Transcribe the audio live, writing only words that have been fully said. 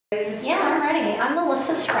Yeah, I'm ready. I'm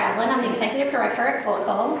Melissa Stradlin. I'm the Executive Director at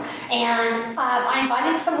Bookham, and I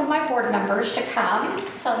invited some of my board members to come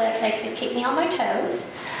so that they could keep me on my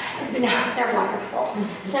toes. They're wonderful.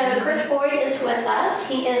 So Chris Boyd is with us.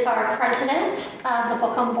 He is our president of the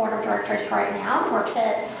Bookham Board of Directors right now, works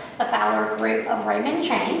at the Fowler Group of Raymond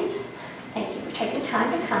James. Thank you for taking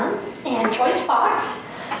time to come. And Joyce Fox.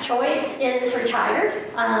 Joyce is retired,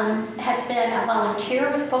 has been a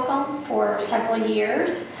volunteer with Bookham for several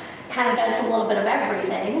years, kind of does a little bit of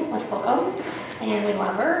everything with Bookham, and we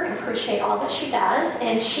love her and appreciate all that she does.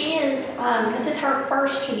 And she is, this is her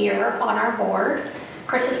first year on our board.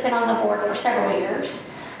 Chris has been on the board for several years.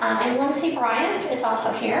 And Lindsay Bryant is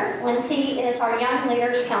also here. Lindsay is our Young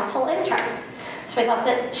Leaders Council intern. So we thought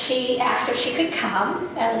that she asked if she could come,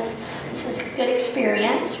 as this is a good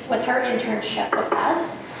experience with her internship with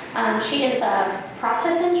us. She is a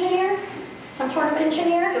process engineer, some sort of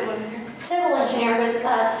engineer. Civil engineer with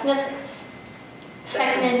Smith,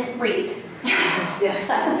 Second Reed. Yes.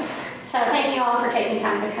 So thank you all for taking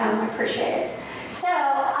time to come. I appreciate it. So,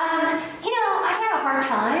 I had a hard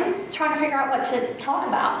time trying to figure out what to talk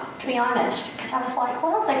about, to be honest, because I was like,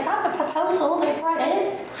 well, they've got the proposal, they've read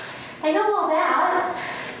it, they know all that.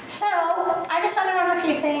 So I decided on a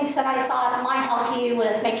few things that I thought might help you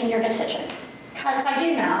with making your decisions, because I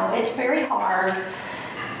do know it's very hard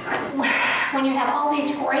when you have all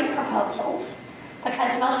these great proposals,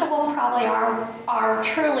 because most of them probably are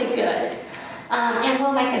truly good and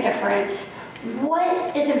will make a difference.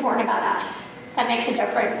 What is important about us that makes a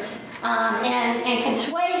difference and can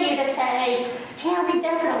sway you to say, yeah, we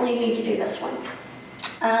definitely need to do this one?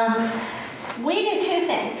 We do two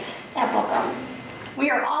things at Bookham. We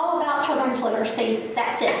are all about children's literacy.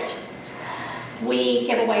 That's it. We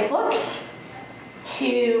give away books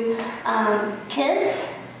to kids.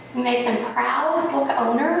 We make them proud book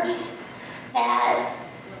owners that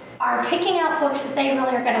are picking out books that they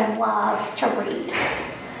really are going to love to read.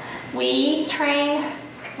 We train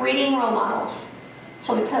reading role models.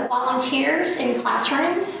 So we put volunteers in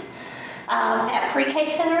classrooms, at pre-K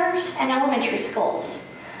centers and elementary schools.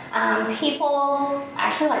 People,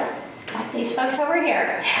 actually like these folks over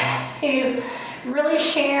here, who really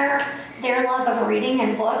share their love of reading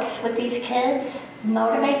and books with these kids,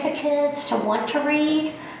 motivate the kids to want to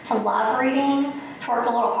read, to love reading, to work a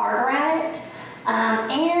little harder at it,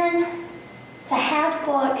 and to have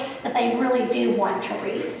books that they really do want to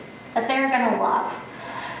read, that they're going to love.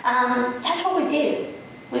 That's what we do.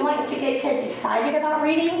 We want to get kids excited about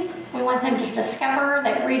reading. We want them to discover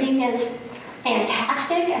that reading is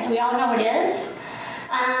fantastic, as we all know it is.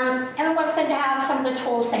 And we want them to have some of the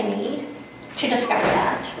tools they need to discover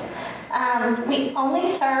that. We only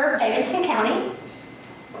serve Davidson County.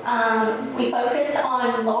 We focus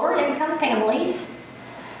on lower income families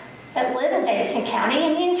that live in Davidson County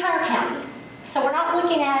and the entire county. So we're not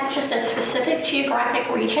looking at just a specific geographic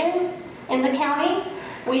region in the county.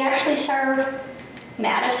 We actually serve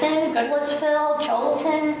Madison, Goodlettsville,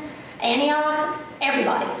 Joelton, Antioch,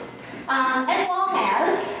 everybody. As long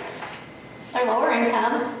as they're lower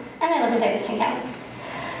income and they live in Davidson County.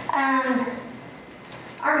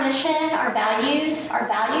 Our mission, our values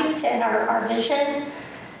and our vision,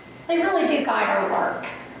 they really do guide our work.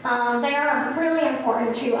 They are really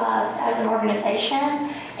important to us as an organization,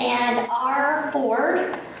 and our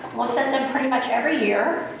board looks at them pretty much every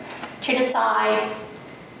year to decide,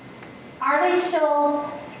 are they still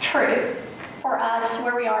true for us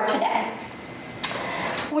where we are today?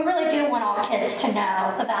 We really do want all kids to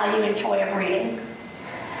know the value and joy of reading.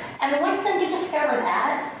 And we want them to discover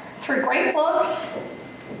that through great books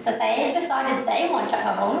that they have decided they want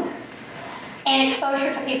to own, and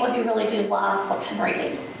exposure to people who really do love books and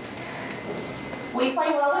reading. We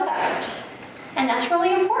play well with others, and that's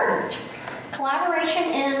really important. Collaboration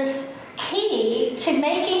is key to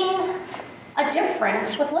making a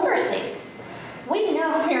difference with literacy. We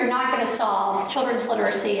know we are not going to solve children's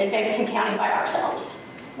literacy in Davidson County by ourselves.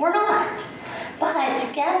 We're not. But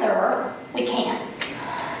together, we can.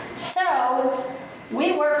 So,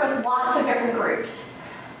 we work with lots of different groups.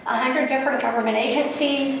 100 different government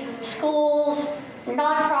agencies, schools,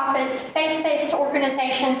 nonprofits, faith-based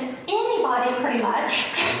organizations, anybody pretty much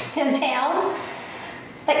in town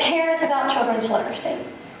that cares about children's literacy.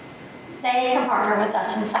 They can partner with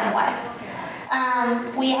us in some way.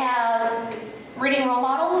 We have reading role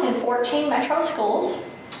models in 14 metro schools.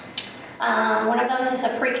 One of those is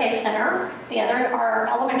a pre-K center. The other are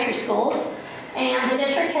elementary schools. And the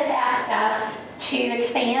district has asked us to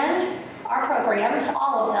expand our programs,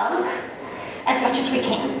 all of them, as much as we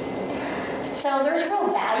can. So there's real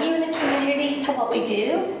value in the community to what we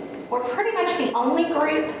do. We're pretty much the only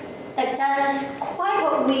group that does quite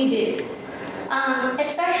what we do,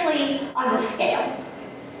 especially on the scale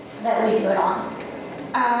that we do it on.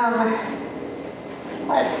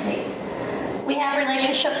 Let's see. We have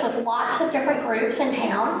relationships with lots of different groups in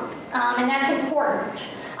town, and that's important.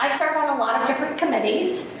 I serve on a lot of different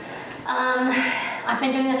committees. I've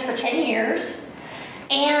been doing this for 10 years,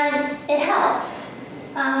 and it helps.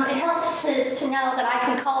 It helps to know that I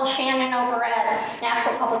can call Shannon over at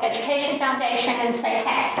Nashville Public Education Foundation and say,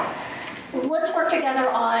 hey, let's work together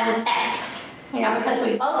on X. Because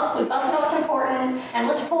we both know it's important, and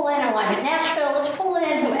let's pull in Alignment Nashville, let's pull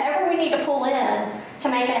in whoever we need to pull in to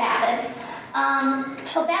make it happen.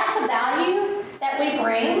 So that's a value that we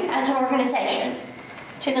bring as an organization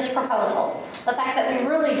to this proposal. The fact that we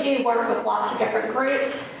really do work with lots of different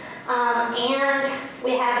groups, and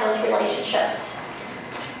we have those relationships.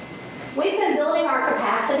 We've been building our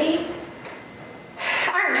capacity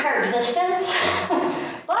our entire existence,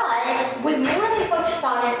 but we've really focused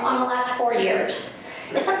on it on the last 4 years.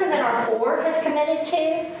 It's something that our board has committed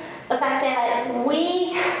to, the fact that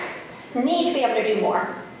we need to be able to do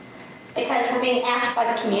more because we're being asked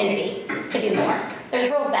by the community to do more. There's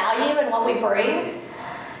real value in what we bring,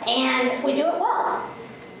 and we do it well.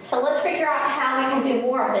 So let's figure out how we can do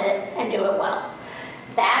more of it and do it well.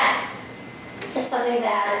 That is something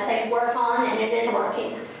that they work on, and it is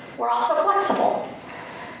working. We're also flexible.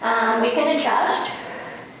 We can adjust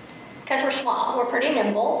because we're small, we're pretty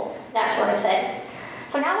nimble, that sort of thing.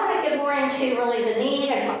 So now I want to get more into really the need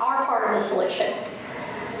and our part of the solution.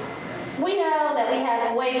 We know that we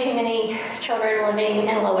have way too many children living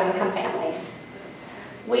in low-income families.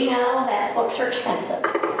 We know that books are expensive.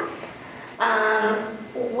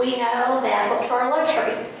 We know that books are a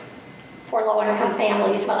luxury for low-income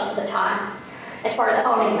families most of the time, as far as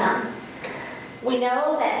owning them. We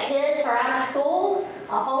know that kids are out of school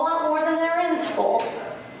a whole lot more than they're in school.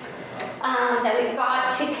 That we've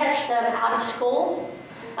got to catch them out of school,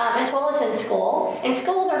 as well as in school. In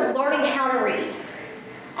school, they're learning how to read.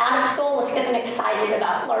 Out of school, let's get them excited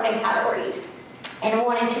about learning how to read and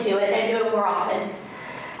wanting to do it and do it more often.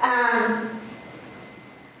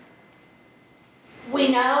 We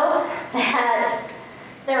know that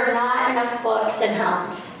there are not enough books in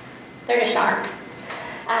homes. There just aren't.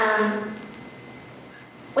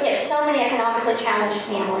 We have so many economically challenged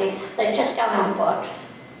families that just don't own books.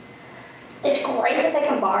 It's great that they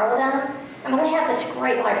can borrow them. I mean, we have this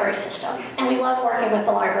great library system, and we love working with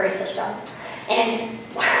the library system. And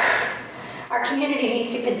our community needs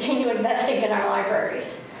to continue investing in our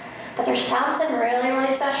libraries. But there's something really,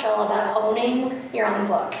 really special about owning your own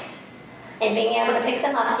books and being able to pick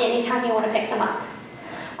them up anytime you want to pick them up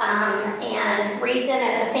and read them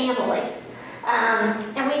as a family.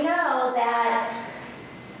 And we know that,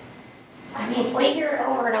 we hear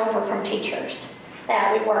over and over from teachers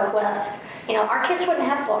that we work with, our kids wouldn't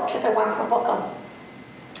have books if it weren't for Bookham.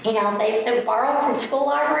 They would borrow them from school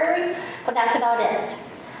library, but that's about it.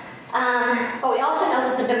 But we also know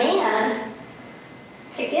that the demand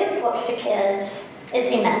to give books to kids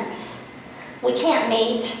is immense. We can't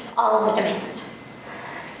meet all of the demand.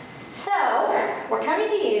 So, we're coming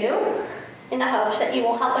to you in the hopes that you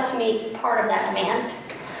will help us meet part of that demand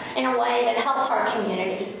in a way that helps our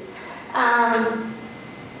community.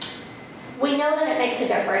 We know that it makes a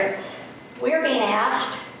difference. We're being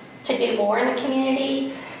asked to do more in the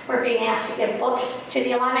community. We're being asked to give books to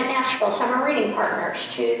the Alignment Nashville Summer Reading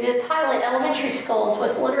Partners, to the pilot elementary schools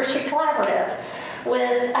with Literacy Collaborative,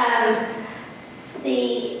 with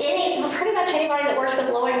pretty much anybody that works with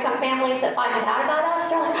low-income families that finds out about us,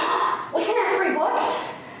 they're like, oh, we can have free books.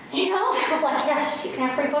 I'm like, yes, you can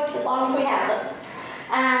have free books as long as we have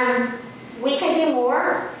them. We can do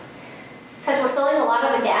more because we're filling a lot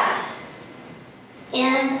of the gaps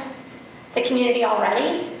in the community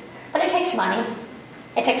already, but it takes money.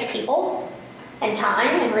 It takes people and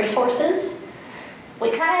time and resources.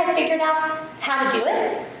 We kind of figured out how to do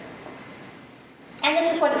it, and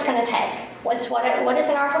this is what it's going to take. What is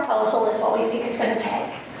in our proposal is what we think it's going to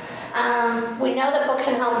take. We know that books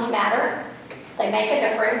in homes matter. They make a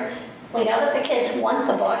difference. We know that the kids want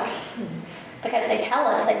the books because they tell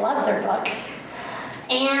us they love their books.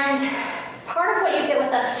 And part of what you get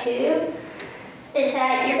with us too is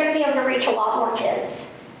that you're going to be able to reach a lot more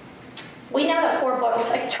kids. We know that 4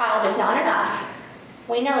 books a child is not enough.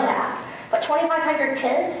 We know that. But 2,500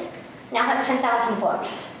 kids now have 10,000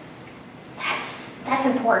 books. That's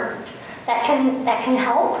important. That can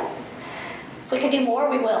help. If we can do more,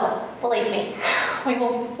 we will. Believe me. We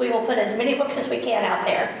will put as many books as we can out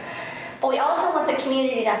there. But we also want the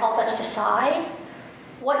community to help us decide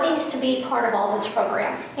what needs to be part of all this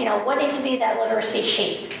program. What needs to be that literacy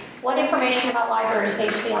sheet What information about libraries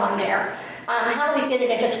needs to be on there? How do we get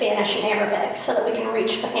it into Spanish and Arabic so that we can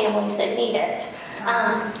reach the families that need it?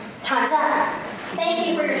 Time's up. Thank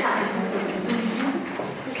you for your time.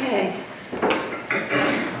 Okay.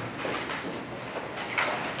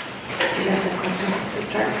 Do you guys have questions to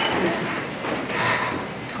start?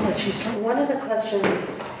 I'll let you start. One of the questions,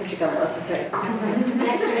 where'd you go, Melissa? There you go.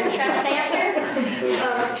 Should I stay up here?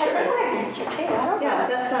 Because they want an answer too. I don't know. Yeah,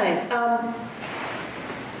 that's fine.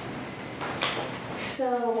 So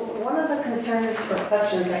one of the concerns or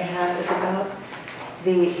questions I have is about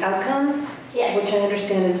the outcomes, Yes. which I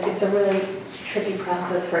understand is it's a really tricky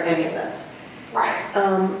process for any of us. Right.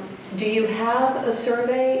 Do you have a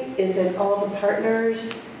survey? Is it all the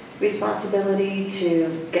partners' responsibility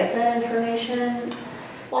to get that information?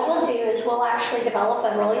 What we'll do is we'll actually develop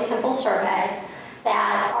a really simple survey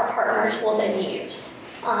that our partners will then use.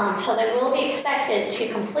 So they will be expected to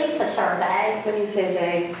complete the survey. When you say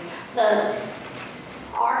they?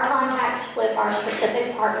 Our contacts with our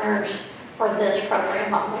specific partners for this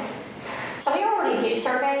program only. So we already do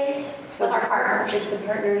surveys with our partners. Is the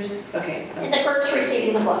partners, okay. The groups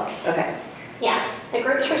receiving the books. Okay. Yeah, the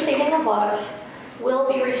groups receiving the books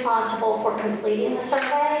will be responsible for completing the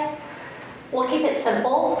survey. We'll keep it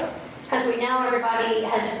simple because we know everybody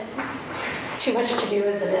has too much to do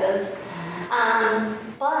as it is.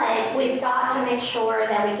 But we've got to make sure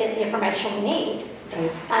that we get the information we need.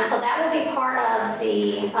 So that will be part of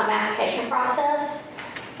the application process.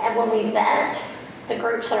 And when we vet the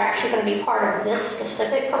groups that are actually going to be part of this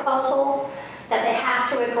specific proposal, that they have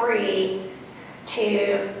to agree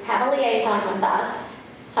to have a liaison with us,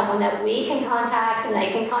 someone that we can contact and they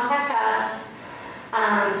can contact us,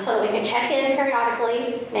 so that we can check in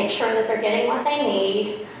periodically, make sure that they're getting what they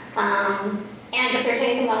need, and if there's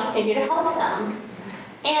anything else we can do to help them,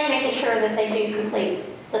 and making sure that they do complete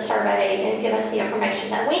the survey and give us the information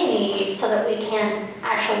that we need so that we can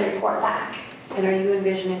actually report back. And are you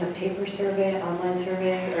envisioning a paper survey, online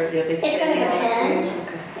survey, or are they It's going to depend.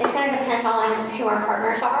 Okay. It's going to depend on who our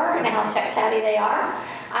partners are and how tech savvy they are.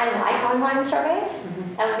 I like online surveys.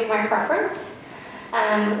 That would be my preference.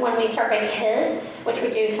 When we survey kids, which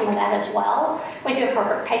we do some of that as well, we do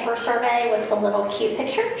a paper survey with the little cute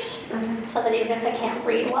pictures, so that even if they can't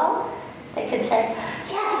read well, they could say,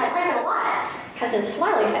 yes, I like it a lot, because it's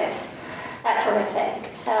smiley face, that sort of thing.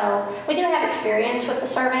 So we do have experience with the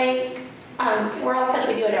survey world because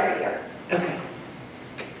we do it every year. Okay.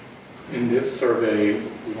 In this survey,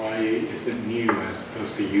 why is it new as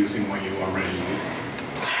opposed to using what you already use?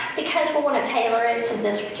 Because we want to tailor it to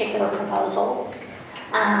this particular proposal.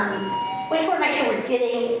 We just want to make sure we're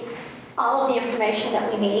getting all of the information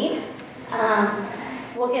that we need.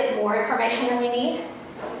 We'll get more information than we need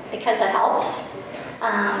because it helps.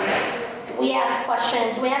 We ask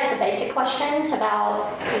questions, we ask the basic questions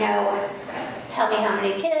about, tell me how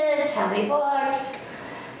many kids, how many books,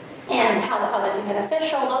 and how is it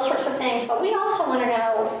beneficial, those sorts of things. But we also want to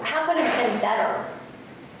know, how could it have been better?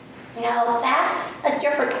 That's a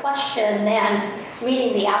different question than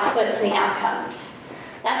meeting the outputs and the outcomes.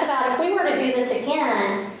 That's about if we were to do this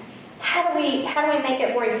again, how do we make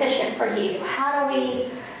it more efficient for you? How do we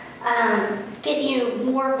get you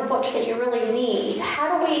more of the books that you really need?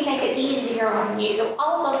 How do we make it easier on you?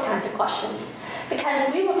 All of those kinds of questions.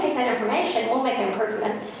 Because we will take that information, we'll make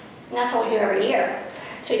improvements. And that's what we do every year.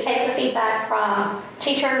 So we take the feedback from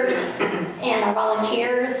teachers and our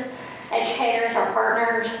volunteers, educators, our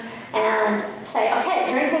partners, and say, okay,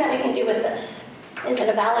 is there anything that we can do with this? Is it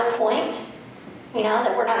a valid point?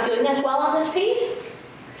 That we're not doing as well on this piece?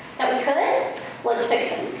 That we could? Let's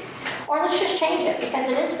fix it. Or let's just change it because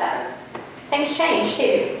it is better. Things change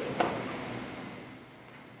too.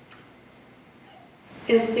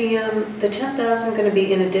 Is the 10,000 going to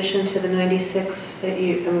be in addition to the 96 that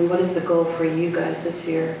what is the goal for you guys this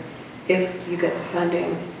year if you get the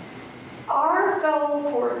funding? Our goal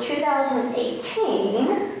for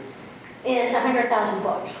 2018 is 100,000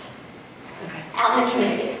 books. Okay. Out in the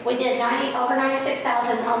community. We did over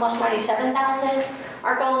 96,000, almost 97,000.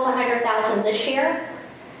 Our goal is 100,000 this year.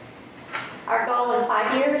 Our goal in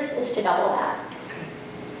 5 years is to double that.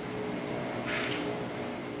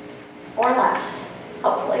 Or less,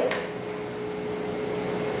 hopefully.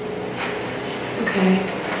 Okay.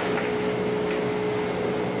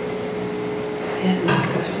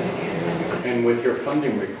 And with your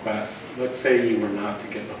funding request, let's say you were not to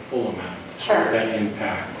get the full amount. Sure. How would that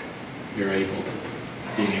impact being able to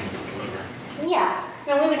deliver? Yeah,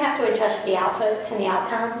 we would have to adjust the outputs and the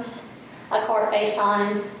outcomes, based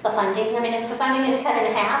on the funding. If the funding is cut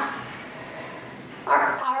in half,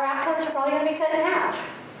 our outcomes are probably going to be cut in half.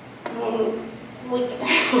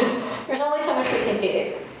 There's only so much we can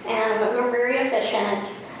do. and we're very efficient,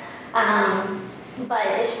 but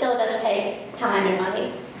it still does take time and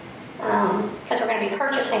money, because we're going to be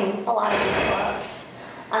purchasing a lot of these books,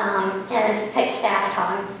 and it takes staff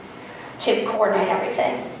time to coordinate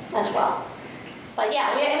everything as well. But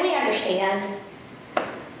yeah, we understand.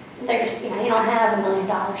 There's, you don't have $1 million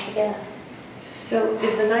to give. So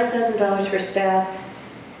is the $9,000 for staff,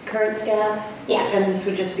 current staff? Yes. And this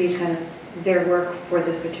would just be kind of their work for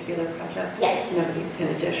this particular project? Yes. Nobody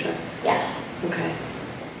in addition? Yes. Okay.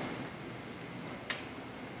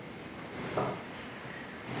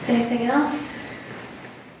 Anything else?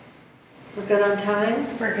 We're good on time?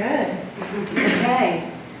 We're good.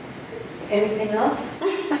 Okay. Anything else?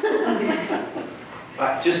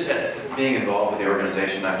 Just being involved with the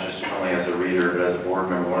organization, not just only as a reader, but as a board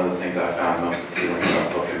member, one of the things I found most appealing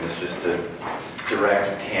about booking was just the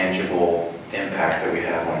direct, tangible impact that we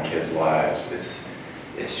have on kids' lives.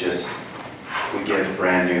 It's just, we give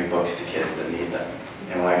brand new books to kids that need them.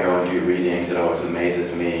 And when I go and do readings, it always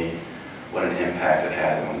amazes me what an impact it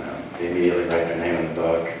has on them. They immediately write their name in the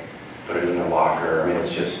book, put it in their locker. I mean,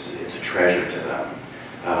 it's a treasure to them.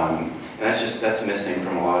 And that's missing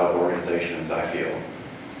from a lot of organizations, I feel,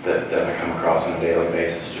 that I come across on a daily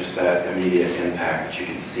basis. Just that immediate impact that you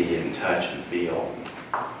can see and touch and feel.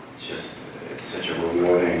 It's such a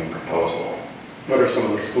rewarding proposal. What are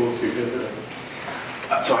some of the schools you visited?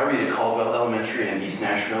 So I read at Caldwell Elementary in East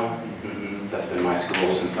Nashville. That's been my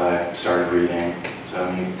school since I started reading. So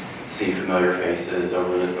you see familiar faces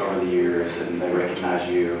over the years, and they recognize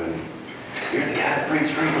you, and you're the guy that brings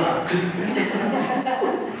free books.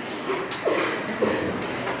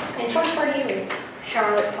 And George, where do you read?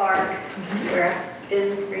 Charlotte Park, where I've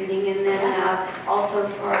been reading, and then also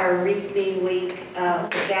for our Read Me Week,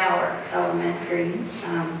 Gower Elementary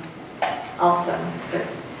also. But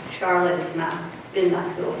Charlotte has not been my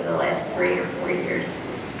school for the last 3 or 4 years.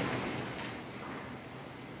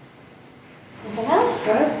 Anything else?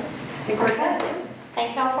 Good. I think we're good.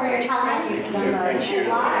 Thank y'all for your time. Thank you so much. Good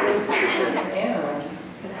luck. Good afternoon.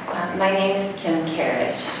 My name is Kim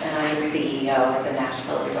Karish, and I'm the CEO of the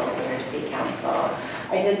Nashville Adult Literacy Council.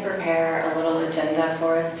 I did prepare a little agenda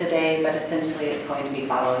for us today, but essentially it's going to be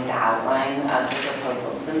following the outline of the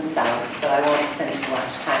proposals themselves, so I won't spend too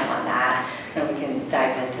much time on that, and we can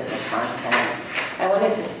dive into the content. I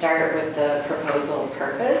wanted to start with the proposal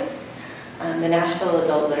purpose. The Nashville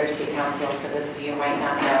Adult Literacy Council, for those of you who might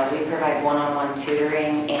not know, we provide one-on-one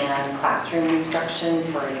tutoring and classroom instruction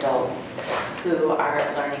for adults who are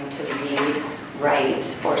learning to read, write,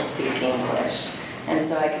 or speak English. And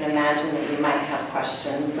so I can imagine that you might have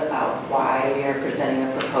questions about why we are presenting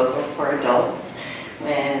a proposal for adults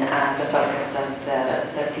when the focus of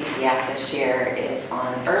the CPF this year is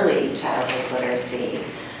on early childhood literacy.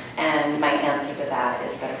 And my answer to that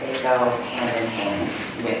is that they go hand in hand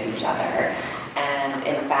with each other. And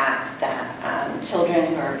in fact, that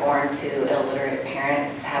children who are born to illiterate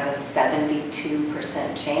parents have a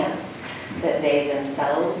 72% chance that they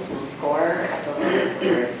themselves will score at the lowest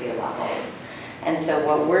literacy levels. And so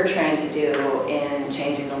what we're trying to do in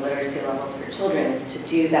changing the literacy levels for children is to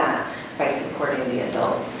do that by supporting the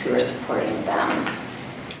adults who are supporting them.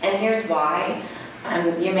 And here's why.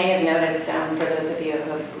 You may have noticed, for those of you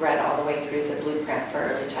who have read all the way through the Blueprint for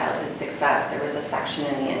Early Childhood Success, there was a section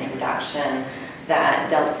in the introduction that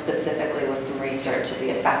dealt specifically with some research of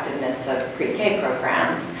the effectiveness of pre-K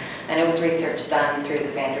programs. And it was research done through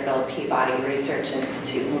the Vanderbilt Peabody Research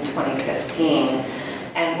Institute in 2015.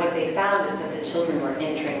 And what they found is that the children were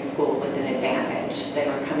entering school with an advantage. They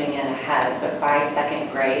were coming in ahead, but by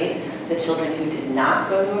second grade, the children who did not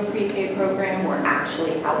go to a pre-K program were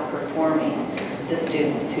actually outperforming the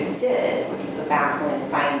students who did, which was a baffling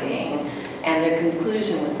finding. And their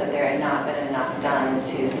conclusion was that there had not been enough done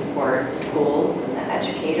to support the schools and the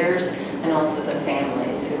educators and also the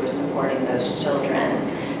families who were supporting those children.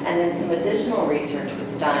 And then some additional research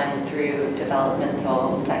was done through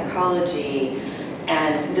developmental psychology.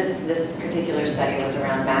 And this particular study was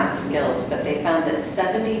around math skills, but they found that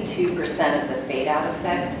 72% of the fade-out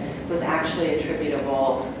effect was actually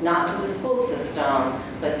attributable not to the school system,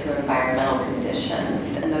 but to environmental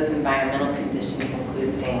conditions. And those environmental conditions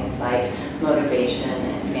include things like motivation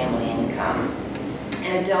and family income.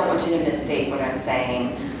 And I don't want you to mistake what I'm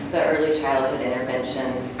saying. The early childhood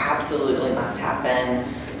interventions absolutely must happen.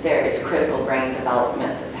 There is critical brain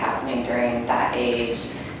development that's happening during that age,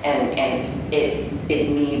 and it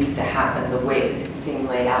needs to happen the way it's being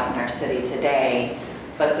laid out in our city today.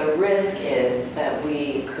 But the risk is that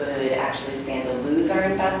we could actually stand to lose our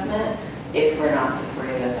investment if we're not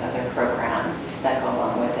supporting those other programs that go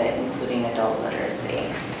along with it, including adult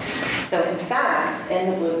literacy. So in fact, in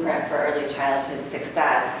the Blueprint for Early Childhood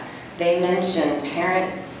Success, they mention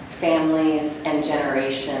parents, families, and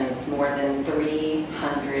generations more than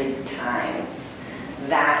 300 times.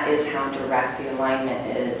 That is how direct the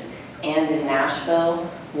alignment is. And in Nashville,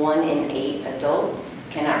 1 in 8 adults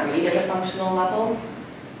cannot read at a functional level,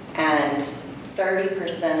 and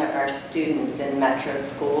 30% of our students in metro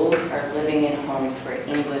schools are living in homes where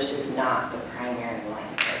English is not the primary language.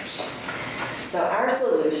 So our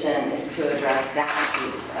solution is to address that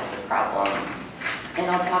piece of the problem. And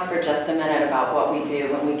I'll talk for just a minute about what we do.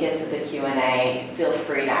 When we get to the Q&A, feel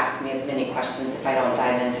free to ask me as many questions if I don't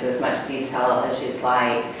dive into as much detail as you'd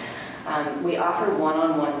like. We offer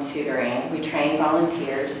one-on-one tutoring. We train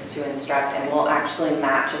volunteers to instruct, and we'll actually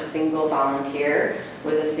match a single volunteer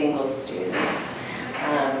with a single student.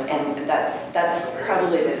 And that's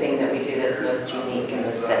probably the thing that we do that's most unique in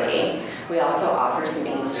the city. We also offer some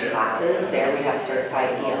English classes. There we have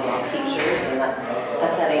certified ELL teachers, and that's a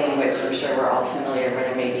setting in which I'm sure we're all familiar where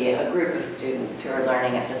there may be a group of students who are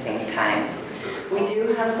learning at the same time. We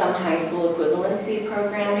do have some high school equivalency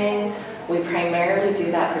programming. We primarily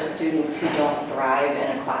do that for students who don't thrive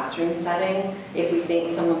in a classroom setting. If we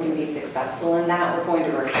think someone can be successful in that, we're going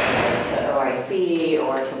to refer them to OIC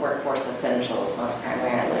or to Workforce Essentials most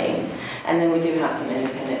primarily. And then we do have some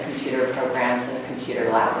independent computer programs and a computer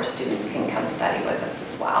lab where students can come study with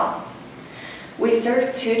us as well. We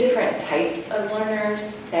serve 2 different types of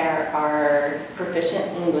learners. There are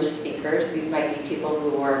proficient English speakers. These might be people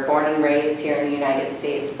who were born and raised here in the United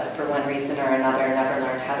States, but for one reason or another never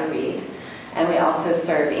learned how to read. And we also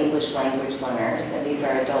serve English language learners, and these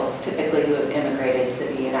are adults typically who have immigrated to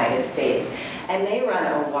the United States. And they run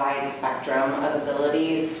a wide spectrum of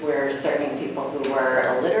abilities. We're serving people who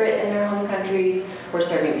were illiterate in their home countries. We're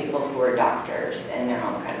serving people who are doctors in their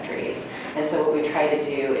home countries. And so what we try to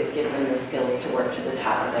do is give them the skills to work to the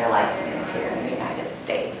top of their license here in the United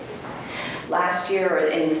States. Last year, or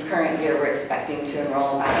in this current year, we're expecting to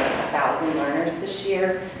enroll about 1,000 learners this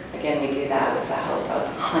year. Again, we do that with the help of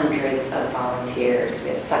hundreds of volunteers. We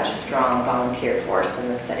have such a strong volunteer force in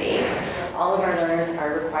the city. All of our learners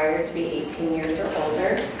are required to be 18 years or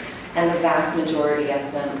older, and the vast majority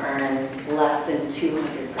of them earn less than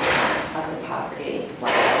 200% of the poverty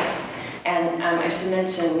level. And I should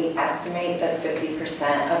mention, we estimate that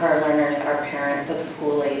 50% of our learners are parents of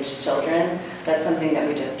school-aged children. That's something that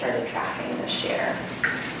we just started tracking this year.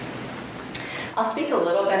 I'll speak a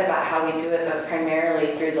little bit about how we do it, but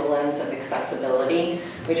primarily through the lens of accessibility.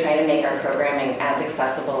 We try to make our programming as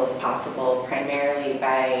accessible as possible, primarily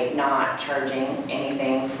by not charging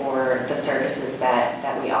anything for the services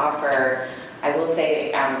that we offer. I will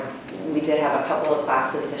say we did have a couple of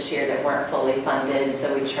classes this year that weren't fully funded,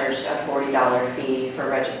 so we charged a $40 fee for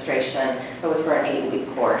registration. It was for an 8-week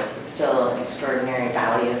course, so still an extraordinary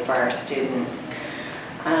value for our students.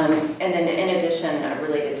 And then in addition,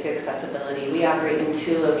 related to accessibility, we operate in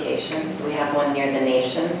 2 locations. We have one near the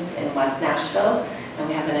Nations in West Nashville, and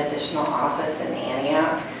we have an additional office in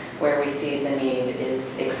Antioch where we see the need is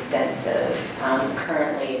extensive.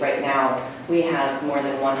 Currently, right now, we have more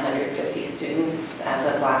than 150 students as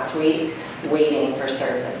of last week waiting for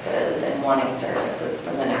services and wanting services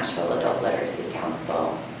from the Nashville Adult Literacy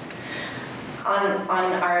Council. On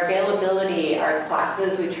our availability, our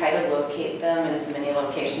classes, we try to locate them in as many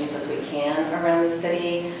locations as we can around the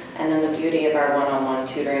city. And then the beauty of our one-on-one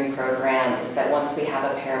tutoring program is that once we have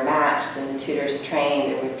a pair matched and the tutor's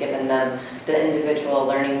trained and we've given them the individual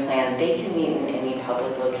learning plan, they can meet in any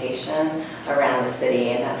public location around the city.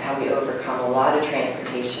 And that's how we overcome a lot of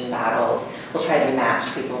transportation battles. We'll try to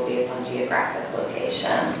match people based on geographic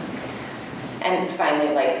location. And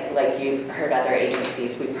finally, like you've heard other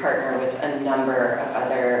agencies, we partner with a number of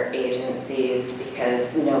other agencies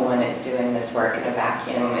because no one is doing this work in a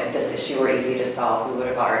vacuum. If this issue were easy to solve, we would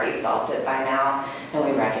have already solved it by now, and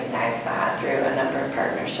we recognize that through a number of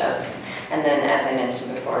partnerships. And then, as I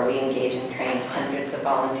mentioned before, we engage and train hundreds of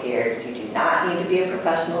volunteers. You do not need to be a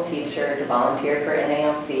professional teacher to volunteer for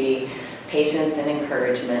NALC. Patience and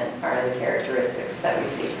encouragement are the characteristics that we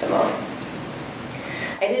seek the most.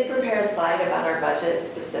 I did prepare a slide about our budget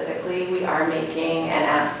specifically. We are making an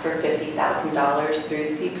ask for $50,000 through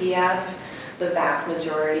CPF. The vast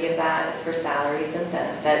majority of that is for salaries and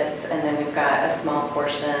benefits, and then we've got a small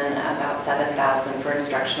portion, about $7,000 for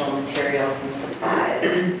instructional materials and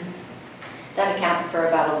supplies. That accounts for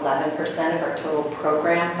about 11% of our total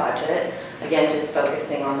program budget, again, just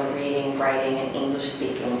focusing on the reading, writing, and English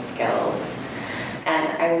speaking skills.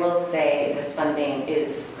 And I will say this funding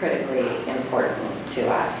is critically important to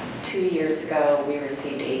us. 2 years ago, we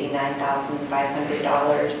received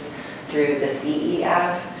 $89,500 through the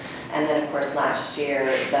CEF, And then, of course, last year,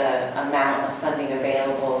 the amount of funding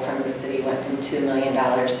available from the city went from $2 million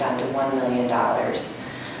down to $1 million.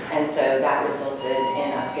 And so that resulted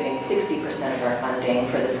in us getting 60% of our funding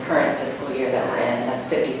for this current fiscal year that we're in. That's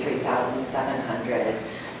 $53,700.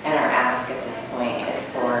 And our ask at this point is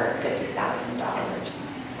for $50,000.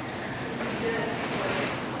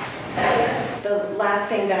 The last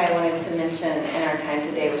thing that I wanted to mention in our time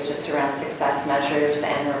today was just around success measures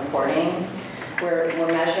and reporting. We're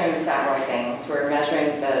measuring several things. We're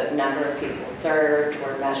measuring the number of people served.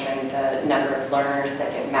 We're measuring the number of learners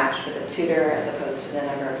that get matched with a tutor as opposed to the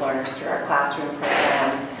number of learners through our classroom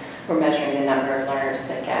programs. We're measuring the number of learners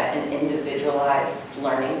that get an individualized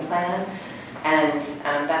learning plan. And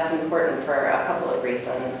that's important for a couple of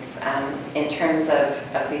reasons. In terms of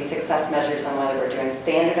these success measures on whether we're doing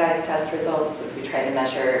standardized test results, which we try to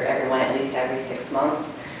measure everyone at least every 6 months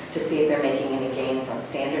to see if they're making any gains on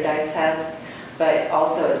standardized tests. But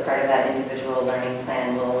also as part of that individual learning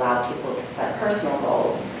plan will allow people to set personal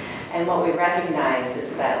goals. And what we recognize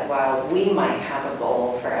is that while we might have a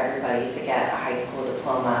goal for everybody to get a high school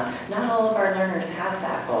diploma, not all of our learners have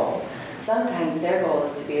that goal. Sometimes their goal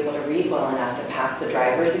is to be able to read well enough to pass the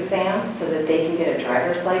driver's exam so that they can get a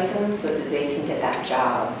driver's license so that they can get that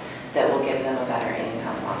job that will give them a better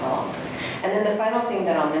income level. And then the final thing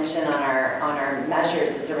that I'll mention on our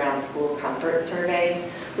measures is around school comfort surveys.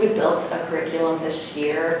 We built a curriculum this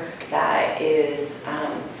year that is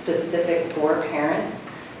specific for parents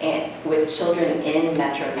and with children in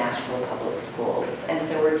Metro Nashville public schools. And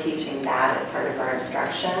so we're teaching that as part of our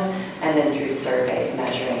instruction and then through surveys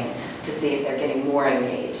measuring to see if they're getting more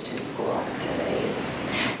engaged in school activities.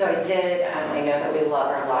 So I know that we love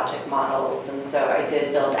our logic models, and so I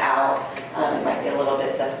did build out, it might be a little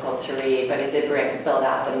bit difficult to read, but I did build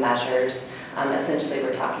out the measures. Essentially,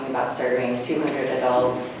 we're talking about serving 200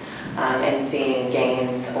 adults and seeing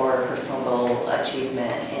gains or personal goal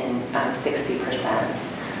achievement in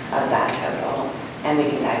 60% of that total. And we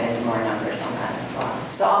can dive into more numbers on that as well.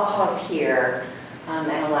 So I'll pause here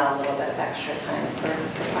and allow a little bit of extra time for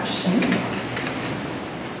questions.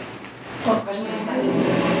 What questions might you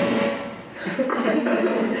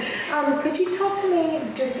have? Could you talk to me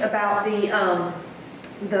just about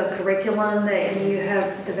the curriculum that you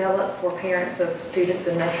have developed for parents of students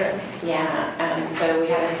in Metro? Yeah, so we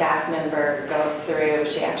had a staff member go through,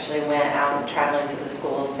 she actually went out traveling to the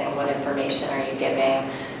schools saying, what information are you giving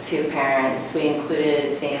to parents? We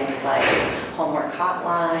included things like homework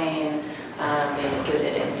hotline, we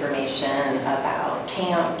included information about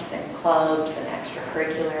camps and clubs and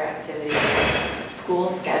extracurricular activities, school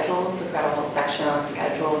schedules. We've got a whole section on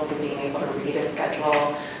schedules and being able to read a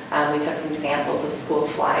schedule. We took some samples of school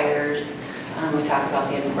flyers. We talked about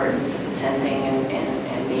the importance of attending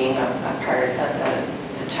and being a part of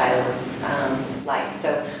the child's life.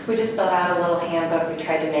 So we just built out a little handbook. We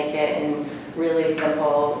tried to make it in really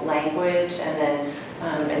simple language and then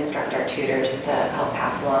instruct our tutors to help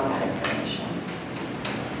pass along that information.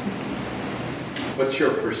 What's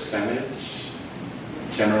your percentage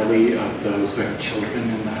generally of those who have children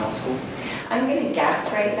in the household? I'm going to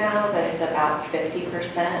guess right now that it's about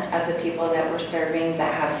 50% of the people that we're serving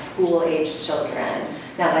that have school-aged children.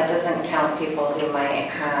 Now, that doesn't count people who might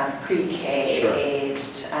have pre-K Sure.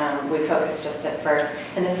 aged. We focused just at first,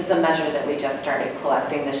 and this is a measure that we just started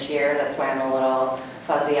collecting this year. That's why I'm a little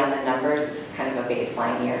fuzzy on the numbers. This is kind of a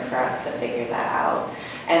baseline year for us to figure that out.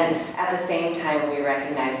 And at the same time, we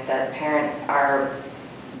recognize that parents are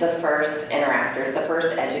the first interactors, the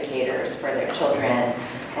first educators for their children.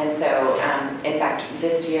 And so, in fact,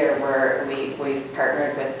 this year we've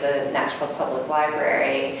partnered with the Nashville Public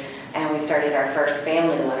Library, and we started our first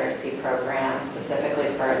family literacy program specifically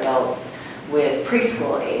for adults with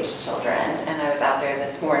preschool-aged children. And I was out there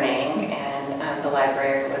this morning, and the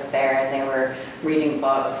library was there, and they were reading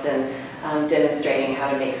books and demonstrating how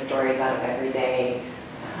to make stories out of everyday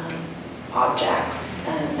objects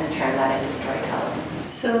and turn that into storytelling.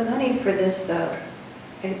 So money for this, though,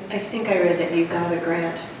 I think I read that you got a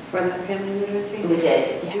grant for that family literacy? We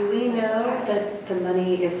did. Do we know that the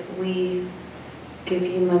money, if we give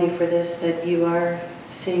you money for this, that you are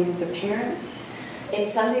seeing the parents?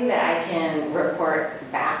 It's something that I can report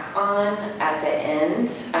back on at the end.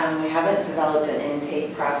 We haven't developed an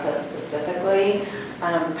intake process specifically.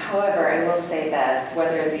 However, I will say this,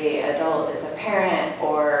 whether the adult is a parent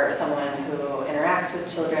or someone who interacts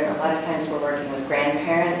with children, a lot of times we're working with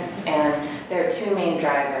grandparents, and there are two main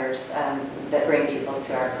drivers that bring people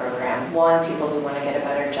to our program. One, people who want to get a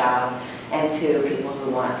better job, and two, people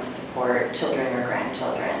who want to support children or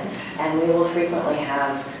grandchildren. And we will frequently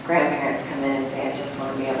have grandparents come in and say, I just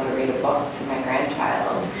want to be able to read a book to my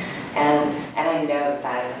grandchild. And I I note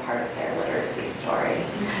that as a part of their literacy story.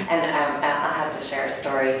 And I'll have to share a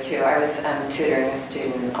story too. I was tutoring a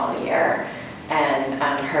student all year, and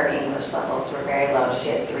her English levels were very low. She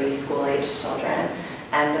had 3 school-aged children.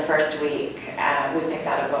 And the first week, we picked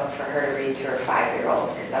out a book for her to read to her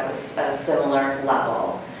 5-year-old because that was a similar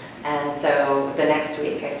level. And so the next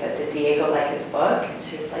week I said, did Diego like his book? And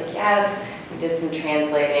she was like, yes. We did some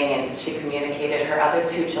translating and she communicated. Her other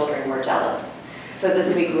 2 children were jealous. So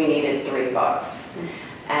this week we needed 3 books.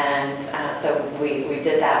 And so we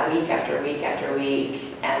did that week after week after week.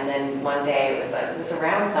 And then one day, it was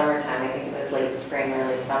around summertime, I think it was late spring,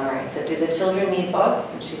 early summer. I said, do the children need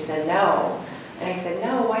books? And she said, no. And I said,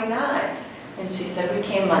 no, why not? And she said, we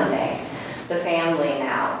came Monday. The family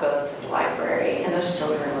now goes to the library, and those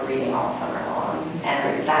children were reading all summer long.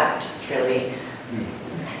 And that just really,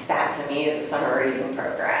 that to me is a summer reading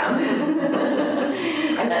program.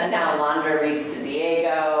 And then now Alondra reads to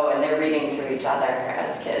Diego, and they're reading to each other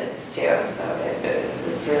as kids too. So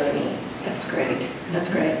it's really neat. That's great. That's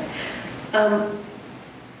great.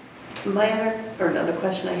 Another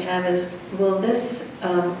question I have is, will this,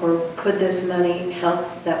 or could this money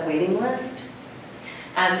help that waiting list?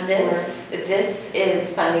 This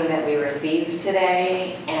is funding that we received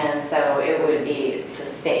today, and so it would be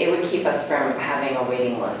it would keep us from having a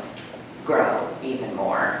waiting list grow even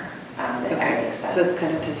more, if that makes sense. So it's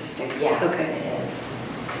kind of to sustain. Yeah, okay. It is.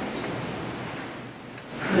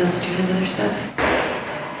 What else? Do you have other stuff?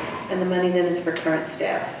 And the money then is for current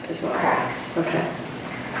staff as well? Correct. Okay.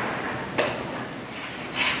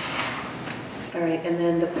 All right, and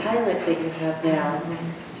then the pilot that you have now,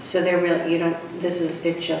 so they're really,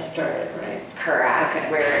 it just started, right? Correct. Okay.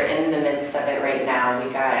 We're in the midst of it right now. We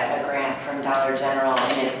got a grant from Dollar General,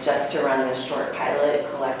 and it's just to run this short pilot,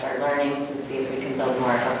 collect our learnings, and see if we can build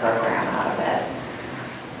more of a program out of it.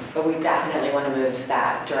 But we definitely want to move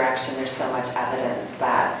that direction. There's so much evidence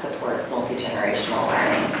that supports multi-generational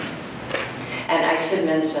learning. And I should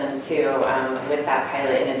mention too, with that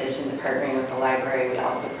pilot, in addition to partnering with the library, we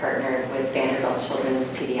also partnered with Vanderbilt Children's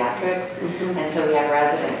Pediatrics. Mm-hmm. And so we have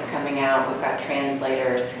residents coming out. We've got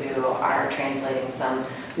translators who are translating some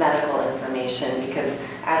medical information, because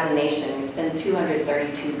as a nation, we spend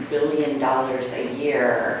 $232 billion a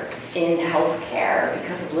year in healthcare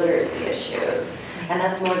because of literacy issues. And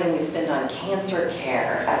that's more than we spend on cancer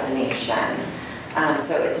care as a nation.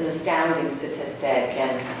 So it's an astounding statistic,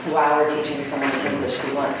 and while we're teaching someone English,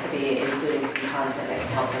 we want to be including some content that can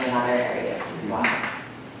help them in other areas as well.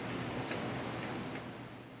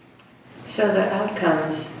 So the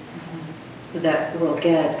outcomes that we'll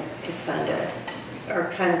get if funded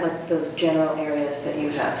are kind of like those general areas that you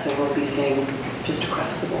have, so we'll be seeing just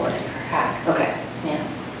across the board. Correct. Okay. Yeah.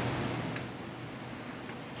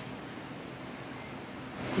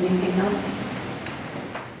 Anything else?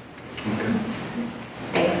 Okay.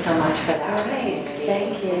 Thanks so much for that opportunity.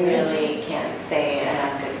 Thank you. I really can't say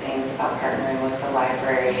enough good things about partnering with the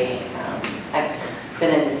library. I've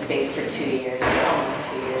been in this space for 2 years,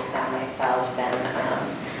 almost 2 years now myself,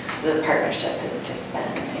 and the partnership has just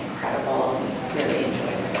been incredible. We really enjoyed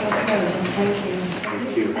it.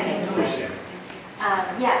 Thank you. Thank you. Appreciate it.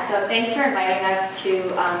 Yeah, so thanks for inviting us to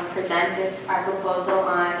present our proposal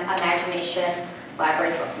on Imagination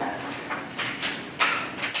Library Book Notes.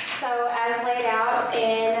 So as laid out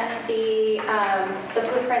in the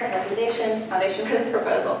blueprint, recommendations, foundation for this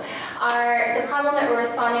proposal, the problem that we're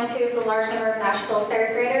responding to is the large number of Nashville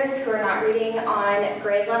 3rd graders who are not reading on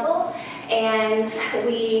grade level. And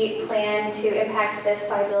we plan to impact this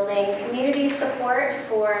by building community support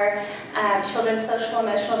for children's social and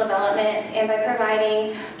emotional development, and by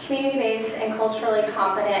providing community-based and culturally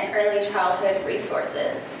competent early childhood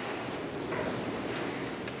resources.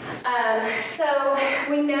 So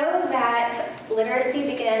we know that literacy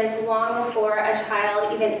begins long before a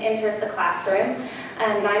child even enters the classroom.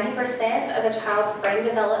 90% of a child's brain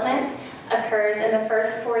development occurs in the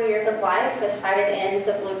first 4 years of life, as cited in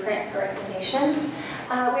the blueprint recommendations.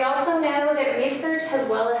 We also know that research has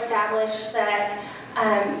well established that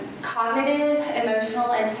cognitive,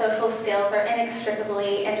 emotional, and social skills are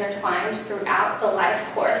inextricably intertwined throughout the life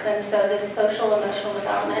course, and so this social emotional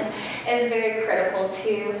development is very critical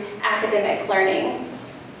to academic learning.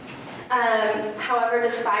 However,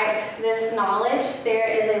 despite this knowledge, there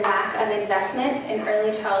is a lack of investment in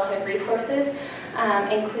early childhood resources,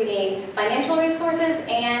 including financial resources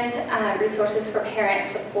and resources for parent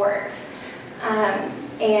support.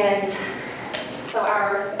 So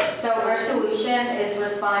our solution is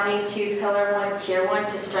responding to Pillar 1, Tier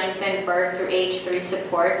 1 to strengthen birth through age 3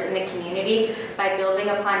 supports in the community by building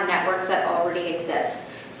upon networks that already exist.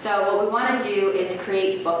 So what we want to do is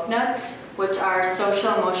create book nooks, which are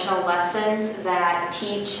social emotional lessons that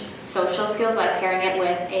teach social skills by pairing it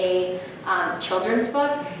with a children's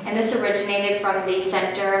book. And this originated from the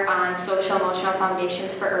Center on Social Emotional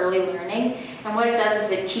Foundations for Early Learning. And what it does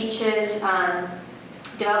is it teaches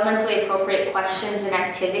developmentally appropriate questions and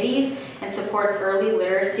activities and supports early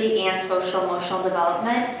literacy and social emotional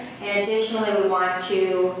development. And additionally, we want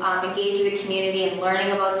to engage the community in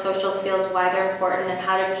learning about social skills, why they're important, and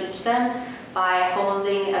how to teach them by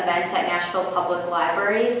holding events at Nashville Public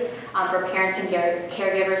Libraries for parents and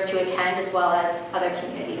caregivers to attend, as well as other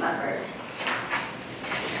community members.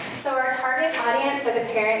 So our target audience are the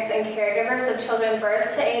parents and caregivers of children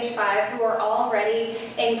birth to age 5 who are already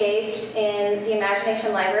engaged in the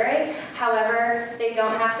Imagination Library. However, they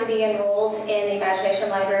don't have to be enrolled in the Imagination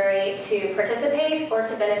Library to participate or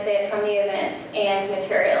to benefit from the events and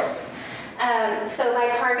materials. So by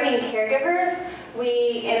targeting caregivers,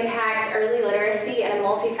 we impact early literacy in a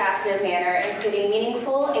multifaceted manner, including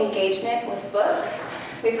meaningful engagement with books.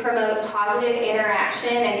 We promote positive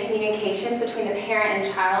interaction and communications between the parent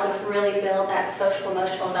and child, which really build that social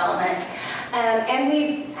emotional development. And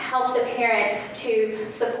we help the parents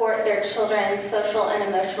to support their children's social and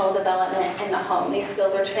emotional development in the home. These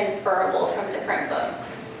skills are transferable from different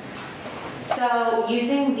books. So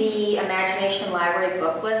using the Imagination Library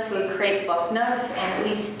book list, we would create book nooks, and at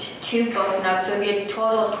least 2 book nooks. So it would be a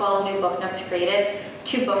total of 12 new book nooks created,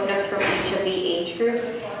 2 book nooks from each of the age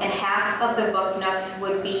groups, and half of the book nooks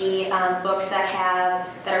would be books that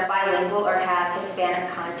are bilingual or have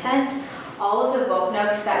Hispanic content. All of the book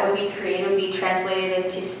nooks that would be created would be translated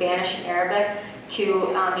into Spanish and Arabic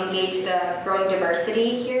to engage the growing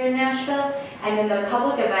diversity here in Nashville. And then the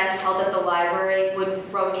public events held at the library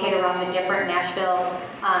would rotate around the different Nashville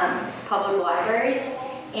public libraries.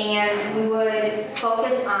 And we would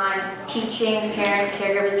focus on teaching parents,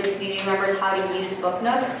 caregivers, and community members how to use book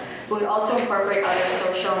nooks. We would also incorporate other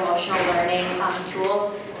social emotional learning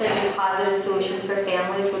tools, such as positive solutions for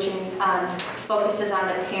families, which focuses on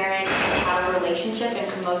the parent and child relationship, and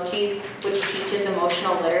Komochi's, which teaches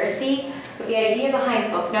emotional literacy. But the idea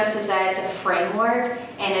behind book nooks is that it's a framework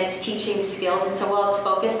and it's teaching skills. And so while it's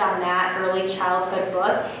focused on that early childhood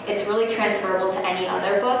book, it's really transferable to any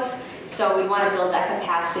other books. So we want to build that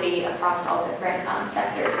capacity across all different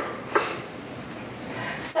sectors.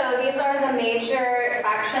 So these are the major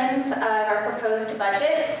factions of our proposed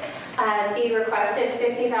budget. The requested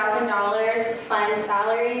 $50,000 funds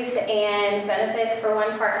salaries and benefits for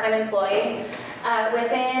 1 part-time employee.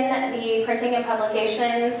 Within the printing and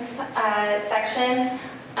publications section,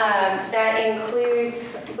 that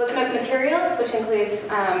includes book nook materials, which includes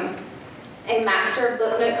a master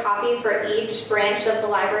book nook copy for each branch of the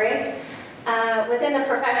library. Within the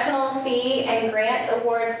professional fee and grant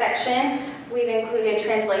award section, we've included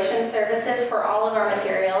translation services for all of our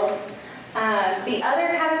materials. The other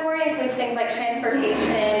category includes things like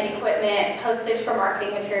transportation, equipment, postage for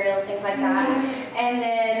marketing materials, things like that. And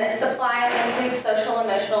then supplies include social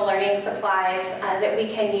emotional learning supplies that we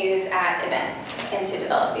can use at events and to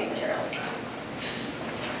develop these materials.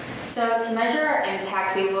 So to measure our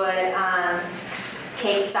impact, we would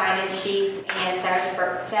take signage sheets and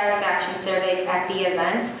satisfaction surveys at the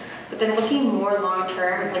events. But then looking more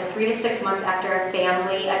long-term, like 3 to 6 months after a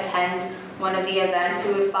family attends one of the events,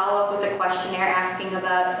 we would follow up with a questionnaire asking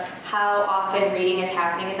about how often reading is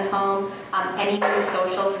happening in the home, any new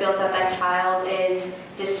social skills that that child is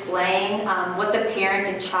displaying, what the parent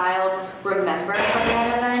and child remember from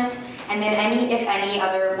that event, and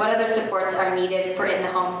then what other supports are needed for in the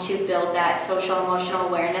home to build that social emotional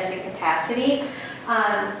awareness and capacity.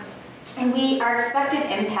 And our expected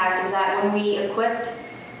impact is that when we equip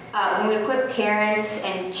parents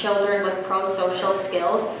and children with pro-social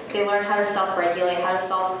skills, they learn how to self-regulate, how to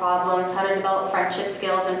solve problems, how to develop friendship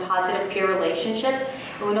skills and positive peer relationships.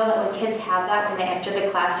 And we know that when kids have that, when they enter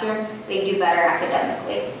the classroom, they do better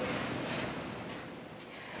academically.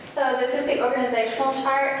 So this is the organizational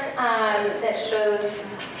chart that shows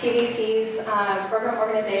TVC's program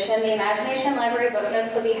organization. The Imagination Library book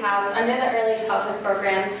notes will be housed under the Early Childhood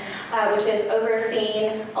Program, which is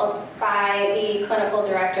overseen by the clinical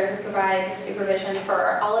director who provides supervision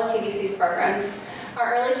for all of TVC's programs.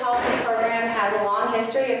 Our Early Childhood Program has a long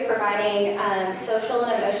history of providing social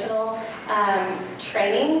and emotional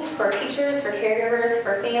trainings for teachers, for caregivers,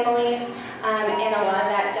 for families, and a lot of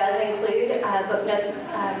that does include book note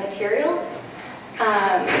materials.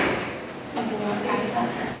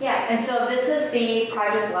 Yeah, and so this is the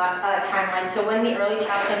project timeline. So when the early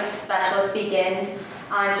childhood specialist begins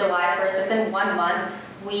on July 1st, within 1 month,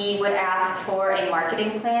 we would ask for a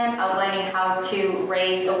marketing plan outlining how to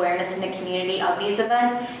raise awareness in the community of these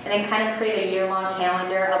events, and then kind of create a year-long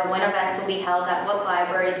calendar of when events will be held at what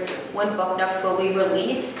libraries, when book nooks will be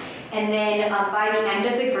released. And then by the end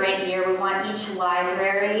of the grant year, we want each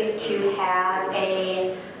library to have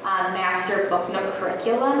a master book nook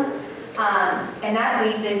curriculum. And that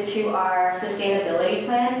leads into our sustainability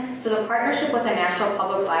plan. So the partnership with the Nashville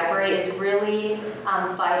Public Library is really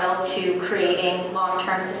vital to creating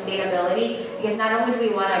long-term sustainability, because not only do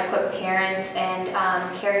we want to equip parents and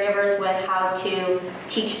caregivers with how to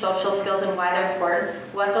teach social skills and why they're important,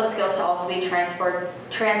 we want those skills to also be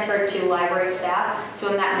transferred to library staff. So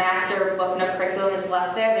when that master book nook curriculum is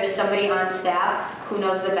left there, there's somebody on staff who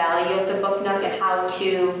knows the value of the book nook and how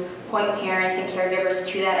to point parents and caregivers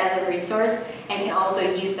to that as a resource, and can also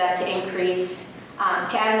use that to increase,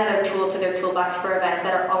 to add another tool to their toolbox for events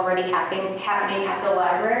that are already happening at the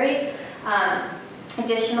library.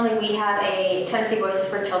 Additionally, we have Tennessee Voices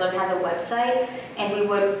for Children has a website, and we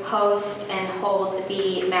would post and hold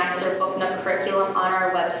the Master Book Nook curriculum on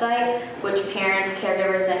our website, which parents,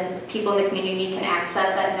 caregivers, and people in the community can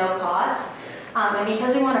access at no cost. And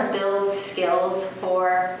because we want to build skills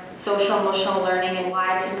for social emotional learning and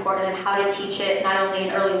why it's important and how to teach it, not only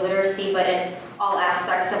in early literacy, but in all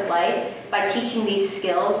aspects of life, by teaching these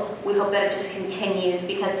skills, we hope that it just continues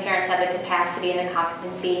because parents have the capacity and the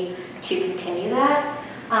competency to continue that.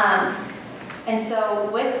 And so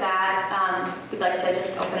with that, we'd like to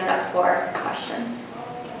just open it up for questions.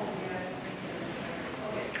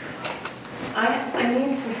 I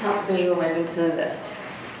need some help visualizing some of this.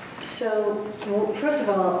 So, well, first of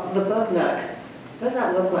all, the book nook, what does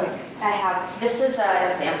that look like? This is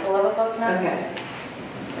an example of a book nook. Okay.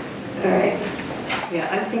 All right. Yeah,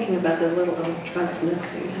 I'm thinking about the little electronic nooks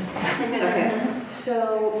thing. Okay.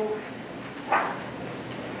 So,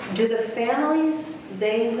 do the families,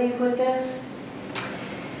 they leave with this?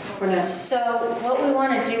 Or not? So what we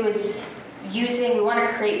want to do is we want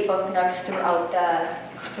to create book nooks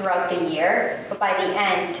throughout the year, but by the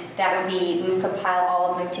end, we would compile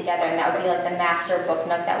all of them together, and that would be like the master book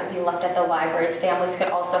nook that would be left at the libraries. Families could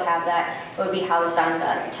also have that. It would be housed on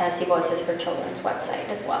the Tennessee Voices for Children's website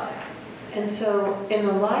as well. And so in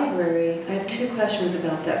the library, I have two questions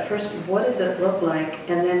about that. First, what does it look like?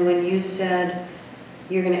 And then when you said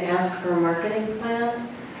you're going to ask for a marketing plan,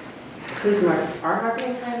 our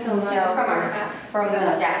marketing plan? No, from our staff. From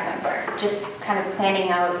the staff member. Just kind of planning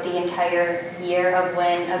out the entire year of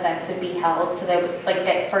when events would be held. So they would, like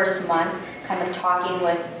that first month, kind of talking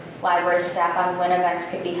with library staff on when events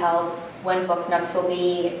could be held, when book nooks will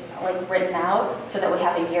be written out, so that we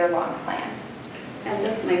have a year-long plan. And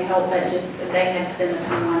this may help, but just they had been the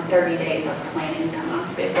timeline 30 days of planning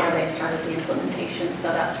time before they started the implementation. So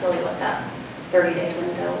that's really what that 30-day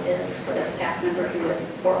window is for the staff member who would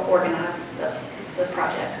organize the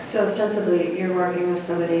project. So ostensibly, you're working with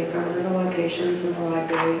somebody from the locations in the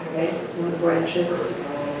library, right, one of the branches,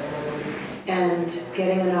 and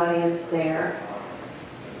getting an audience there,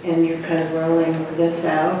 and you're kind of rolling this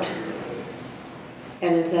out.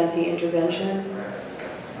 And is that the intervention?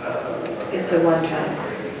 It's a one-time,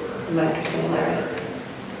 am I understanding that right?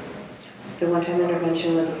 The one-time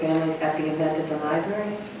intervention with the families at the event at the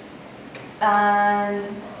library?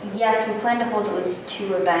 Yes, we plan to hold at least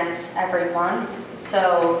 2 events every month,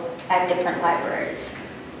 so at different libraries.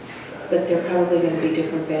 But they're probably going to be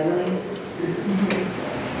different families? Mm-hmm.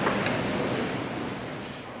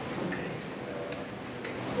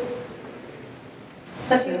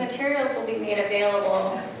 But these materials will be made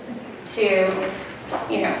available to,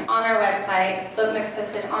 on our website, book nooks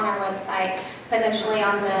posted on our website, potentially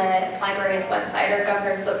on the library's website or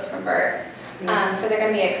Governor's Books from Birth. So they're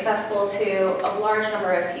going to be accessible to a large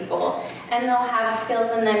number of people, and they'll have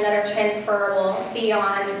skills in them that are transferable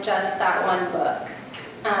beyond just that one book.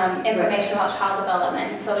 Information about child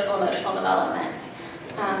development, social emotional development.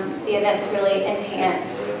 The events really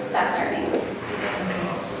enhance that learning.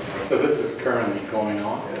 So this is currently going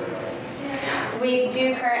on? We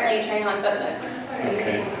do currently train on book nooks.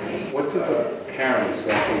 Okay. What do the parents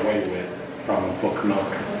walk away with from a book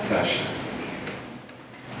nook session?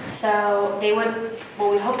 So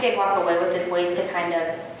what we hope they walk away with is ways to kind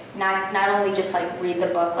of not only just read the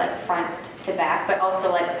book front to back, but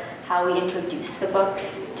also how we introduce the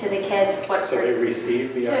books to the kids. So they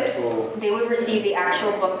receive the actual... They would receive the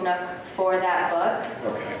actual book nook for that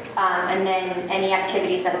book. Okay. And then any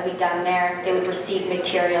activities that would be done there, they would receive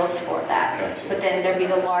materials for that. Gotcha. But then there'd be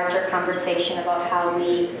the larger conversation about how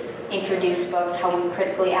we introduce books, how we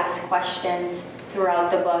critically ask questions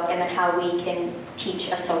throughout the book, and then how we can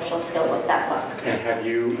teach a social skill with that book. And have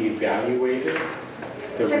you evaluated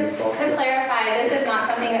the To results. clarify, this is not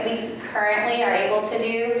something that we currently are able to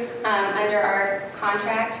do under our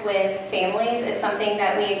contract with families. It's something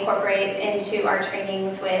that we incorporate into our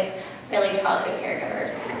trainings with early childhood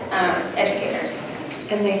caregivers, educators.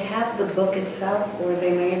 And they have the book itself, or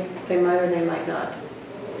they might or they might not.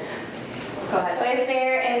 So if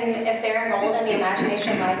they're enrolled in the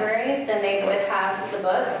Imagination Library, then they would have the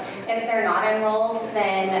book. If they're not enrolled,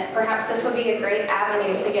 then perhaps this would be a great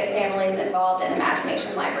avenue to get families involved in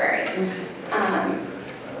Imagination Library.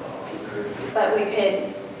 But we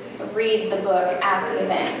could read the book at the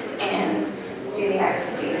event and do the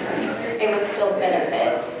activities, and it would still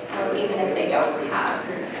benefit even if they don't have.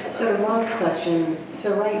 So Ron's question,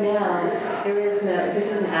 so right now,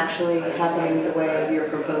 this isn't actually happening the way you're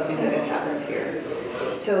proposing that it happens here.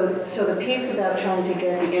 So the piece about trying to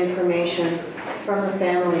get the information from the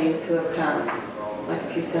families who have come, like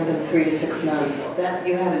if you send them 3 to 6 months, that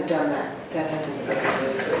you haven't done that. That hasn't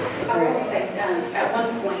occurred. I will say, at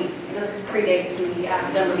one point, this predates me,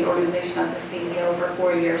 I've been with the organization as a CEO for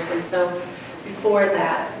 4 years, and so before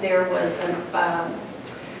that, there was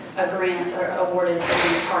a grant awarded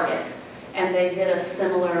from Target, and they did a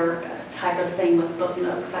similar type of thing with book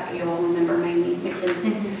nooks, like you all remember Mamie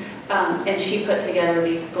McKenzie. And she put together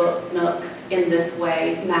these book nooks in this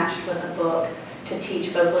way, matched with a book, to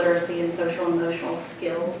teach both literacy and social and emotional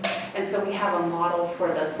skills. And so we have a model for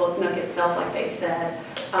the book nook itself, like they said.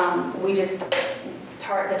 We just, the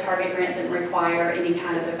Target grant didn't require any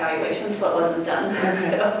kind of evaluation, so it wasn't done. Okay.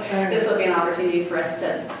 So this would be an opportunity for us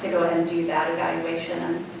to go ahead and do that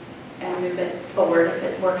evaluation and move it forward if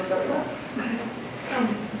it works really well. Can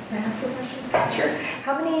I ask a question? Sure.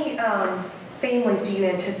 How many families do you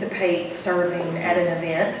anticipate serving at an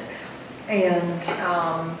event? And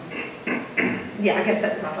yeah, I guess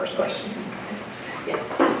that's my first question. Yeah.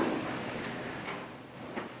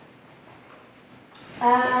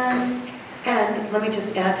 And let me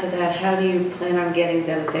just add to that, how do you plan on getting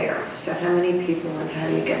them there? So how many people and how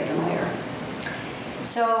do you get them there?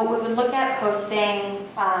 So we would look at posting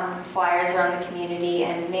flyers around the community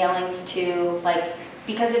and mailings to, like,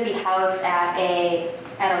 because it'd be housed at a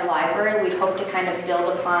library, we'd hope to kind of build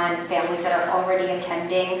upon families that are already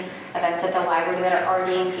attending events at the library, that are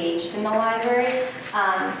already engaged in the library.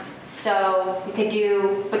 So we could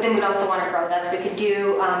do, but then we'd also want to grow that. So we could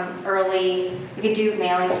do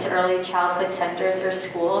mailings to early childhood centers or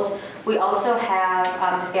schools. We also have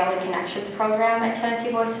the Family Connections program at Tennessee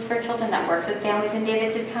Voices for Children that works with families in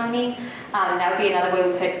Davidson County. That would be another way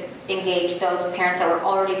we could engage those parents that we're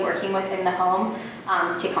already working with in the home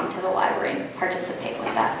to come to the library and participate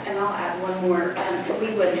with that. And I'll add one more.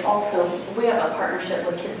 We have a partnership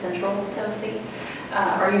with Kids Central Tennessee.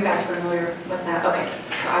 Are you guys familiar with that? Okay,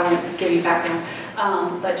 so I won't give you background.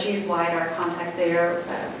 But Jude White, our contact there,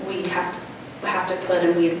 we have to put,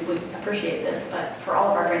 and we appreciate this, but for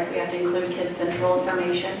all of our grants, we have to include Kids Central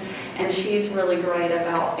information. And she's really great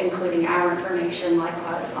about including our information,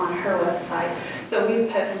 likewise, on her website. So we've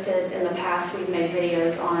posted, in the past, we've made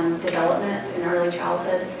videos on development in early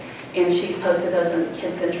childhood, and she's posted those in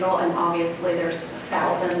Kids Central, and obviously there's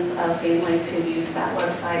thousands of families who use that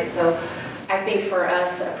website. So I think for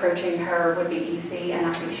us, approaching her would be easy, and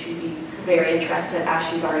I think she'd be very interested, as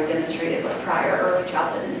she's already demonstrated with prior early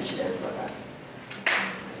childhood initiatives with us.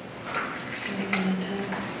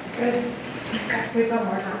 Good. We've got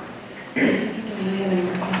more time. Do we have any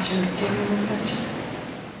more questions? Do you have any more questions?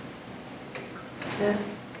 No?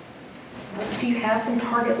 Do you have some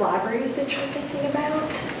target libraries that you're thinking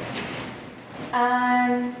about?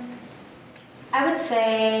 I would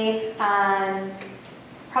say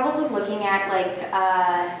probably looking at, like,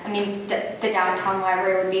 the downtown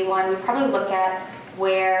library would be one. We'd probably look at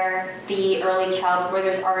where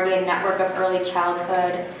there's already a network of early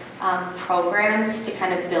childhood programs to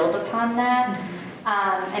kind of build upon that.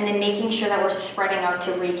 And then making sure that we're spreading out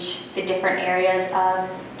to reach the different areas of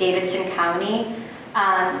Davidson County.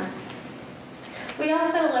 We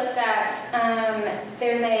also looked at,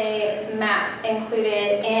 there's a map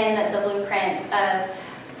included in the blueprint of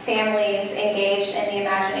families engaged in the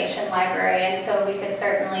Imagination Library, and so we could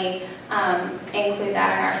certainly include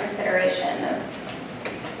that in our consideration of, I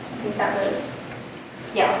think that was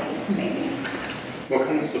Southeast maybe. What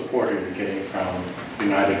kind of support are you getting from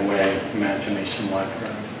United Way Imagination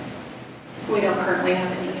Library? We don't currently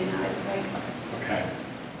have any United Way. Okay.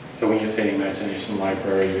 So when you say Imagination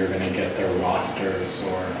Library, you're going to get their rosters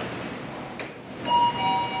or?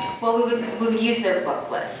 Well, we would use their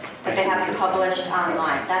book list that they have published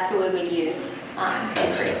online. That's what we would use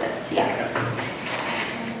to create this. Yeah.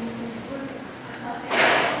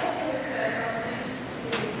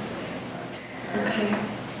 Okay.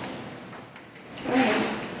 All right.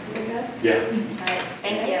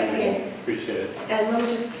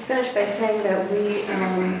 saying that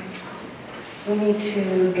we need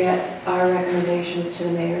to get our recommendations to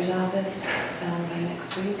the mayor's office by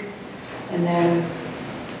next week, and then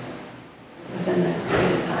we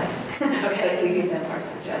decide. Okay. We give them our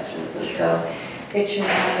suggestions, and so it should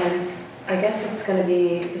happen. I guess it's going to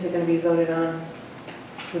be, is it going to be voted on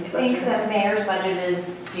with the I think budget? the mayor's budget is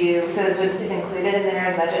due, so is included in the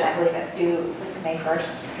mayor's budget. I believe it's due like May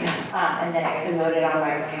 1st. Yeah. And then it gets voted on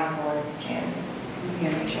by council in June.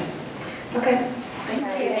 Okay. Thank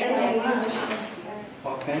you.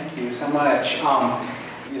 Well, thank you so much.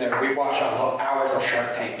 You know, we watch hours of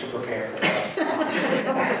Shark Tank to prepare for this. And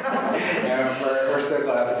we're so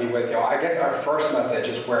glad to be with y'all. I guess our first message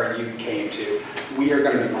is where you came to. We are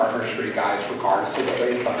going to be partners for you guys regardless of whether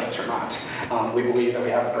you fund us or not. We believe that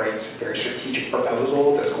we have a great, very strategic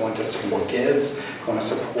proposal that's going to support kids, going to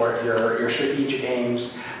support your strategic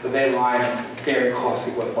aims, but they align very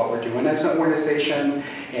closely with what we're doing as an organization,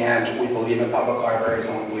 and we believe in public libraries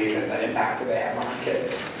and we believe in the impact that they have on our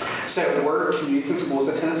kids. So we're Communities and Schools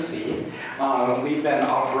of Tennessee. We've been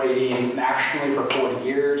operating nationally for 40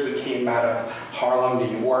 years. We came out of Harlem,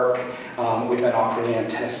 New York. We've been operating in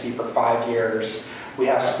Tennessee for 5 years. We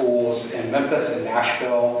have schools in Memphis and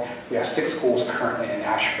Nashville. We have 6 schools currently in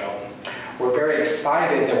Nashville. We're very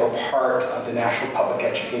excited that we're part of the National Public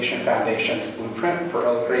Education Foundation's Blueprint for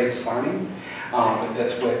Early Grades Learning.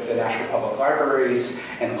 That's with the National Public Libraries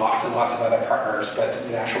and lots of other partners, but the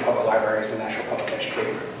National Public Libraries and the National Public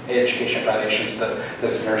Education Foundation is the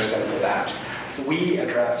centerstone for that. We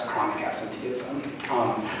address chronic absenteeism.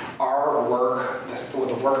 Our work,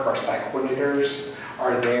 the work of our site coordinators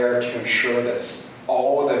are there to ensure that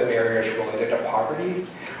all of the barriers related to poverty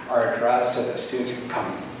are addressed so that students can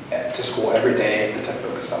come to school every day and to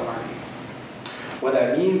focus on learning. What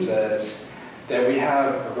that means is that we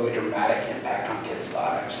have a really dramatic impact on kids'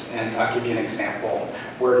 lives. And I'll give you an example.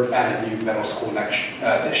 We're at a new middle school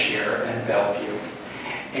this year in Bellevue.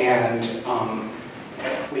 And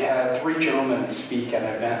we had 3 gentlemen speak at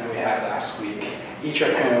an event we had last week, each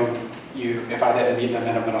of whom, if I didn't meet them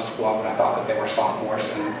in a middle school, I would have thought that they were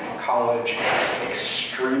sophomores in college,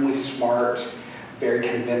 extremely smart, very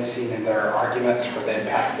convincing in their arguments for the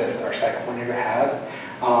impact that our site coordinator had.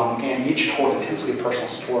 And each told intensely personal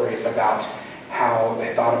stories about how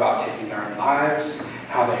they thought about taking their own lives,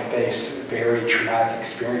 how they faced very traumatic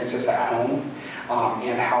experiences at home,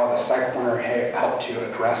 and how the site coordinator helped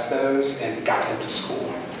to address those and got them to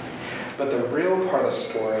school. But the real part of the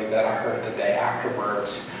story that I heard the day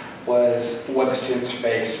afterwards was what the students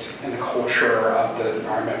faced in the culture of the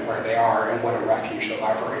environment where they are and what a refuge the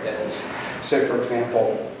library is. So for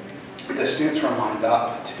example, the students were lined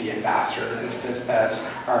up to be ambassadors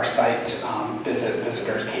as our site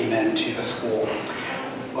visitors came into the school.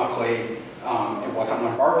 Luckily, it wasn't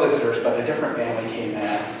one of our visitors, but a different family came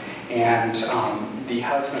in, and the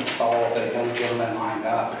husband saw the young gentleman lined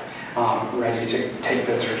up, ready to take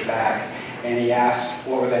visitors back, and he asked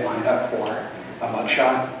what were they lined up for, a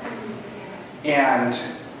mugshot? And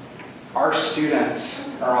our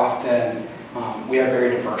students are often, we have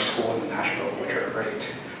very diverse schools in Nashville, which are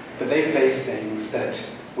great. But they face things that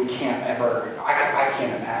we can't ever, I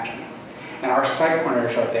can't imagine. And our site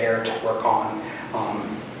coordinators are there to work on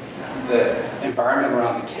the environment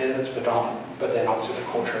around the kids, but then also the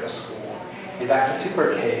culture of the school. In that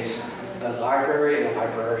particular case, the library and the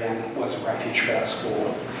librarian was a refuge for that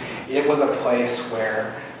school. It was a place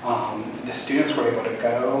where the students were able to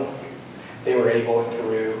go. They were able,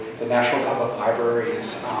 through the National Public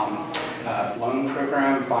Library's loan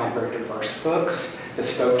program, find very diverse books that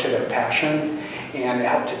spoke to their passion, and it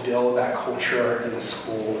helped to build that culture in the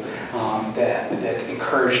school that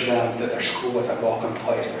encouraged them that their school was a welcome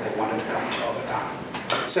place that they wanted to come to all the time.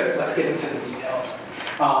 So let's get into the details.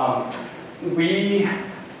 We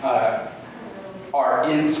are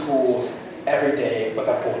in schools every day with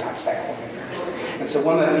a full-time site coordinator. And so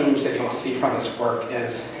one of the themes that you'll see from this work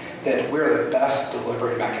is that we're the best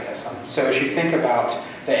delivery mechanism. So as you think about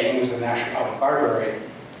the aims of the National Public Library,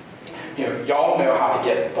 y'all know how to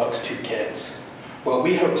get books to kids. What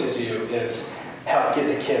we hope to do is help get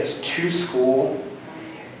the kids to school,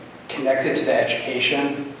 connected to the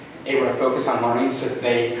education, able to focus on learning so that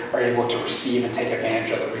they are able to receive and take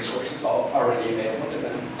advantage of the resources already available to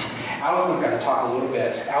them. Allison's going to talk a little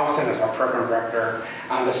bit. Allison is our program director.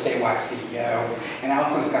 I'm the statewide CEO. And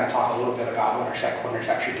Allison's going to talk a little bit about what our site coordinators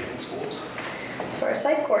actually do in schools. So our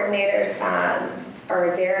site coordinators are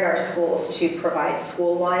there in our schools to provide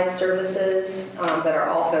school-wide services that are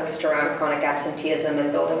all focused around chronic absenteeism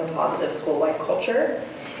and building a positive school-wide culture.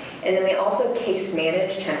 And then they also case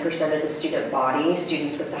manage 10% of the student body,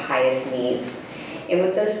 students with the highest needs. And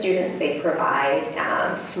with those students, they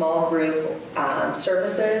provide small group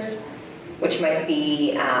services, which might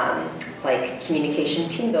be like communication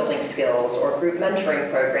team building skills or group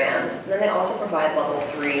mentoring programs. And then they also provide level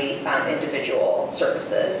 3 individual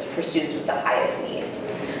services for students with the highest needs.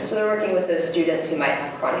 So they're working with those students who might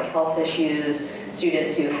have chronic health issues,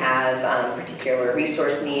 students who have particular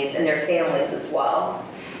resource needs, and their families as well.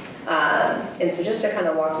 And so just to kind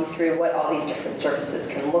of walk you through what all these different services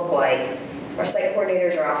can look like, our site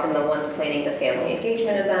coordinators are often the ones planning the family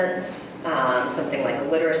engagement events, something like a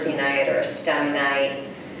literacy night or a STEM night.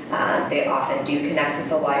 They often do connect with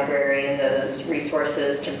the library and those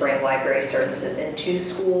resources to bring library services into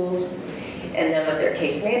schools. And then with their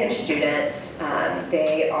case managed students,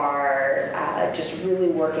 they are just really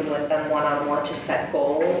working with them one-on-one to set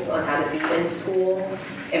goals on how to be in school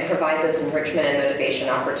and provide those enrichment and motivation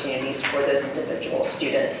opportunities for those individual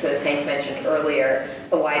students. So as Hank mentioned earlier,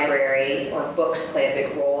 the library or books play a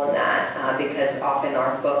big role in that because often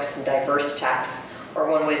our books and diverse texts are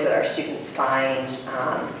one ways that our students find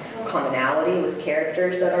commonality with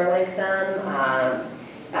characters that are like them,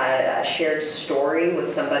 a shared story with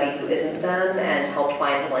somebody who isn't them, and help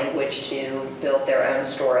find language to build their own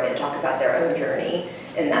story and talk about their own journey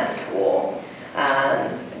in that school.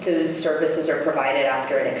 Those services are provided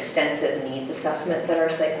after an extensive needs assessment that our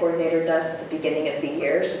site coordinator does at the beginning of the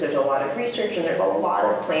year. So there's a lot of research and there's a lot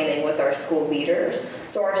of planning with our school leaders.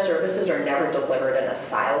 So our services are never delivered in a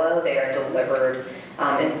silo. They are delivered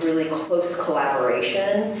in really close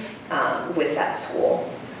collaboration with that school.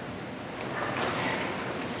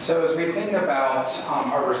 So as we think about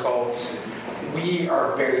our results, we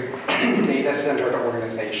are a very data-centered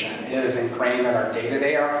organization. It is ingrained in our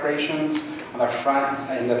day-to-day operations. On the front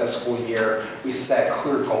end of the school year, we set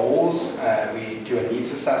clear goals, we do a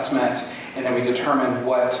needs assessment, and then we determine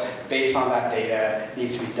what, based on that data,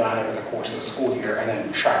 needs to be done over the course of the school year, and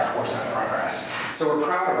then track towards that progress. So we're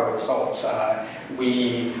proud of our results.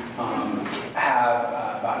 We have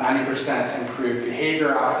about 90% improved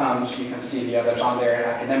behavior outcomes. You can see the others on there,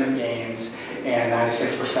 academic gains, and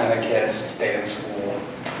 96% of kids stayed in school.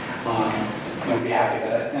 We'll be happy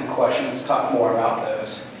to, in questions, talk more about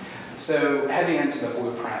those. So heading into the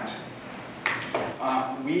blueprint,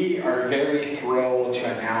 we are very thrilled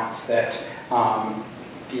to announce that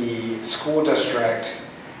the school district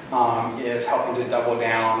is helping to double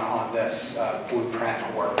down on this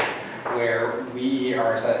blueprint work, where we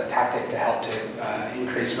are as a tactic to help to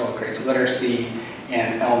increase middle grades literacy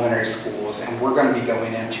in elementary schools, and we're going to be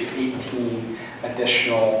going into 18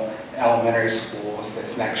 additional elementary schools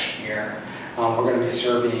this next year. We're going to be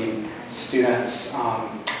serving students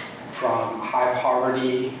from high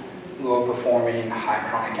poverty, low performing, high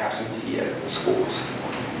chronic absenteeism schools.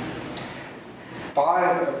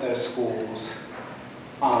 5 of those schools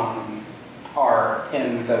are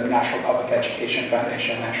in the Nashville Public Education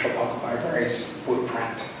Foundation, Nashville Public Library's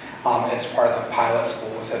blueprint. It's part of the pilot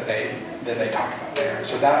schools that they talked about there. And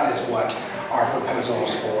so that is what our proposal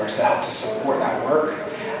is for, is to help to support that work,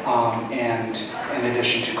 and in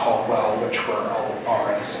addition to Caldwell, which we're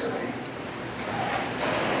already serving.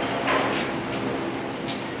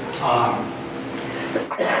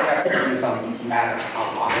 I think these matters a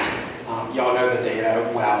lot. Y'all know the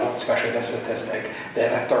data well, especially the statistic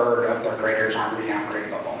that 1/3 of third graders aren't reading on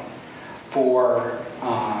grade level. For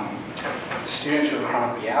students who are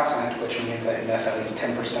chronically absent, which means they miss at least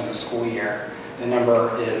 10% of the school year, the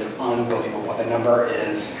number is unbelievable. The number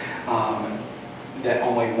is that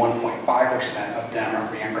only 1.5% of them are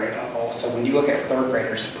reading on grade level. So when you look at third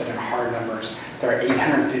graders, put in hard numbers, there are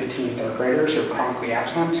 815 third graders who are chronically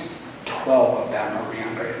absent. 12 of them are reading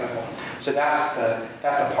on grade level. So that's the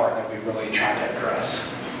part that we really try to address.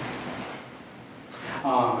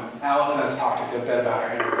 Allison has talked a good bit about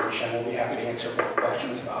our intervention. We'll be happy to answer more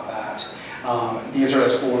questions about that. These are the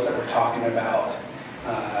schools that we're talking about.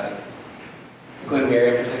 Glen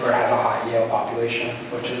Mary in particular has a high Yale population,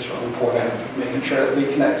 which is really important, making sure that we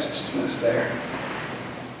connect students there.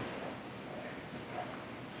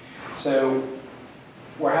 So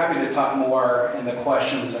we're happy to talk more in the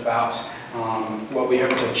questions about what we hope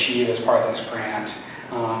to achieve as part of this grant.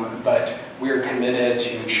 But we're committed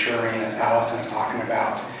to ensuring, as Allison is talking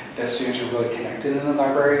about, that students are really connected in the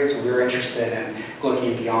libraries. We're interested in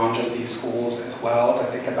looking beyond just these schools as well to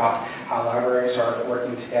think about how libraries are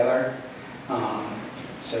working together.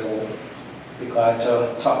 So we'll be glad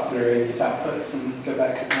to talk through these outputs and go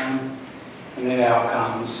back to them. And then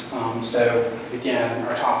outcomes. So again,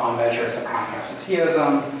 our top line measure is the chronic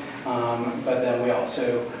absenteeism, but then we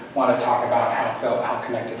also want to talk about how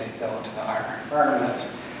connected they feel to the library environment.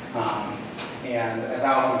 And as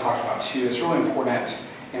Allison talked about too, it's really important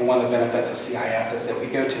And one of the benefits of CIS is that we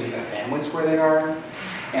go to meet the families where they are.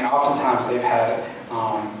 And oftentimes they've had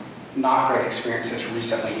not great experiences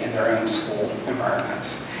recently in their own school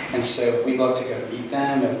environments. And so we look to go meet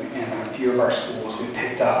them, and in a few of our schools we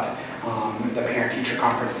picked up the parent-teacher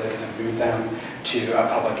conferences and moved them to a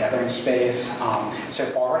public gathering space. So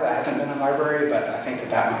far that hasn't been a library, but I think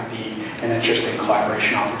that might be an interesting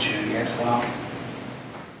collaboration opportunity as well.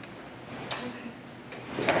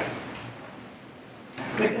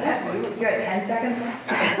 You're at 10 seconds left?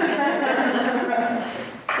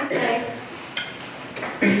 Okay.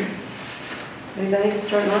 Anybody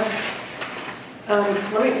start off?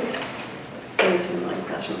 Let me give you some like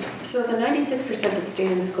questions. So the 96% that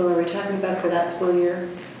stayed in school, are we talking about for that school year?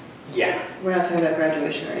 Yeah. We're not talking about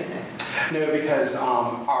graduation or anything? No, because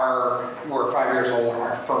we're 5 years old,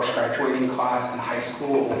 our first graduating class in high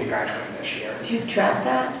school will be graduating this year. Do you track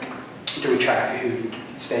that? Do we track who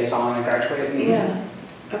stays on and graduating? Yeah.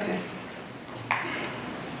 Okay.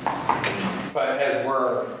 But as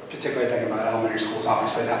we're particularly thinking about elementary schools,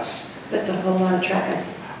 obviously that's a whole lot of tracking.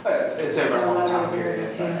 It's over a long time period.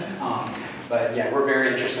 But yeah, we're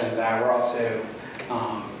very interested in that. We're also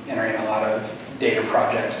entering a lot of data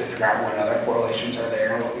projects to figure out what other correlations are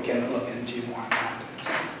there and what we can look into more.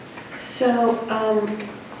 So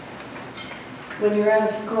when you're out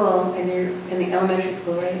of school and you're in the elementary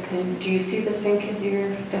school, right? And do you see the same kids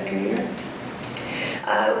year after year?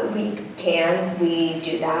 We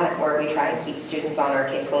do that, or we try and keep students on our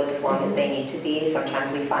caseloads as long as they need to be.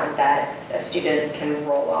 Sometimes we find that a student can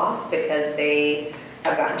roll off because they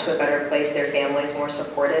have gotten to a better place, their family's more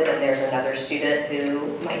supported, and there's another student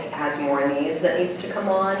who has more needs that needs to come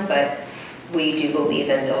on. But we do believe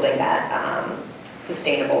in building that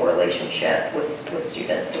sustainable relationship with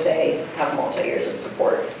students so they have multi-years of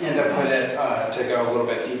support. And to put it, to go a little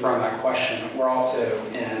bit deeper on that question, we're also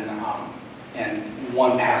in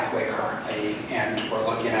one pathway currently, and we're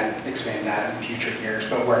looking at expanding that in future years,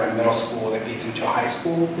 but we're in a middle school that feeds into a high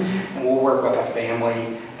school, and we'll work with a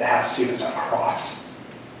family that has students across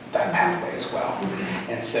that pathway as well.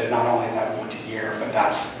 And so not only is that multi-year, but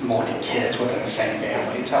that's multi-kids within the same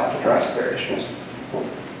family to help address their issues.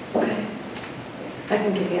 Okay. I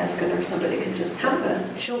can give you asking, or somebody can just jump in. How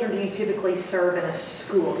many children do you typically serve in a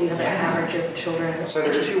school? Do you have an average of children? So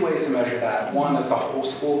there's two ways to measure that. One is the whole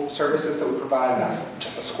school services that we provide, and that's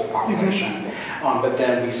just a school population. But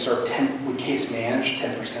then we case manage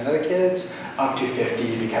 10% of the kids, up to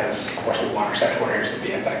 50, because of course we want our site coordinators to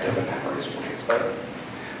be effective and have a reasonable caseload.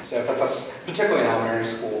 So if it's particularly in elementary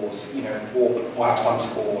schools, we'll have some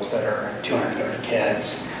schools that are 230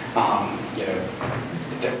 kids,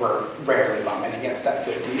 that we're rarely bumping against that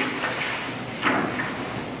 50.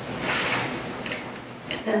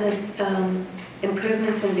 And then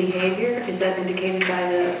improvements in behavior, is that indicated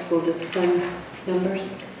by the school discipline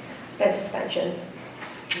numbers? It's by suspensions.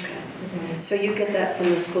 Okay. So you get that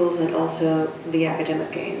from the schools and also the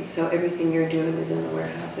academic gains. So everything you're doing is in the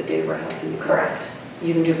warehouse, the data warehouse, and Correct.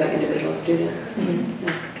 You can do it by individual student? Okay.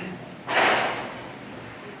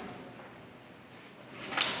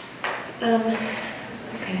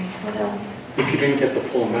 Okay, what else? If you didn't get the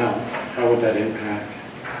full amount, how would that impact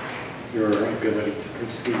your ability to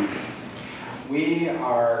proceed? We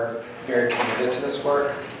are very committed to this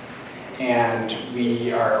work, and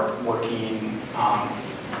we are working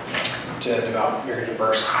to develop very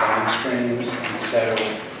diverse funding streams. And so,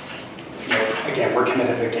 again, we're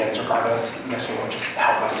committed to the kids regardless, and this will just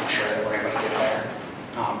help us ensure that we're able to get there.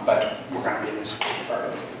 But we're going to be in the school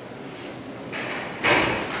regardless.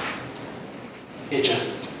 It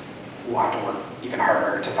just will have to work even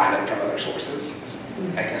harder to find it from other sources, is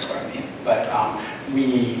I guess what I mean. But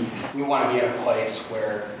we want to be in a place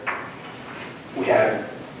where we have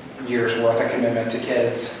years worth of commitment to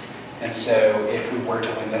kids. And so if we were to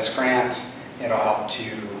win this grant, it'll help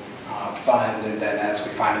to fund, and then as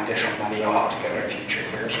we find additional money, it'll help to go to future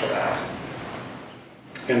years for that.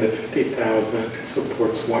 And the 50,000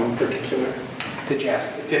 supports one particular? Did you ask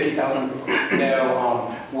 50,000?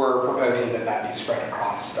 No, we're proposing that be spread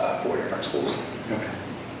across 4 different schools. Okay.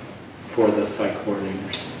 For the site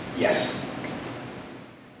coordinators? Yes.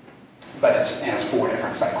 But it's 4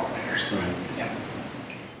 different site coordinators. Right. Yeah.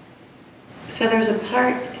 So there's a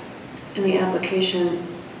part in the application,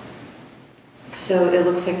 so it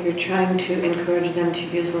looks like you're trying to encourage them to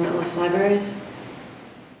use limitless libraries.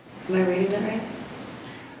 Am I reading that right?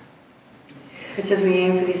 It says we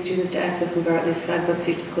aim for these students to access and borrow at least 5 books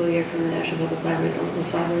each school year from the National Public Library's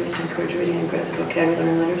limitless libraries to encourage reading and grow the vocabulary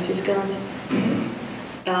and literacy skills.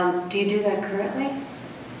 Do you do that currently?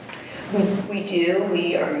 We do.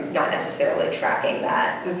 We are not necessarily tracking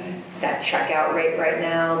that Okay. that checkout rate right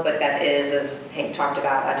now, but that is, as Hank talked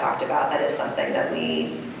about, I talked about, that is something that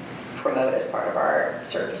we promote as part of our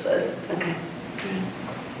services. Okay.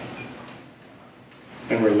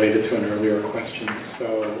 And related to an earlier question,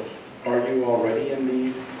 so are you already in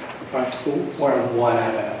these 5 schools? We're in one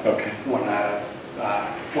out of, Okay,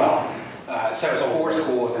 so it's 4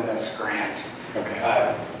 schools in this grant.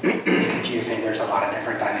 okay. It's confusing, there's a lot of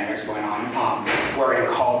different dynamics going on. We're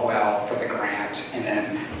in Caldwell for the grant, and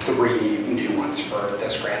then 3 new ones for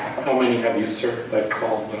this grant. How many have you served at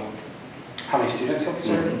Caldwell? How many students have we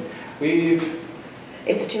served?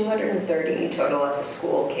 It's 230 total at the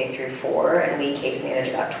school, K through 4, and we case manage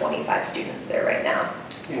about 25 students there right now.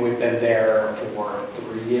 And we've been there for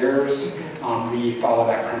 3 years. We follow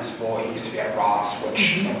that principle. It used to be at Ross,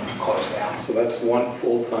 which closed down. So that's 1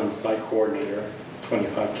 full-time site coordinator,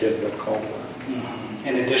 25 kids at Caldwell.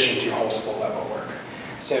 In addition to whole school level work.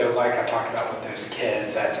 So like I talked about with those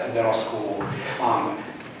kids at middle school, a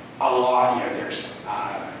lot, there's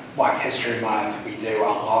Black History Month, we do a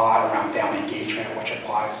lot around family engagement, which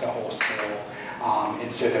applies to the whole school.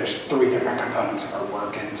 And so there's 3 different components of our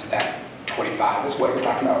work, and that 25 is what you're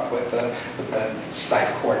talking about with the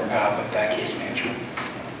site coordinator, with the case management.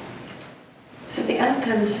 So the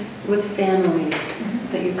outcomes with families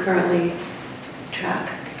that you currently track?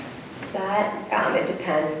 That, it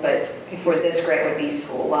depends, but for this grant would be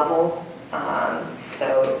school level.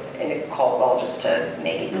 So in Caldwell, just to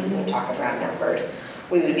make it easy and talk around numbers,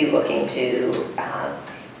 we would be looking to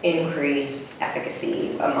increase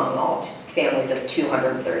efficacy among all families of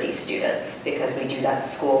 230 students, because we do that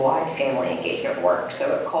school-wide family engagement work.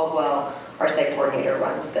 So at Caldwell, our site coordinator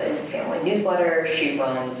runs the family newsletter. She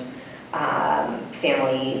runs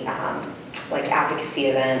family advocacy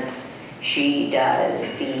events. She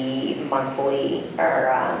does the monthly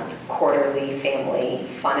or quarterly family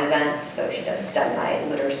fun events. So she does STEM night,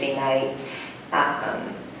 literacy night.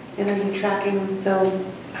 And are you tracking, Bill,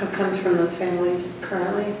 outcomes from those families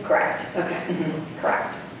currently? Correct. Okay.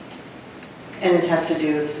 Correct. And it has to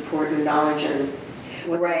do with support and knowledge and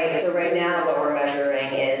Right, so right now what we're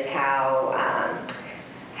measuring is how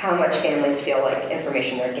much families feel like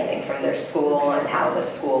information they're getting from their school and how the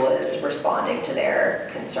school is responding to their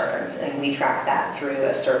concerns. And we track that through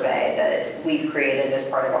a survey that we've created as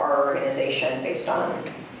part of our organization based on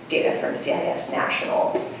data from CIS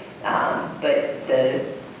National. But the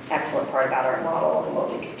excellent part about our model and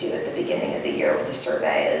what we could do at the beginning of the year with the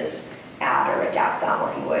survey is add or adapt that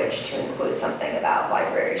language to include something about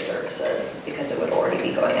library services, because it would already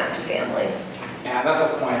be going out to families. Yeah, that's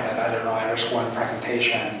a point that I didn't really underscore in the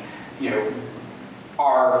presentation.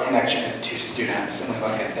 Our connection is to students and we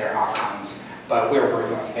look at their outcomes, but we're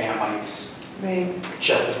working with families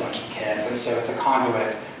just as much as kids. And so it's a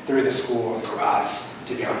conduit through the school, through us,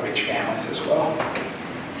 to be able to reach families as well.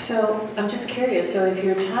 So I'm just curious, so if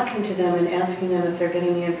you're talking to them and asking them if they're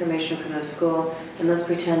getting the information from the school, and let's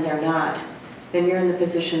pretend they're not, then you're in the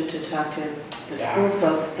position to talk to the school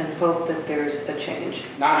folks and hope that there's a change.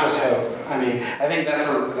 Not just hope. I mean, I think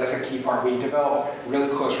that's a key part. We develop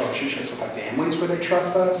really close relationships with our families where they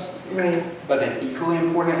trust us. Right. But then equally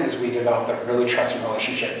important is we develop a really trusting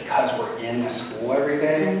relationship because we're in the school every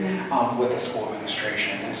day with the school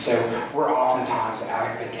administration. And so we're oftentimes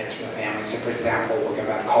advocates for the families. So for example, we'll go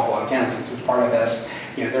back to Caldwell again, since it's part of this,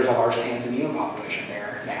 there's a large Tanzanian population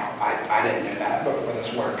there now. I didn't know that before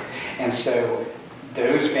this work. And so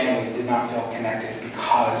those families did not feel connected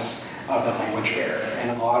because of the language barrier. And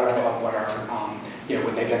a lot of what our,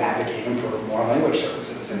 what they've been advocating for more language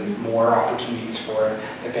services and more opportunities for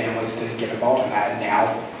the families to get involved in that. And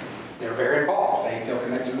now they're very involved. They feel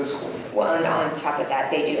connected to the school. Well, and on top of that,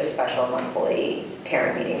 they do a special monthly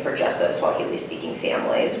parent meeting for just those Swahili speaking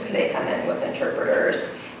families, where they come in with interpreters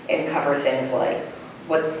and cover things like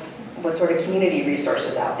what sort of community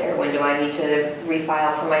resources out there? When do I need to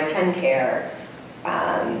refile for my 10 care?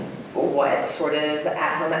 What sort of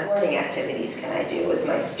at-home learning activities can I do with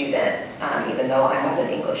my student, even though I'm not an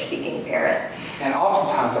English-speaking parent? And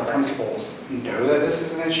oftentimes the principals know that this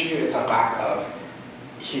is an issue. It's a lack of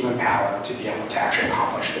human power to be able to actually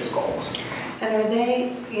accomplish those goals. And are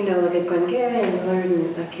they, like at Glengarry and Willard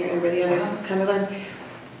and I can't remember the others, Cumberland,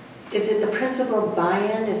 is it the principal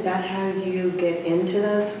buy-in? Is that how you get into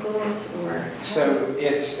those schools, or? So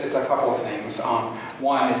it's a couple of things.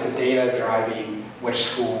 One is the data driving which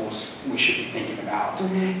schools we should be thinking about.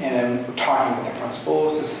 And then we're talking with the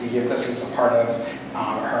principals to see if this is a part of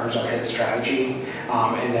hers or his strategy.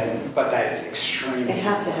 But that is extremely They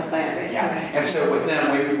have to have buy-in, right? Yeah. Okay. And so with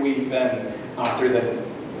them, we've been through the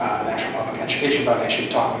National Public Education Foundation,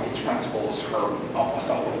 talking with these principals for almost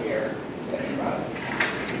a whole year. Thinking about it.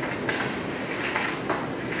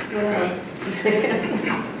 What else?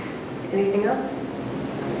 Anything else?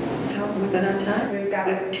 No, we've been on time. We've got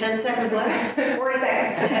We have 10 seconds left. 40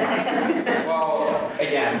 seconds. Well,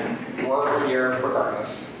 again, we're here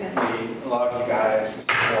regardless. We love you guys'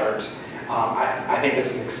 support. I think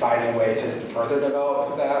this is an exciting way to further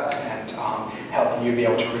develop that and help you be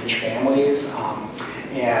able to reach families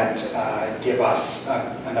and give us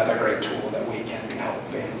another great tool that we can help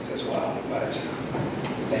families as well. But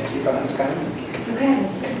thank you for this time. Okay.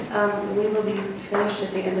 We will be finished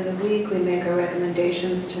at the end of the week. We make our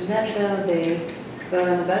recommendations to Metro. They vote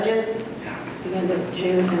on the budget at the end of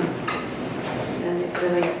June. And it's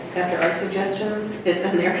really, after our suggestions, it's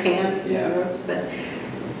in their hands, but,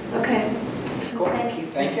 okay. So Cool. thank you.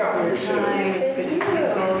 Thank you. For your time. It's good to see you.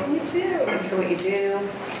 You too. Thanks for what you do.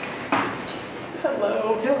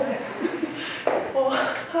 Hello. Well,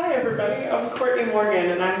 hi everybody. I'm Courtney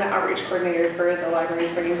Morgan and I'm the outreach coordinator for the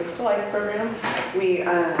library's Bringing Books to Life program. We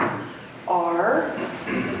are,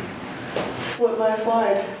 flip my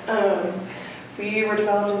slide. We were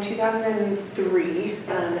developed in 2003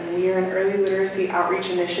 and we are an early literacy outreach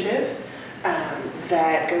initiative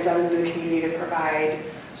that goes out into the community to provide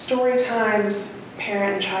story times,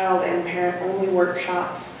 parent and child and parent only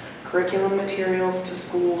workshops, curriculum materials to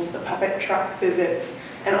schools, the puppet truck visits,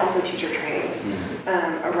 and also teacher trainings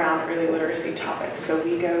around early literacy topics. So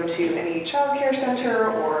we go to any child care center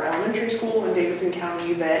or elementary school in Davidson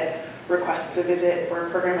County that requests a visit. We're a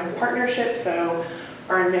program of partnership, so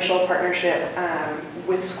our initial partnership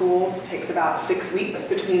with schools takes about 6 weeks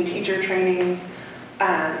between teacher trainings,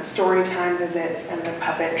 story time visits, and the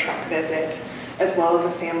puppet truck visit, as well as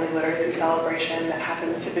a family literacy celebration that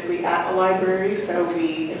happens typically at a library. So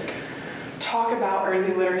we talk about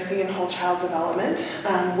early literacy and whole child development.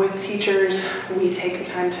 With teachers, we take the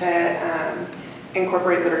time to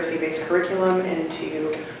incorporate literacy-based curriculum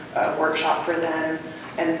into a workshop for them.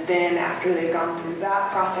 And then after they've gone through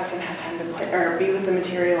that process and had time to play or be with the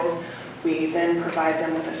materials, we then provide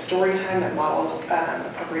them with a story time that models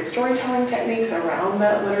appropriate storytelling techniques around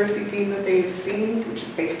that literacy theme that they've seen, which is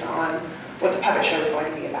based on what the puppet show is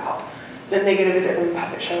going to be about. Then they get a visit from the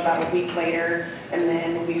puppet show about a week later, and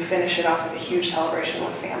then we finish it off with a huge celebration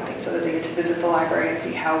with families so that they get to visit the library and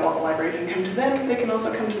see how while the library can come to them, they can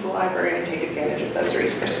also come to the library and take advantage of those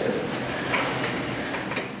resources.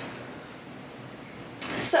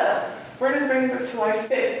 So, where does Bringing Books to Life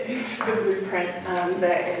fit into the blueprint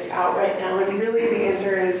that is out right now? And really the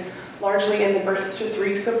answer is largely in the birth to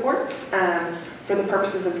 3 supports. For the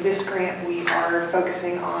purposes of this grant, we are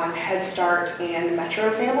focusing on Head Start and Metro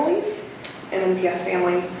families and NPS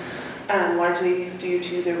families, largely due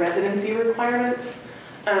to the residency requirements,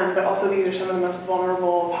 but also these are some of the most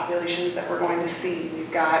vulnerable populations that we're going to see.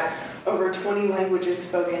 We've got over 20 languages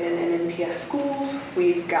spoken in NPS schools.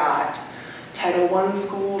 We've got Title I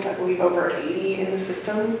schools, I believe over 80 in the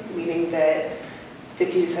system, meaning that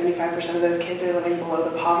 50 to 75% of those kids are living below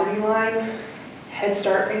the poverty line. Head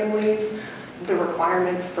Start families, the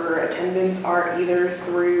requirements for attendance are either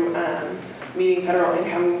through meeting federal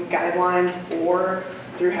income guidelines or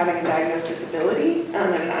through having a diagnosed disability and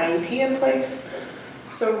an IEP in place.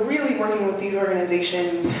 So really working with these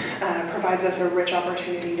organizations provides us a rich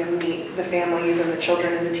opportunity to meet the families and the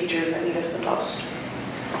children and the teachers that need us the most.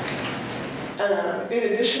 In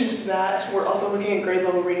addition to that, we're also looking at grade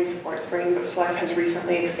level reading supports. Bringing Books to Life has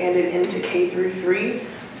recently expanded into K through 3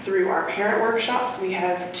 through our parent workshops. We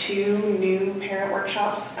have 2 new parent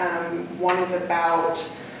workshops. One is about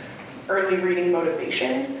early reading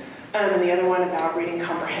motivation, and the other one about reading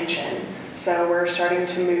comprehension. So we're starting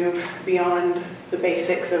to move beyond the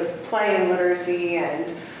basics of play and literacy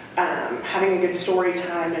and having a good story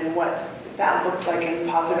time and what that looks like in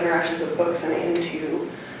positive interactions with books and into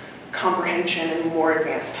comprehension and more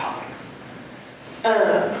advanced topics.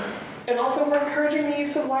 And also we're encouraging the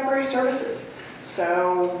use of library services.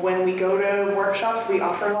 So when we go to workshops, we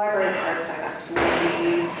offer library card signups.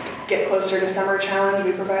 When we get closer to Summer Challenge,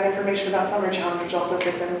 we provide information about Summer Challenge, which also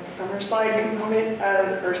fits in with the Summer Slide component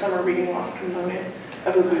or Summer Reading Loss component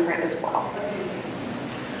of the blueprint as well.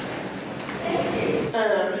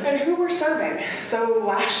 And who we're serving. So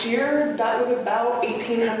last year, that was about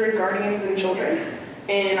 1,800 guardians and children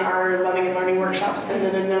in our Loving and Learning workshops, and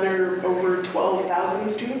then another over 12,000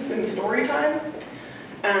 students in story time.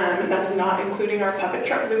 And that's not including our puppet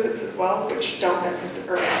truck visits as well, which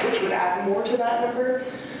would add more to that number.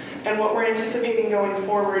 And what we're anticipating going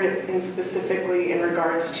forward, and specifically in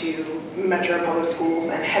regards to Metro Public Schools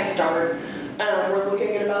and Head Start, we're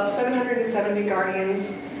looking at about 770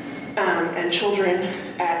 guardians and children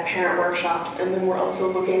at parent workshops. And then we're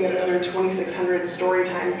also looking at another 2,600 story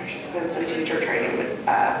time participants and teacher training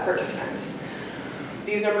participants.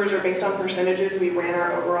 These numbers are based on percentages. We ran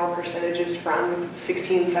our overall percentages from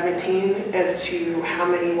 16-17 as to how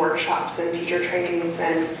many workshops and teacher trainings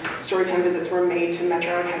and storytime visits were made to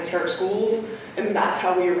Metro and Head Start schools, and that's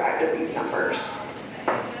how we arrived at these numbers.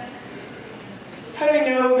 How do we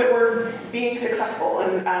know that we're being successful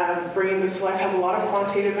and bringing this to life? Has a lot of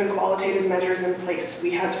quantitative and qualitative measures in place.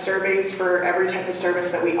 We have surveys for every type of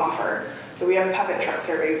service that we offer. So we have puppet truck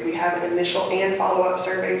surveys, we have initial and follow-up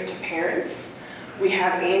surveys to parents. We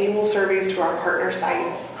have annual surveys to our partner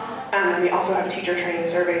sites. And we also have teacher training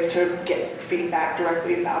surveys to get feedback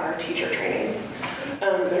directly about our teacher trainings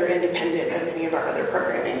that are independent of any of our other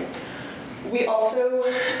programming. We also,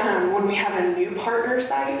 when we have a new partner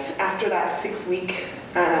site, after that 6-week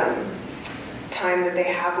time that they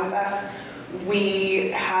have with us,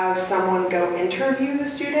 we have someone go interview the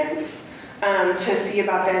students to see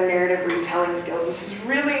about their narrative retelling skills. This is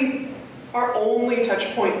really our only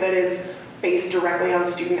touch point that is based directly on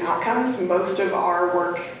student outcomes. Most of our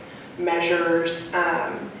work measures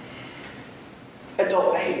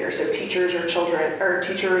adult behavior, so teachers or children, or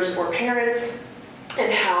teachers or parents,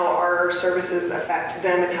 and how our services affect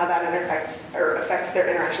them and how that affects their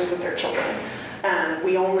interactions with their children.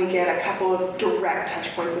 We only get a couple of direct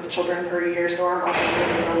touch points with children per year, so our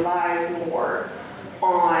model relies more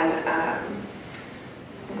on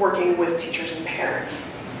working with teachers and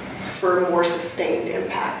parents for more sustained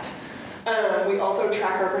impact. We also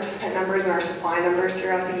track our participant numbers and our supply numbers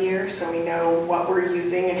throughout the year, so we know what we're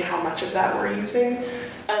using and how much of that we're using.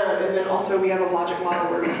 And then also we have a logic model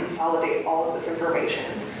where we consolidate all of this information.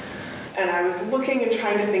 And I was looking and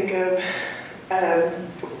trying to think of a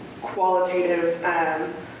qualitative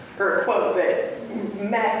or a quote that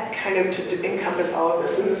met kind of to encompass all of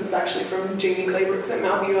this. And this is actually from Jamie Claybrooks at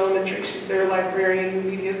Mount View Elementary. She's their librarian and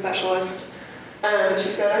media specialist. She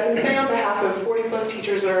said, "I can say on behalf of 40+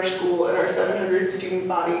 teachers at our school and our 700 student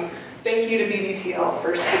body, thank you to BBTL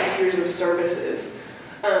for 6 years of services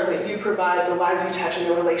that you provide, the lives you touch, and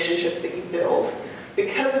the relationships that you build.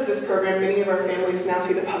 Because of this program, many of our families now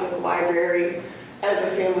see the public library as a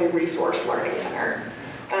family resource learning center."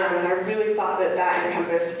 And I really thought that that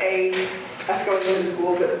encompassed A, us going into the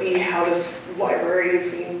school, but B, how this library is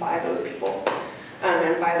seen by those people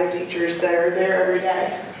and by their teachers that are there every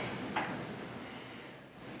day.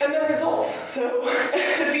 And the results. So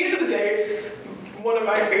at the end of the day, one of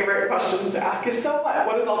my favorite questions to ask is, so what?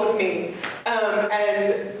 What does all this mean?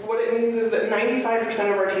 And what it means is that 95%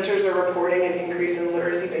 of our teachers are reporting an increase in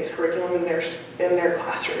literacy-based curriculum in their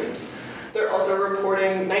classrooms. They're also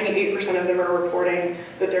reporting, 98% of them are reporting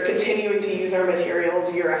that they're continuing to use our materials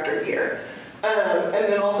year after year. And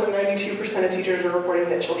then also 92% of teachers are reporting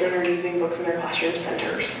that children are using books in their classroom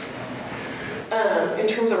centers. In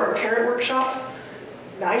terms of our parent workshops,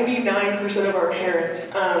 99% of our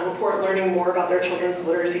parents report learning more about their children's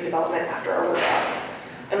literacy development after our workshops.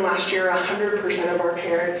 And last year, 100% of our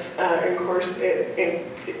parents, got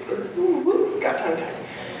tongue-tied.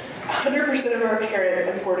 100% of our parents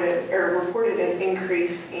reported an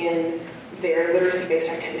increase in their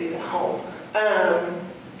literacy-based activities at home. And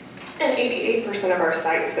 88% of our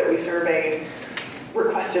sites that we surveyed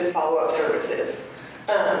requested follow-up services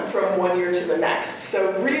from one year to the next.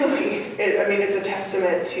 So really, it's a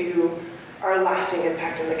testament to our lasting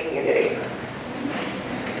impact in the community.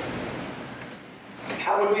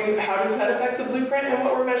 How does that affect the blueprint and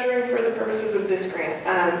what we're measuring for the purposes of this grant?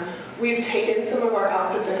 We've taken some of our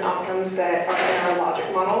outputs and outcomes that are in our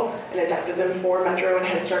logic model and adapted them for Metro and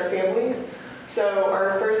Head Start families. So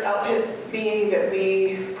our first output being that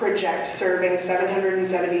we project serving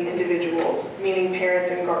 770 individuals, meaning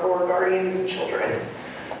parents or guardians and children,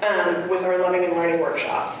 with our loving and learning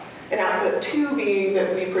workshops. And output 2 being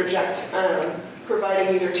that we project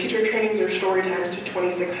providing either teacher trainings or story times to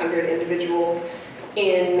 2,600 individuals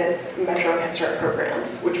in Metro and Head Start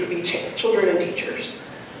programs, which would be children and teachers.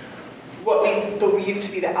 What we believe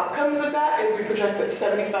to be the outcomes of that is we project that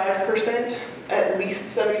 75%, at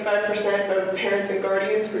least 75% of parents and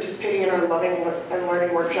guardians participating in our loving and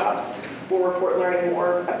learning workshops will report learning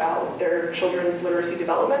more about their children's literacy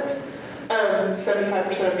development.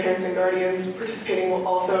 75% of parents and guardians participating will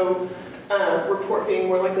also report being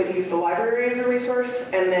more likely to use the library as a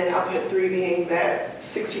resource, and then output 3 being that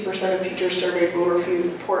 60% of teachers surveyed will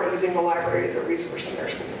report using the library as a resource in their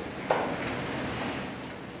school.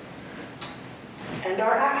 And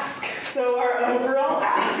our ask. So our overall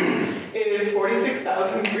ask is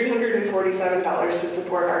 $46,347 to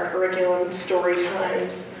support our curriculum, story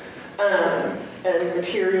times, and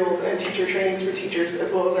materials and teacher trainings for teachers,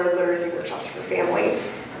 as well as our literacy workshops for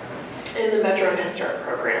families in the Metro and Head Start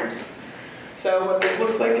programs. So what this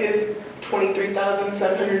looks like is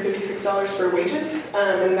 $23,756 for wages,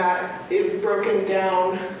 and that is broken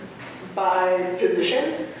down by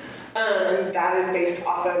position. And that is based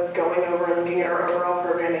off of going over and looking at our overall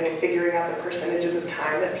programming and figuring out the percentages of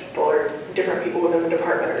time that people or different people within the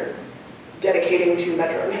department are dedicating to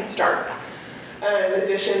Metro and Head Start. In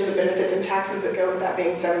addition, the benefits and taxes that go with that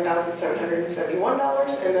being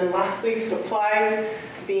 $7,771, and then lastly, supplies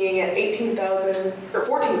being at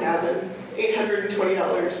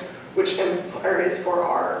 $14,820, which is for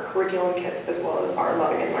our curriculum kits as well as our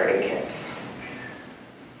loving and learning kits.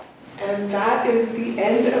 And that is the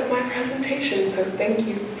end of my presentation, so thank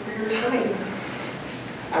you for your time.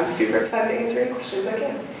 I'm super excited to answer any questions I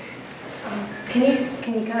can.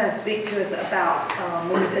 Can you kind of speak to us about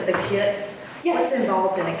when you said the kits? Yes. What's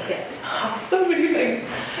involved in a kit? So many things.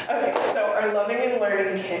 Okay, so our loving and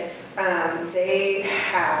learning kits, they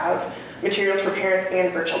have materials for parents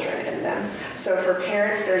and for children in them. So for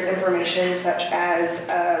parents, there's information such as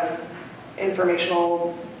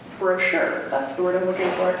informational brochure, that's the word I'm looking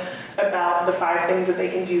for, about the 5 things that they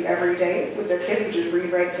can do every day with their kid, which is read,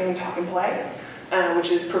 write, sing, talk, and play,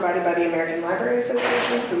 which is provided by the American Library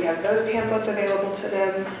Association. So we have those pamphlets available to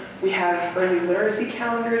them. We have early literacy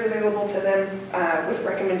calendars available to them with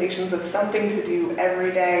recommendations of something to do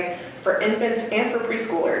every day for infants and for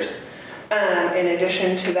preschoolers. In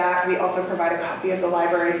addition to that, we also provide a copy of the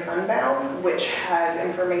library's Unbound, which has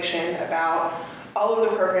information about all of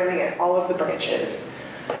the programming at all of the branches.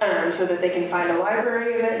 So that they can find a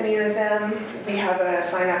library event near them. We have a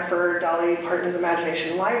sign up for Dolly Parton's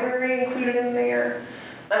Imagination Library included in there.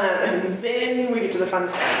 And then we get to the fun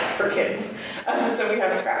stuff for kids. So we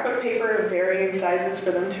have scrapbook paper of varying sizes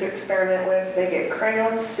for them to experiment with. They get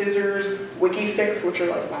crayons, scissors, wiki sticks, which are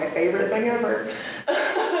like my favorite thing ever.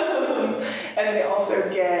 And they also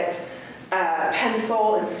get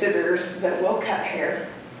pencil and scissors that will cut hair.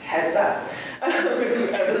 Heads up. If you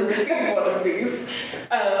ever receive one of these.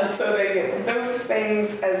 So they get those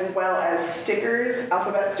things as well as stickers,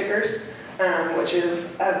 alphabet stickers, which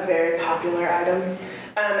is a very popular item.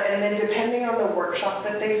 And then depending on the workshop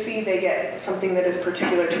that they see, they get something that is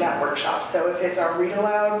particular to that workshop. So if it's our read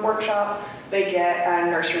aloud workshop, they get a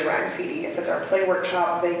nursery rhyme CD. If it's our play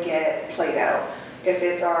workshop, they get Play-Doh. If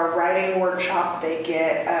it's our writing workshop, they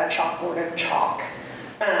get a chalkboard and chalk.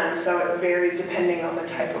 So it varies depending on the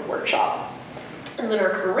type of workshop. And then our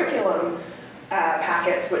curriculum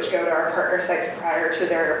packets, which go to our partner sites prior to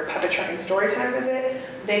their puppet truck and storytime visit,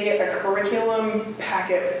 they get a curriculum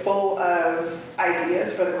packet full of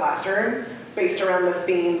ideas for the classroom based around the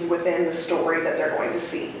themes within the story that they're going to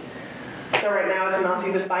see. So right now it's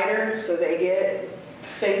Anansi the Spider, so they get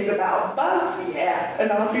things about bugs. Yeah,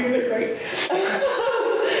 Anansi's are great.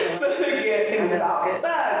 So they get things about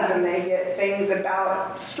bugs, and they get things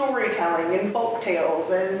about storytelling and folk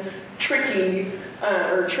tales and tricky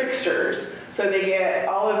or tricksters. So they get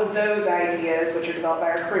all of those ideas, which are developed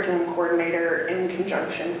by our curriculum coordinator in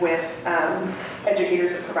conjunction with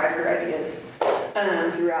educators that provide their ideas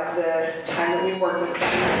throughout the time that we work with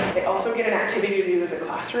them. They also get an activity to do as a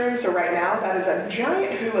classroom. So right now that is a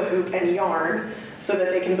giant hula hoop and yarn so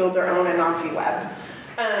that they can build their own Anansi web.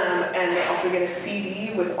 And they also get a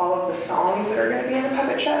CD with all of the songs that are going to be in the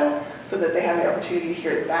puppet show so that they have the opportunity to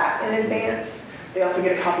hear that in advance. They also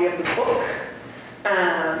get a copy of the book.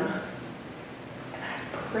 And I'm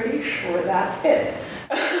pretty sure that's it.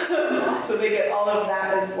 So they get all of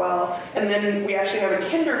that as well. And then we actually have a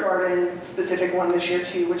kindergarten specific one this year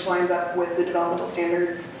too, which lines up with the developmental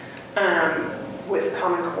standards with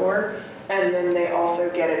Common Core. And then they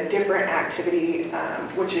also get a different activity,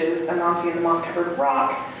 which is Anansi and the Moss-Covered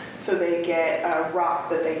Rock. So they get a rock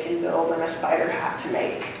that they can build and a spider hat to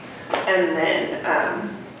make. And then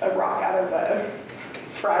a rock out of a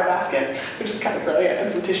fry basket, which is kind of brilliant,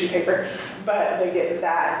 and some tissue paper. But they get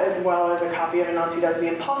that as well as a copy of Anansi Does the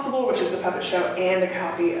Impossible, which is the puppet show, and a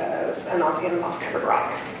copy of Anansi and the Moss-Covered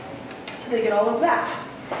Rock. So they get all of that.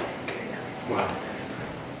 Very nice. Wow.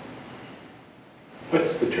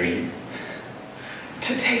 What's the dream?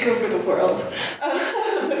 To take over the world,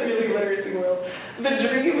 the early literacy world. The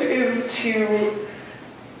dream is to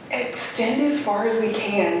extend as far as we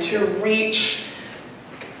can to reach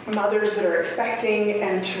mothers that are expecting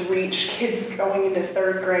and to reach kids going into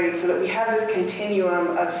 3rd grade so that we have this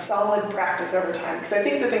continuum of solid practice over time. Because I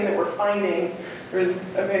think the thing that we're finding, there was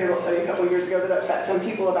a Vanderbilt study a couple of years ago that upset some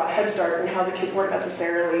people about Head Start and how the kids weren't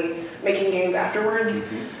necessarily making gains afterwards.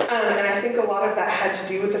 And I think a lot of that had to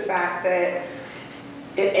do with the fact that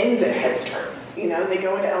it ends at Head Start. You know, they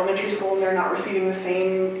go into elementary school and they're not receiving the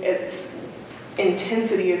same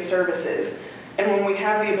intensity of services. And when we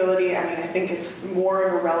have the ability, I mean, I think it's more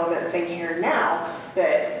of a relevant thing here now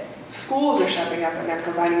that schools are stepping up and they're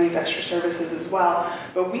providing these extra services as well.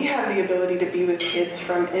 But we have the ability to be with kids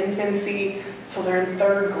from infancy till they're in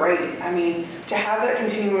 3rd grade. I mean, to have that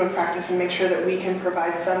continuum of practice and make sure that we can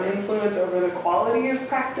provide some influence over the quality of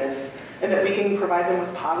practice and that we can provide them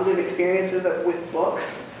with positive experiences with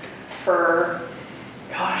books for,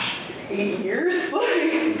 gosh, 8 years?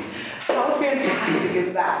 Like, how fantastic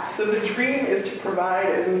is that? So the dream is to provide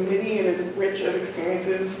as many and as rich of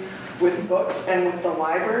experiences with books and with the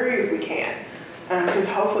library as we can. Because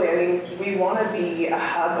hopefully, I mean, we want to be a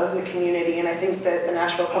hub of the community, and I think that the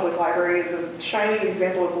Nashville Public Library is a shining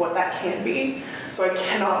example of what that can be. So I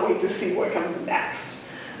cannot wait to see what comes next.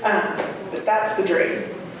 But that's the dream.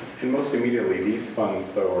 And most immediately, these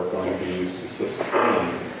funds, though, are going to be used to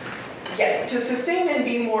sustain. Yes, to sustain and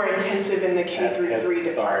be more intensive in the K through 3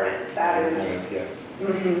 department. That is. Yes.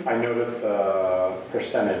 Mm-hmm. I noticed the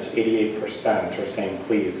percentage, 88% are saying,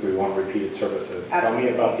 please, we want repeated services. Absolutely.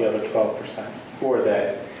 Tell me about the other 12%. Who are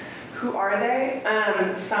they? Who are they?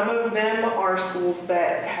 Some of them are schools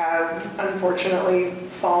that have unfortunately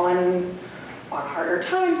fallen on harder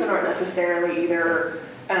times and aren't necessarily either,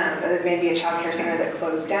 it may be a child care center that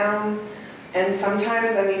closed down. And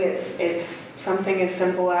sometimes, I mean, it's something as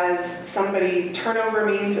simple as turnover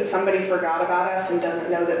means that somebody forgot about us and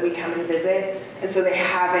doesn't know that we come and visit, and so they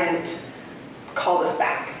haven't called us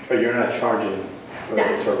back. But you're not charging for No.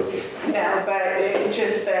 the services. No, but it's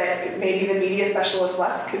just that maybe the media specialist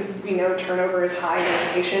left because we know turnover is high in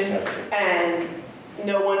education, and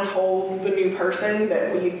no one told the new person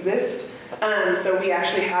that we exist. So we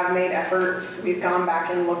actually have made efforts. We've gone back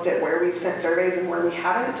and looked at where we've sent surveys and where we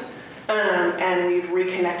haven't. And we've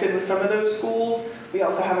reconnected with some of those schools. We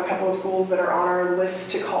also have a couple of schools that are on our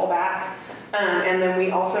list to call back. And then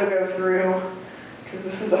we also go through, because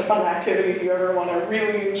this is a fun activity if you ever want to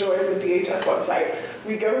really enjoy the DHS website,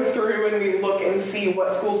 we go through and we look and see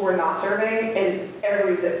what schools were not surveyed in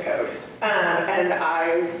every zip code. And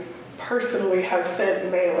I personally have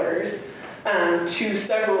sent mailers to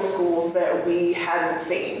several schools that we hadn't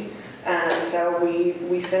seen. So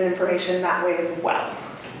we send information that way as well.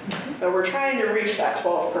 So we're trying to reach that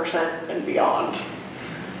 12% and beyond.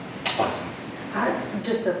 Awesome.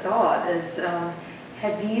 Just a thought is,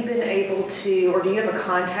 have you been able to, or do you have a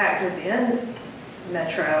contact within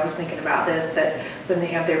Metro? I was thinking about this, that when they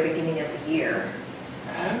have their beginning of the year,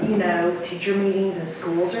 you know, teacher meetings and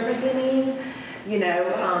schools are beginning, you know,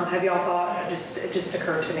 have y'all thought, it just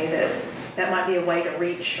occurred to me that might be a way to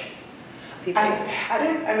reach people. I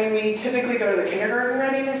hadn't, I mean, we typically go to the kindergarten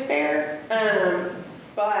readiness fair,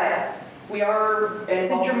 but we are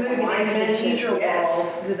Since you're moving into the teacher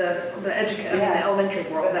world, to the elementary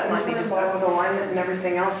world, that might be just just with alignment and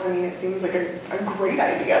everything else. I mean, it seems like a great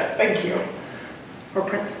idea. Thank you. or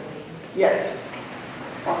principal meetings. Yes,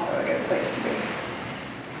 also a good place to be.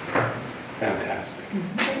 Fantastic.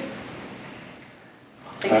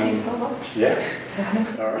 Thank you so much. Yeah.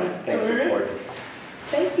 All right. Thank you, Courtney.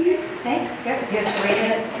 Thank you. Thanks, good. You have 3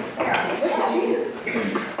 minutes to spare. Look at you.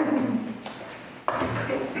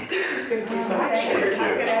 Thank you so much for your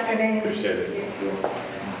time. Good afternoon. Appreciate it.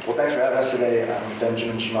 Well, thanks for having us today. I'm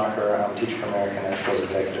Benjamin Schumacher. I'm Teach for America Nashville's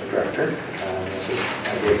Executive Director. This is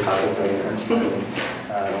going to be a colleague of Ernst,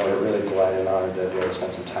 and we're really delighted and honored to be able to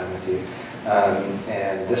spend some time with you.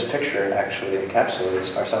 And this picture actually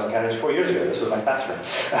encapsulates our summer academies 4 years ago. This was my classroom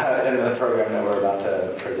in the program that we're about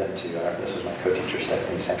to present to. This was my co-teacher,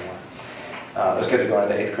 Stephanie Samuel. Those kids are going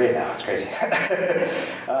to the 8th grade now. It's crazy.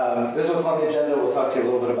 This was on the agenda. We'll talk to you a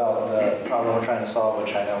little bit about the problem we're trying to solve,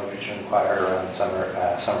 which I know we should inquire around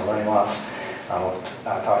summer learning loss. We'll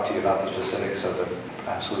talk to you about the specifics of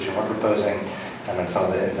the solution we're proposing, and then some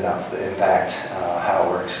of the ins and outs, the impact, how it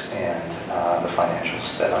works, and the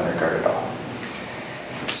financials that undergird it all.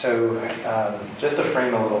 So just to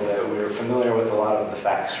frame a little bit, we're familiar with a lot of the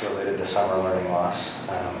facts related to summer learning loss.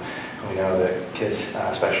 We know that kids,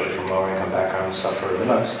 especially from lower income backgrounds, suffer the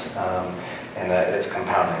most, and that it's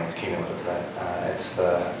compounding, it's cumulative. Right? It's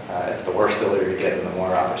the worse the later you get, and the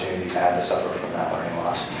more opportunity you have to suffer from that learning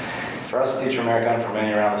loss. For us at Teach for America, and for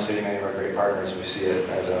many around the city, many of our great partners, we see it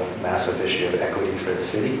as a massive issue of equity for the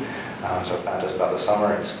city. So it's not just about the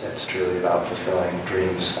summer, it's truly about fulfilling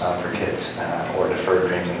dreams for kids, or deferred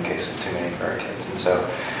dreams in the case of too many for our kids. And so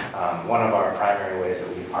one of our primary ways that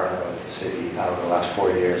we partner with the city over the last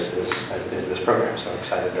 4 years is this program. So we're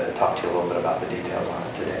excited to talk to you a little bit about the details on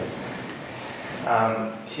it today.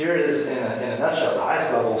 Here it is in a nutshell, the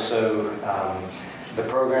highest level. So the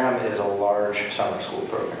program is a large summer school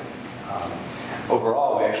program.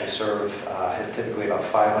 Overall, we actually serve typically about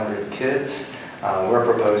 500 kids. We're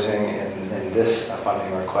proposing in this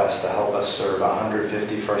funding request to help us serve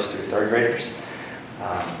 150 first through third graders.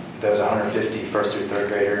 Those 150 first through third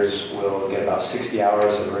graders will get about 60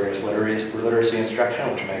 hours of rigorous literacy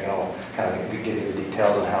instruction, which Megan will kind of give you the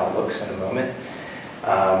details on how it looks in a moment.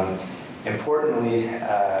 Importantly,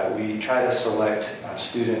 we try to select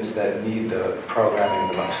students that need the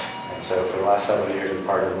programming the most. And so for the last several years, we've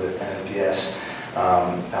partnered with NMPS,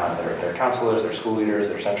 their counselors, their school leaders,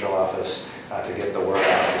 their central office, to get the word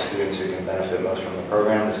out to students who can benefit most from the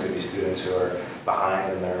program. This could be students who are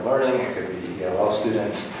behind in their learning, it could be ELL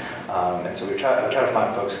students. And so we try to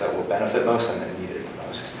find folks that will benefit most and that need it the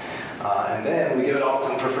most. And then we give it all to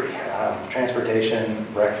them for free. Transportation,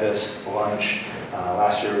 breakfast, lunch.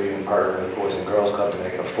 Last year we even partnered with Boys and Girls Club to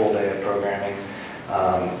make it a full day of programming.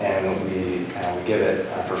 And we give it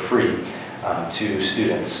for free to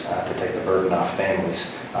students to take the burden off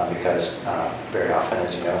families because very often,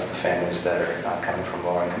 as you know, it's the families that are coming from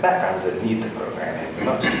lower income backgrounds that need the programming the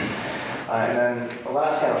most. And then the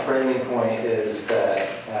last kind of framing point is that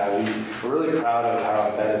we're really proud of how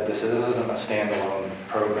embedded this is. This isn't a standalone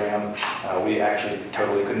program. We actually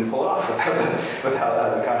totally couldn't pull it off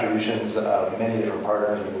without the contributions of many different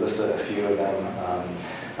partners. We listed a few of them.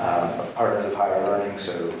 Partners of higher learning,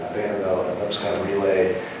 so Vanderbilt and Lipscomb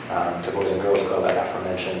Relay, to Boys and Girls Club, that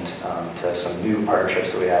aforementioned, to some new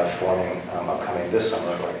partnerships that we have forming upcoming this summer,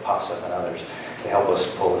 like PASA and others. They help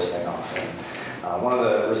us pull this thing off. And one of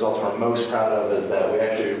the results we're most proud of is that we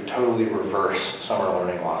actually totally reverse summer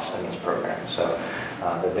learning loss in this program. So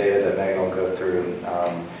the data that Megan will go through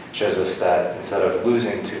shows us that instead of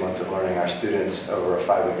losing 2 months of learning, our students over a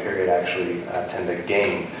 5-week period actually tend to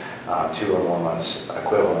gain 2 or more months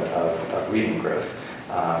equivalent of reading growth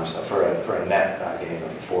so for a net gain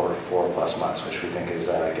of 4+ months, which we think is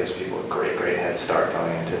gives people a great head start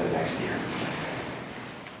going into the next year.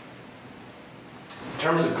 In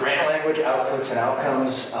terms of grant language outputs and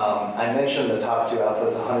outcomes, I mentioned the top 2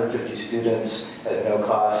 outputs, 150 students at no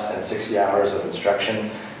cost and 60 hours of instruction.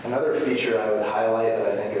 Another feature I would highlight that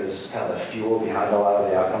I think is kind of the fuel behind a lot of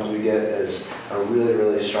the outcomes we get is a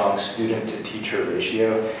really strong student-to-teacher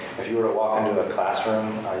ratio. If you were to walk into a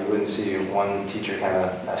classroom, you wouldn't see one teacher kind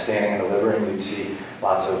of standing and delivering. You'd see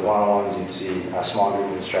lots of one-on-ones, you'd see small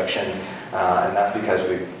group instruction, and that's because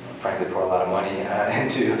we frankly pour a lot of money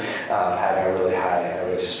into having a really high, a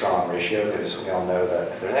really strong ratio, because we all know that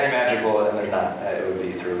if there's any magical, then there's not, it would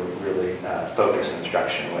be through really focused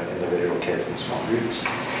instruction with individual kids in small groups.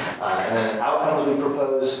 And then outcomes we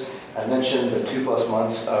propose, I mentioned the 2+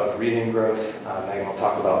 months of reading growth. Megan will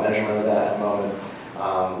talk about measurement of that in a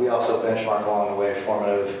moment. We also benchmark along the way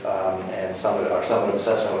formative and summative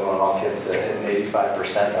assessment. We want all kids to hit an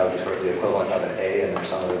 85%. That would be sort of the equivalent of an A in their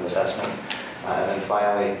summative assessment. And then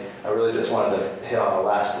finally, I really just wanted to hit on the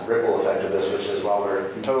last ripple effect of this, which is while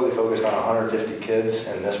we're totally focused on 150 kids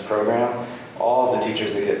in this program, all of the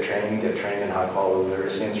teachers that get trained in high quality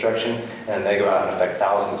literacy instruction, and they go out and affect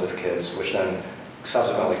thousands of kids, which then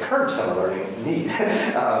subsequently curbs summer learning need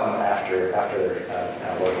after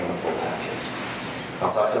they're working with full-time kids.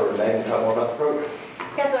 I'll toss it over to Megan to talk more about the program.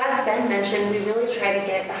 Yeah, so as Ben mentioned, we really try to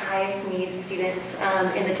get the highest needs students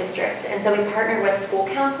in the district. And so we partner with school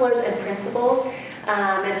counselors and principals,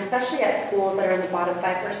 and especially at schools that are in the bottom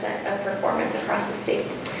 5% of performance across the state.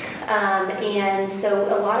 And so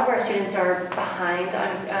a lot of our students are behind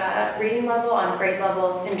on reading level, on grade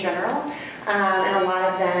level in general. And a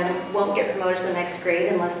lot of them won't get promoted to the next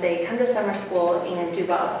grade unless they come to summer school and do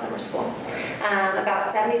well at summer school.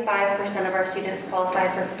 About 75% of our students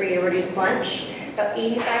qualify for free or reduced lunch. About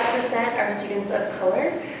 85% are students of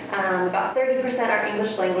color. About 30% are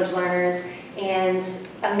English language learners. And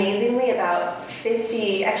amazingly, about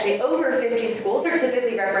 50, actually over 50 schools are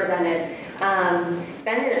typically represented. Ben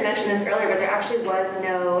didn't mention this earlier, but there actually was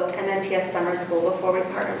no MNPS summer school before we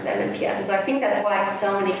partnered with MNPS. And so I think that's why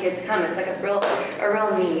so many kids come. It's like a real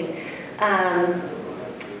need.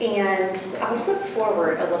 And I'll flip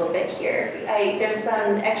forward a little bit here. There's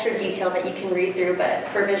some extra detail that you can read through, but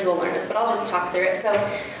for visual learners, but I'll just talk through it. So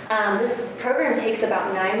this program takes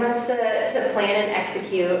about 9 months to plan and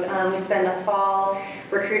execute. We spend the fall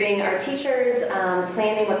recruiting our teachers,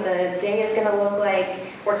 planning what the day is gonna look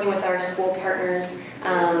like, working with our school partners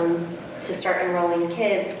to start enrolling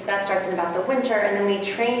kids. That starts in about the winter, and then we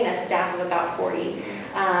train a staff of about 40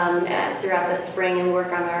 throughout the spring, and we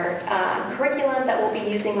work on our curriculum that we'll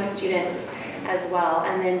be using with students as well.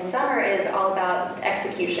 And then summer is all about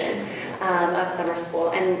execution. of summer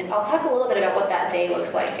school. And I'll talk a little bit about what that day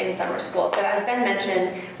looks like in summer school. So as Ben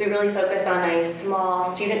mentioned, we really focus on a small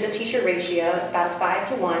student-to-teacher ratio. It's about 5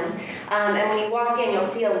 to 1. And when you walk in, you'll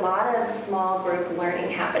see a lot of small group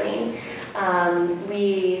learning happening.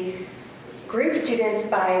 We group students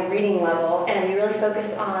by reading level, and we really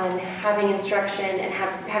focus on having instruction and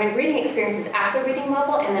having reading experiences at the reading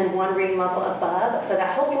level and then one reading level above, so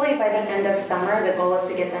that hopefully by the end of summer, the goal is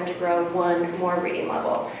to get them to grow one more reading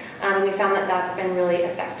level. We found that that's been really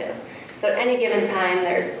effective. So at any given time,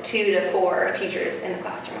 there's 2 to 4 teachers in the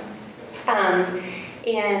classroom.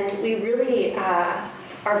 And we really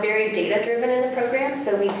are very data-driven in the program,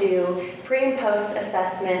 so we do pre and post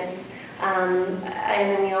assessments. And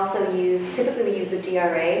then we also typically we use the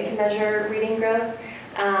DRA to measure reading growth.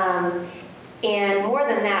 And more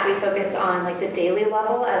than that, we focus on like the daily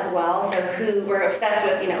level as well. So we're obsessed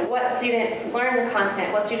with, what students learn the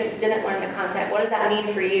content, what students didn't learn the content, what does that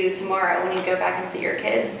mean for you tomorrow when you go back and see your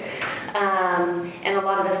kids? And a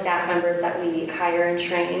lot of the staff members that we hire and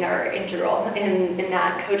train are integral in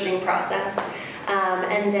that coaching process.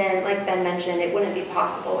 And then, like Ben mentioned, it wouldn't be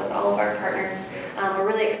possible with all of our partners. We're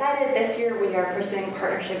really excited. This year we are pursuing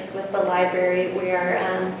partnerships with the library. We are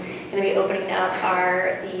going to be opening up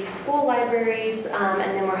the school libraries, and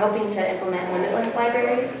then we're hoping to implement limitless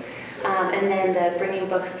libraries. And then the Bringing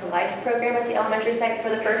Books to Life program at the elementary site for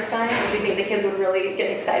the first time, which we think the kids would really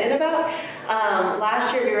get excited about.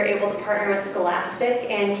 Last year we were able to partner with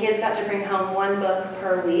Scholastic, and kids got to bring home 1 book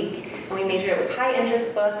per week. And we made sure it was high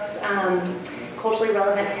interest books, culturally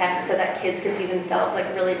relevant text, so that kids could see themselves like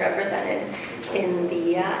really represented in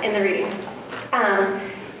the reading.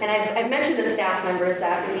 And I've mentioned the staff members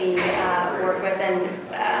that we work with,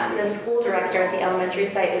 and the school director at the elementary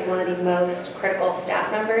site is one of the most critical staff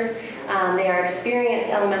members. They are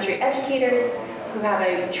experienced elementary educators who have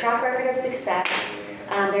a track record of success.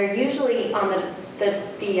 They're usually on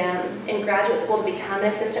in graduate school to become an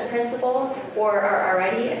assistant principal or are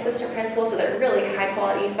already assistant principal, so they're really high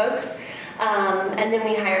quality folks. And then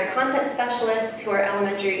we hire content specialists who are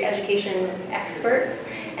elementary education experts,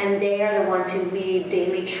 and they are the ones who lead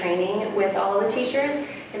daily training with all of the teachers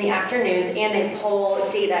in the afternoons, and they pull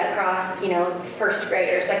data across, first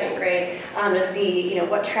grade or second grade to see,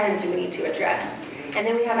 what trends do we need to address. And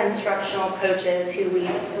then we have instructional coaches who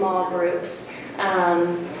lead small groups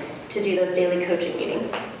to do those daily coaching meetings.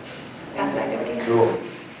 Pass it back over to you. Cool.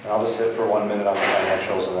 And I'll just sit for 1 minute on the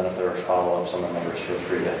financials, and then if there are follow-ups on the numbers, feel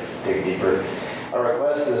free to dig deeper. Our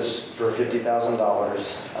request is for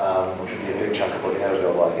 $50,000, which would be a big chunk of what you have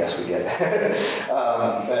available, I guess we get.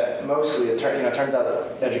 But mostly, it turns out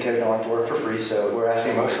that educators don't like to work for free, so we're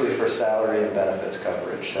asking mostly for salary and benefits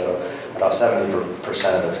coverage. So about 70%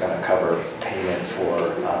 of it's going to cover payment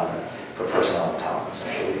for personnel and talent,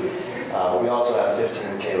 essentially. We also have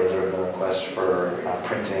 $15K reserved in the request for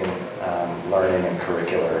printing, learning, and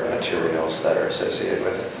curricular materials that are associated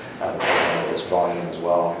with this volume as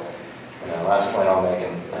well. And the last point I'll make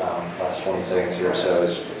in last 20 seconds here or so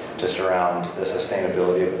is just around the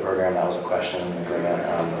sustainability of the program. That was a question in the grant.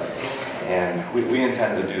 And we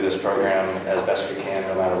intend to do this program as best we can,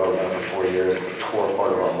 no matter what we've done for 4 years. It's a core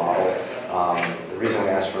part of our model. The reason we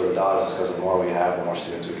ask for the dollars is because the more we have, the more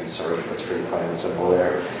students we can serve. It's pretty plain and simple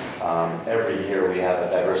there. Every year we have a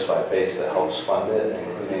diversified base that helps fund it,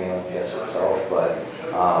 including LPS itself, but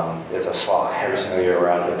it's a slog. Every single year we're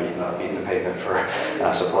out there beating the pavement for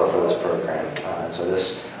support for this program. So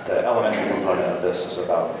the elementary component of this is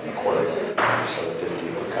about a quarter, so the 50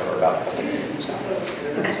 would cover about 50. So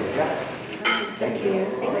that's what we got. Thank you.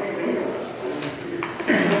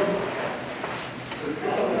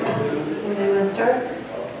 Anybody want to start?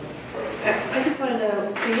 I just want to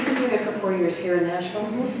know, so you've been doing it for 4 years here in Nashville.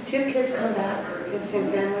 Do you have kids come back in the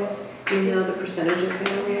same families? Do you know the percentage of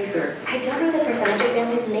families, or? I don't know the percentage of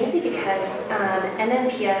families, mainly because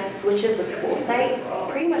NNPS switches the school site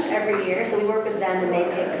pretty much every year. So we work with them, and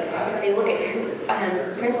they look at who,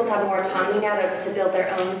 principals have more autonomy now to build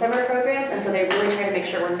their own summer programs, and so they really try to make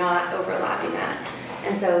sure we're not overlapping that.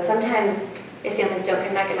 And so sometimes if families don't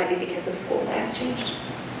come back, it might be because the school site has changed.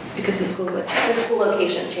 Because the school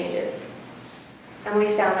location changes. And we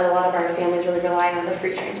found that a lot of our families really rely on the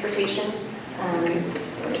free transportation. I'm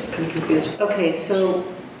just kind of confused. Okay, so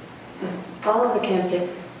all of the camps take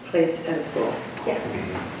place at a school? Yes.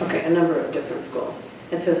 Okay, a number of different schools.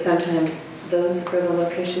 And so sometimes those are the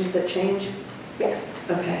locations that change? Yes.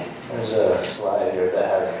 Okay. There's a slide here that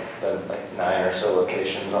has the 9 or so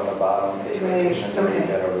locations on the bottom, 8 locations that we've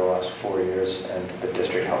done over the last 4 years, and the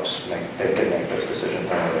district helps they can make those decisions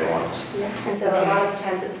whenever they want. Yeah. And so a lot of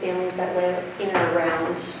times it's families that live in or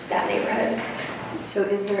around that neighborhood. So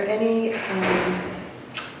is there any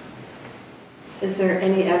Is there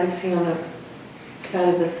any advocacy on the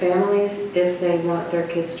side of the families if they want their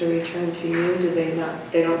kids to return to you? Do they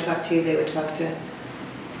not, they don't talk to you, they would talk to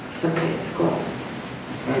somebody at school?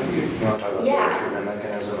 You want to talk about Yeah. the recruitment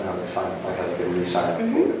mechanism and how they find, like how they can re-sign up for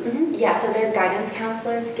it? Yeah, so their guidance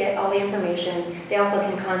counselors get all the information. They also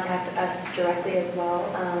can contact us directly as well.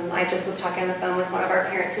 I just was talking on the phone with one of our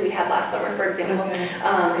parents who we had last summer, for example,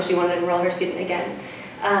 because she wanted to enroll her student again.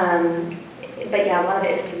 But yeah, a lot of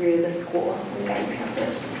it is through the school and guidance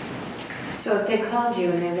counselors. So if they called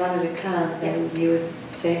you and they wanted to come, then you would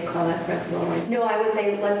say, call that principal? No, I would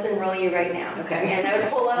say, let's enroll you right now. Okay. And I would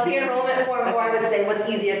pull up the enrollment form, or I would say, what's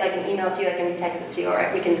easiest, I can email it to you, I can text it to you,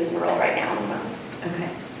 or we can just enroll right now on the phone. Okay.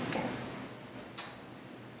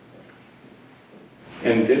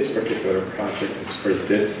 And this particular project is for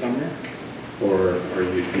this summer, or are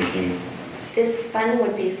you thinking? This funding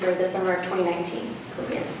would be for the summer of 2019.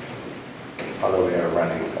 Yes. Although we are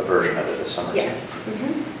running a version of it this summer. Yes.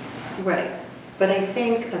 Right. But I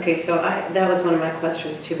think, okay, so that was one of my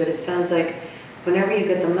questions too, but it sounds like whenever you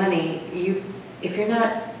get the money, if you're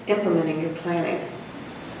not implementing, you're planning,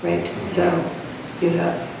 right? So you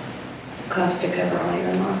have cost to cover all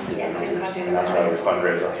year long. Yes, we have cost to And that's why we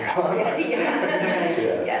fundraise all year long.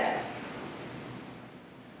 Yeah. Yes.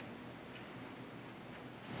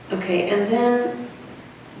 Okay, and then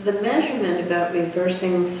the measurement about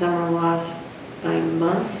reversing summer loss by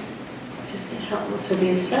months, just to help, so the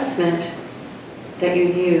assessment that you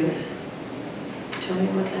use, tell me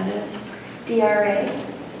what that is? DRA.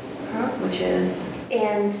 Which is?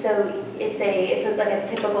 And so it's like a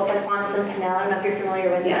typical, it's like Fontes and Pinnell. I don't know if you're familiar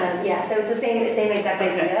with Yes. yeah, so it's the same exact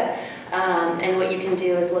idea. And what you can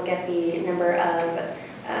do is look at the number of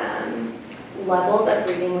levels of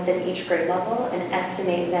reading within each grade level and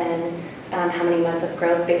estimate then how many months of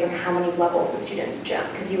growth based on how many levels the students jump.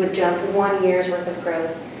 Because you would jump 1 year's worth of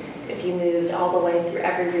growth if you moved all the way through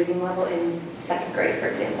every reading level in second grade, for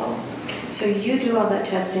example. So you do all that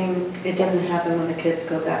testing, it doesn't happen when the kids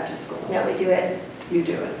go back to school? No, we do it. You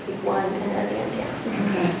do it? Week 1 and at the end, yeah.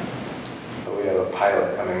 Okay. But we have a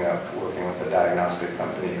pilot coming up working with a diagnostic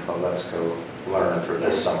company called Let's Go Learn for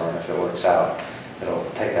this summer, and if it works out, it'll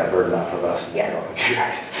take that burden off of us.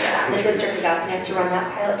 Yes. Yeah, the district is asking us to run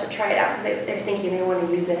that pilot to try it out because they're thinking they want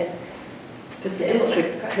to use it. Because the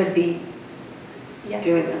district could be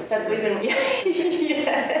doing this. That's what we've been, yes.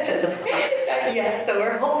 Yes, so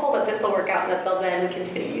we're hopeful that this will work out and that they'll then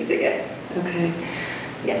continue using it. Okay.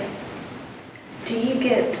 Yes. Do you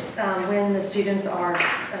get, when the students are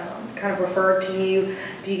kind of referred to you,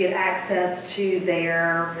 do you get access to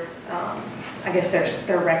their, I guess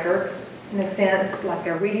their records in a sense, like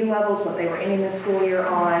their reading levels, what they were ending the school year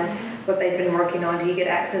on, what they've been working on? Do you get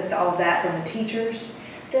access to all of that from the teachers?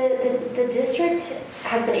 The district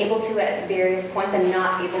has been able to at various points and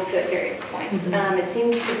not able to at various points.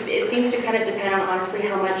 It seems to kind of depend on honestly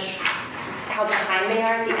how behind they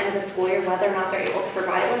are at the end of the school year, whether or not they're able to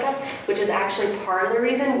provide it with us, which is actually part of the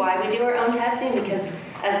reason why we do our own testing, because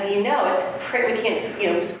as you know, it's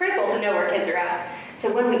critical to know where kids are at.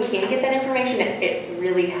 So when we can get that information, it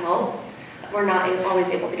really helps. We're not always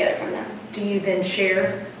able to get it from them. Do you then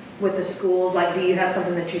share with the schools? Like, do you have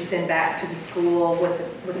something that you send back to the school with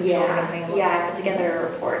the children and families? Yeah, I put together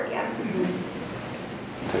a report, yeah.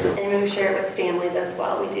 And we share it with families as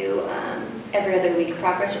well. We do every other week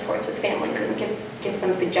progress reports with families and give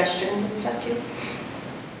some suggestions and stuff too.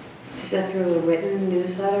 Is that through a written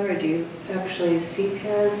newsletter, or do you actually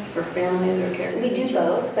CPFs for families or caregivers? We do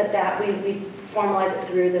both, but that we formalize it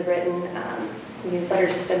through the written newsletter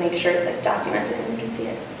just to make sure it's like documented and we can see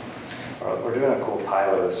it. We're doing a cool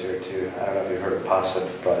pilot this year too. I don't know if you've heard of POSIT,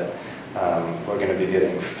 but we're going to be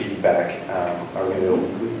getting feedback. Are we going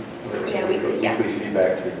to do weekly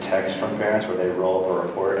feedback through text from parents where they roll up a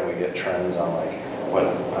report and we get trends on like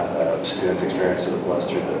what students' experience was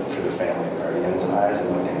through the family and guardian's eyes, and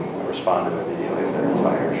we can respond to it immediately if there are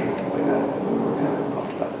fires or things like that. We're kind of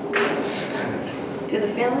pumped about it. Do the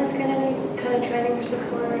families get any kind of training or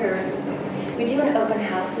support, or? We do an open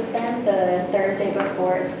house with them the Thursday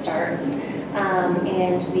before it starts,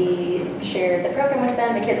 and we share the program with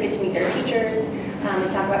them. The kids get to meet their teachers. We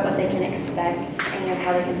talk about what they can expect and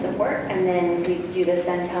how they can support, and then we do the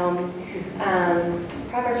send home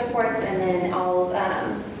progress reports, and then all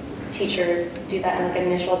teachers do that in like an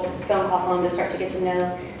initial phone call home to start to get to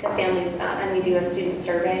know the families, and we do a student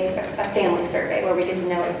survey, a family survey, where we get to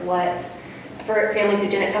know what, for families who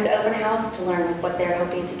didn't come to open house, to learn what they're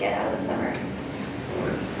hoping to get out of the summer.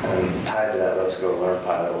 And tied to that Let's Go Learn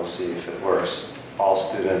pilot, we'll see if it works. All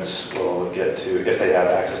students will get to, if they have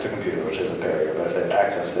access to a computer, which is a barrier, but if they have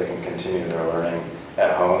access, they can continue their learning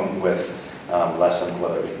at home with lessons,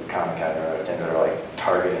 whether it be Khan Academy or other things that are like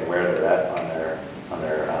targeting where they're at on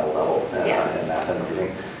their level in math and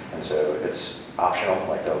reading. And so it's optional,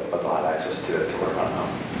 like they'll have access to it to work on,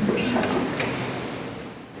 which is kind of cool.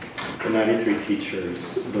 The 93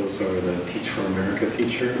 teachers, those are the Teach for America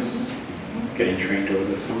teachers getting trained over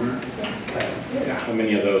the summer? Yes. How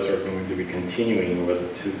many of those are going to be continuing over the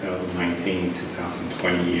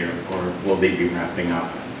 2019-2020 year, or will they be wrapping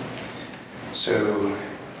up? So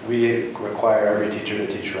we require every teacher to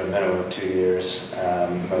teach for a minimum of 2 years.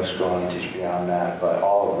 Most go on to teach beyond that, but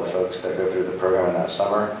all of the folks that go through the program in that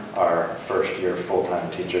summer are first-year full-time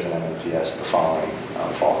teachers in MNPS the following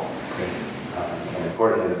fall. And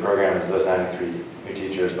importantly, the program is those 93 new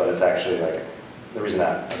teachers, but it's actually like, the reason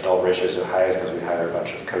that adult ratio is so high is because we hire a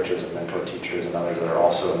bunch of coaches and mentor teachers and others that are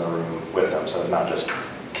also in the room with them, so it's not just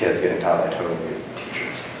kids getting taught by totally new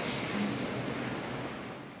teachers.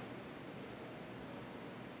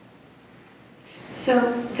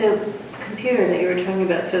 So the computer that you were talking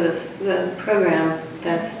about, so the program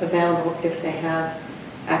that's available if they have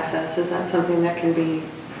access, is that something that can be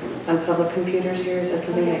on public computers here? Is that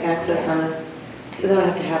something they access on a, so they don't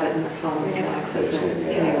have to have it in their home, they can access it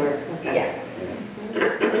anywhere? Okay. Yes.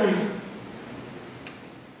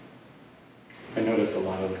 I noticed a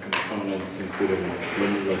lot of the components included a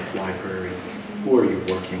limitless library. Who are you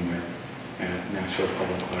working with at Nashville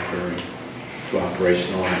Public Library to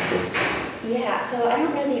operationalize those things? Yeah, so I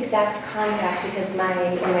don't know the exact contact because one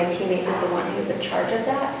of my teammates is the one who's in charge of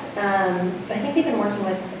that. But I think they've been working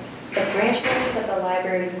with the branch managers at the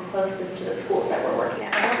libraries closest to the schools that we're working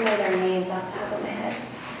at. I don't know their names off the top of my head,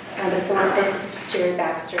 but it's the one closest to Jerry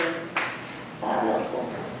Baxter Middle School.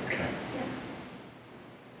 Okay.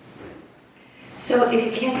 So if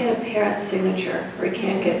you can't get a parent's signature, or you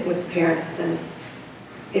can't get with parents, then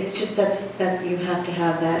it's just that's you have to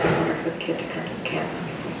have that in order for the kid to come to the camp,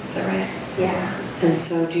 obviously. Is that right? Yeah. And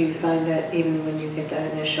so do you find that even when you get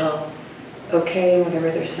that initial okay,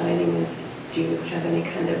 whatever they're signing is, do you have any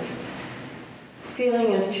kind of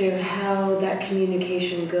feeling as to how that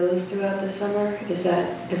communication goes throughout the summer? Is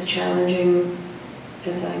that as challenging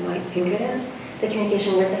as I might think it is? The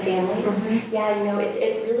communication with the families? Mm-hmm. Yeah,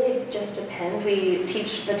 it really just depends. We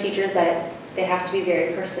teach the teachers that they have to be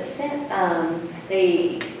very persistent.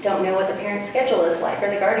 They don't know what the parent's schedule is like or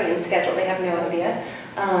the guardian's schedule. They have no idea.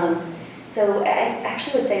 So I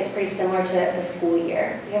actually would say it's pretty similar to the school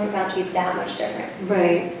year. We haven't found to be that much different.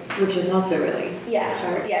 Right, which is also really... Yeah, so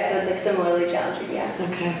it's like similarly challenging, yeah.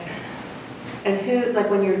 Okay. And who, like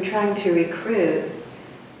when you're trying to recruit,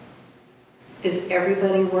 is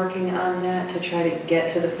everybody working on that to try to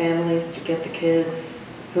get to the families, to get the kids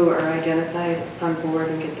who are identified on board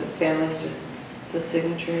and get the families to the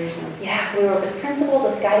signatures? Yeah, so we work with principals,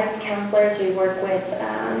 with guidance counselors, we work with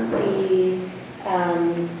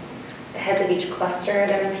the heads of each cluster at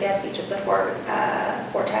MNPS, each of the four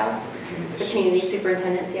quartiles, the community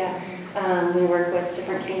superintendents, we work with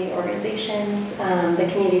different community organizations, the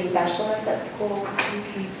community specialists at schools.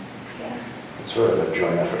 Okay. It's sort of a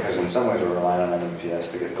joint effort, because in some ways we're relying on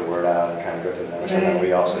MNPS to get the word out and kind of go through them. And then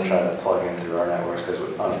we also try to plug in through our networks, because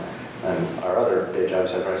and our other day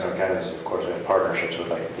jobs at Bryson County, of course, we have partnerships with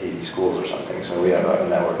like 80 schools or something. So we have a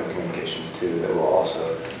network of communications too that will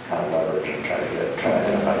also kind of leverage and try to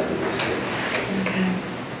identify these kids. Okay.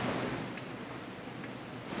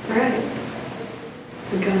 All right.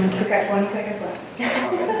 We're going to Okay, 20 seconds left.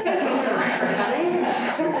 Thank you so much for coming.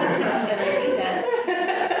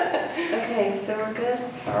 Okay, so we're good?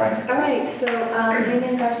 All right. All right, so bring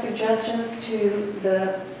in our suggestions to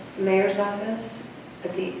the mayor's office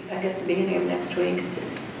at the beginning of next week.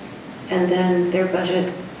 And then their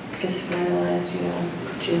budget is finalized,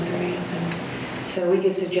 June 30th. And so we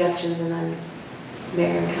give suggestions and then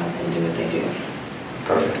mayor and council do what they do.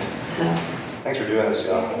 Perfect. So. Thanks for doing this,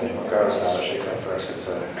 y'all. Regardless of how it shakes out for us, it's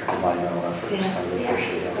a monumental effort. Yeah. I really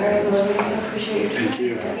appreciate it. All right, well, we so appreciate your time. Thank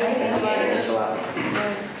you. Thanks a lot.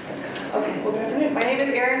 Okay, well, good afternoon. My name is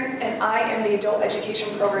Erin, and I am the Adult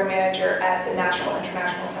Education Program Manager at the Nashville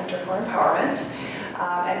International Center for Empowerment.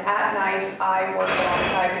 And at NICE, I work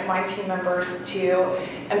alongside with my team members to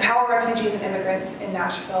empower refugees and immigrants in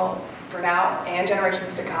Nashville for now and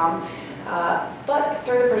generations to come, but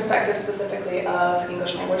through the perspective specifically of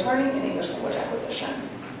English language learning and English language acquisition.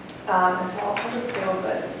 And so I'll just go,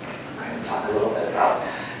 but kind of talk a little bit about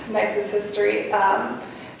NICE's history.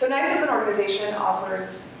 So NICE as an organization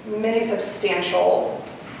offers many substantial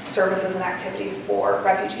services and activities for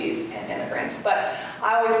refugees and immigrants, but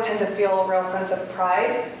I always tend to feel a real sense of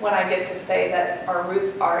pride when I get to say that our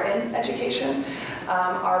roots are in education.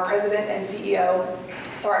 Our president and CEO,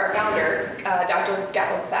 our founder, Dr.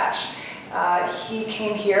 Gatwick Thatch, He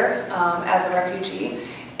came here as a refugee,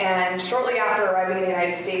 and shortly after arriving in the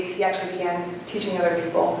United States, he actually began teaching other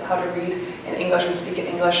people how to read in English and speak in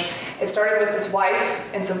English. It started with his wife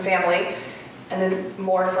and some family, and then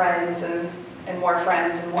more friends and more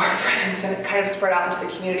friends and more friends, and it kind of spread out into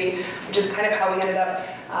the community, which is kind of how we ended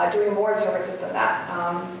up doing more services than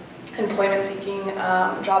that. Employment seeking,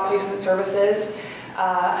 job placement services,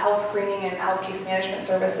 health screening and health case management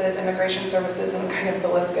services, immigration services, and kind of the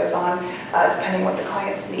list goes on, depending what the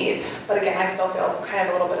clients need. But again, I still feel kind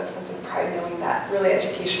of a little bit of sense of pride knowing that really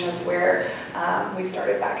education is where we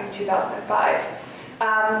started back in 2005.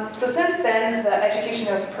 So since then, the Education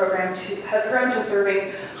Notice program has grown to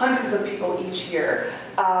serving hundreds of people each year.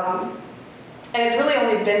 And it's really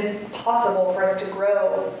only been possible for us to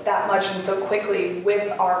grow that much and so quickly with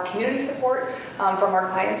our community support from our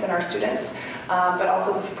clients and our students, but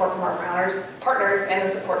also the support from our partners and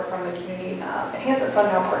the support from the Community Enhancement Fund,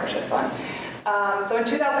 now Partnership Fund. So in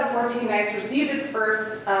 2014, NICE received its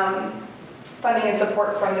first funding and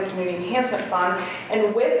support from the Community Enhancement Fund,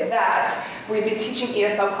 and with that, we've been teaching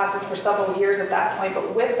ESL classes for several years at that point,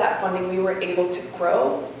 but with that funding, we were able to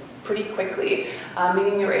grow pretty quickly,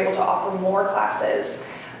 meaning we were able to offer more classes,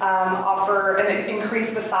 and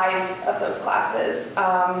increase the size of those classes,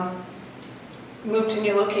 move to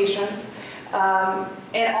new locations,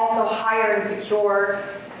 and also hire and secure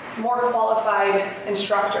more qualified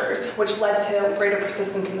instructors, which led to greater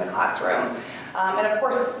persistence in the classroom. And of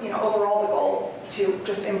course, overall the goal to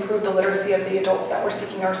just improve the literacy of the adults that were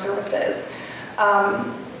seeking our services.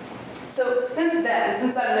 So since that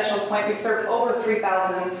initial point, we've served over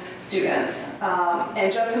 3,000 students.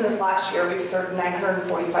 And just in this last year, we've served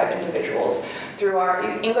 945 individuals through our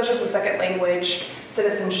English as a second language,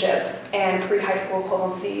 citizenship, and pre-high school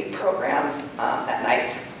equivalency programs at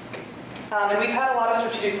night. And we've had a lot of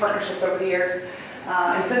strategic partnerships over the years.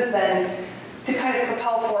 And since then, to kind of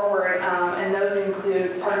propel forward, and those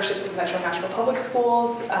include partnerships with Metro Nashville Public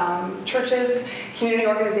Schools, churches, community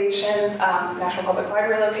organizations, National Public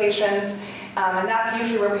Library locations, and that's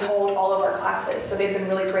usually where we hold all of our classes. So they've been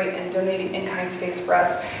really great in donating in-kind space for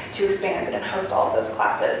us to expand and host all of those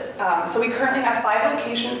classes. So we currently have 5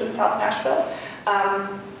 locations in South Nashville,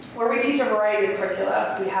 where we teach a variety of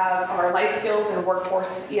curricula. We have our life skills and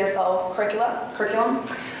workforce ESL curriculum,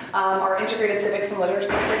 our integrated civics and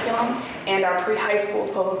literacy curriculum, and our pre-high school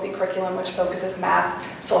equivalency curriculum, which focuses math,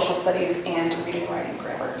 social studies, and reading, writing,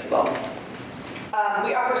 grammar, if you will.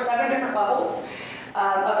 We offer 7 different levels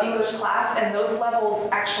of English class, and those levels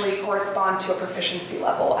actually correspond to a proficiency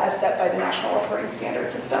level as set by the National Reporting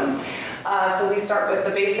Standard System. So we start with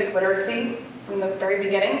the basic literacy from the very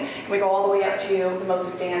beginning, and we go all the way up to the most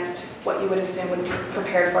advanced, what you would assume would be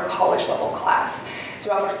prepared for a college level class.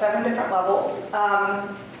 So we offer 7 different levels.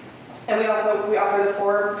 And we offer the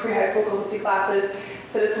 4 pre-high school equivalency classes.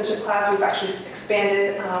 Citizenship class we've actually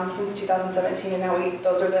expanded since 2017, and now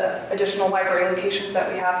those are the additional library locations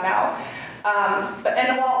that we have now.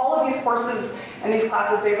 And while all of these courses and these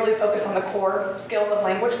classes, they really focus on the core skills of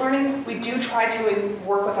language learning, we do try to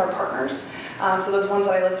work with our partners. So those ones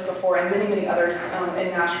that I listed before and many, many others in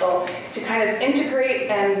Nashville to kind of integrate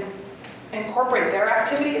and incorporate their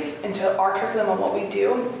activities into our curriculum and what we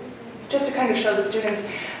do, just to kind of show the students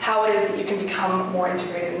how it is that you can become more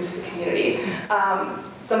integrated into the community.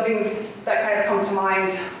 Some things that kind of come to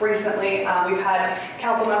mind recently, we've had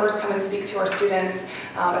council members come and speak to our students,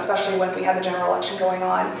 especially when we had the general election going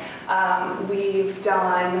on. We've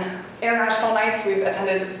done international nights.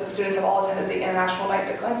 The students have all attended the international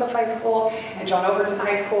nights at Glencliff High School and John Overton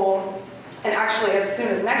High School. And actually, as soon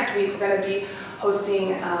as next week, we're going to be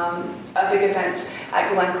hosting a big event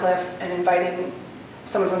at Glencliff and inviting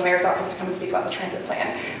someone from the mayor's office to come and speak about the transit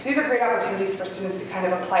plan. So these are great opportunities for students to kind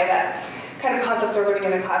of apply that kind of concepts they're learning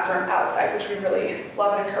in the classroom outside, which we really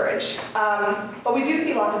love and encourage. But we do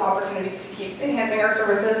see lots of opportunities to keep enhancing our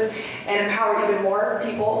services and empower even more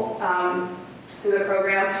people through the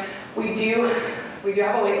program. We do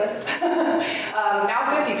have a wait list.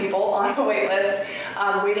 Now 50 people on the wait list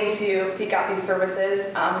waiting to seek out these services.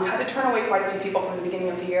 We've had to turn away quite a few people from the beginning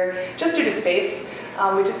of the year just due to space.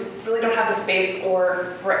 We just really don't have the space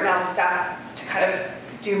or right now the staff to kind of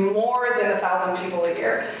do more than 1,000 people a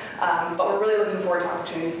year. But we're really looking forward to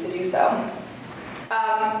opportunities to do so.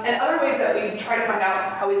 And other ways that we try to find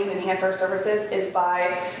out how we can enhance our services is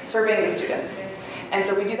by surveying the students. And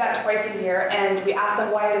so we do that twice a year, and we ask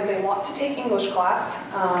them why it is they want to take English class,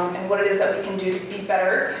 and what it is that we can do to be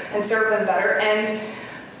better and serve them better. And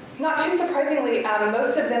not too surprisingly,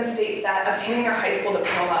 most of them state that obtaining their high school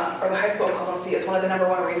diploma or the high school equivalency is one of the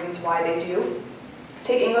 #1 reasons why they do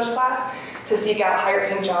take English class, to seek out higher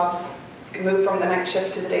paying jobs, move from the night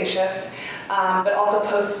shift to the day shift, but also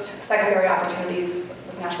post-secondary opportunities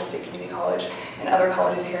with Nashville State Community College and other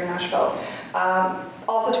colleges here in Nashville.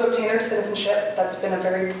 Also to obtain their citizenship, that's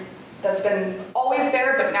been always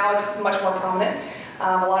there, but now it's much more prominent.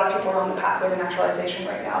 A lot of people are on the pathway to naturalization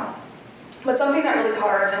right now. But something that really caught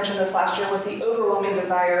our attention this last year was the overwhelming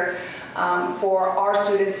desire for our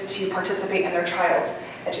students to participate in their child's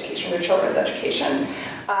education, their children's education.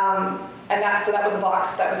 So that was a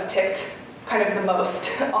box that was ticked kind of the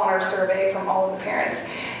most on our survey from all of the parents.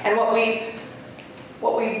 And what we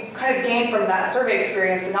kind of gained from that survey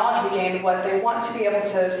experience, the knowledge we gained, was they want to be able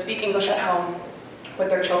to speak English at home with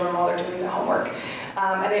their children while they're doing the homework.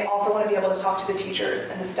 And they also want to be able to talk to the teachers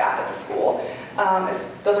and the staff at the school.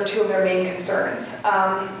 Those are two of their main concerns.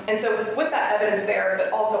 And so with that evidence there,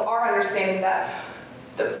 but also our understanding that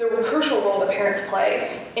the crucial role that parents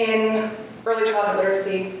play in early childhood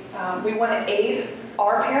literacy, we want to aid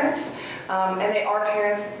our parents, and they are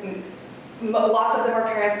parents. Lots of them are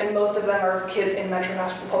parents, and most of them are kids in Metro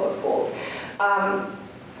Nashville Public Schools.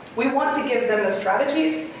 We want to give them the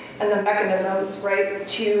strategies and the mechanisms, right,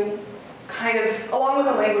 to kind of, along with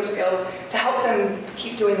the language skills, to help them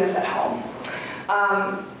keep doing this at home.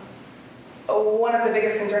 One of the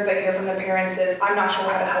biggest concerns I hear from the parents is, I'm not sure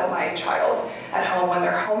how to help my child at home when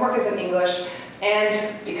their homework is in English, and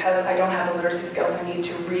because I don't have the literacy skills, I need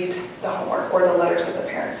to read the homework or the letters that the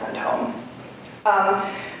parents send home.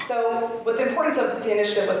 So with the importance of the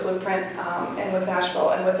initiative with Blueprint and with Nashville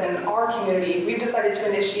and within our community, we've decided to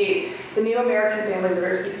initiate the New American Family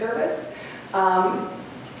Literacy Service,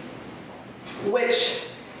 which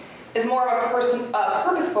is more of a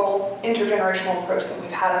purposeful intergenerational approach than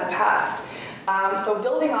we've had in the past. So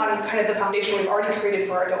building on kind of the foundation we've already created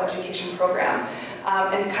for our adult education program,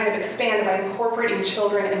 and kind of expand by incorporating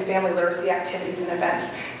children and family literacy activities and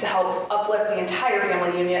events to help uplift the entire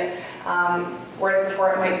family unit, whereas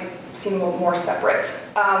before it might seem a little more separate.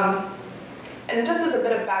 And just as a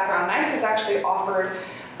bit of background, NICE has actually offered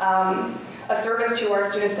a service to our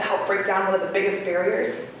students to help break down one of the biggest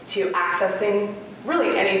barriers to accessing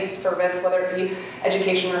really any service, whether it be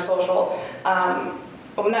education or social,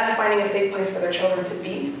 and that's finding a safe place for their children to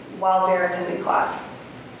be while they're attending class.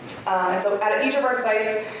 And so at each of our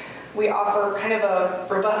sites, we offer kind of a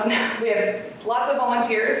robust, we have lots of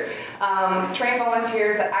volunteers, trained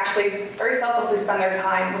volunteers that actually very selflessly spend their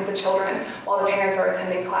time with the children while the parents are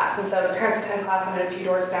attending class. And so the parents attend class, and then a few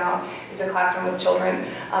doors down is a classroom with children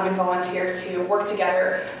and volunteers who work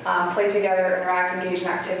together, play together, interact, engage in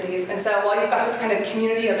activities. And so while you've got this kind of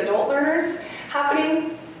community of adult learners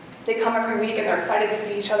happening, they come every week and they're excited to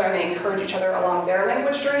see each other and they encourage each other along their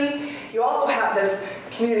language journey. You also have this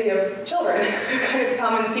community of children who kind of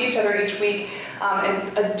come and see each other each week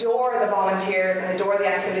and adore the volunteers and adore the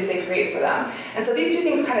activities they create for them. And so these two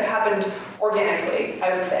things kind of happened organically,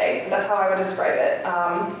 I would say. That's how I would describe it.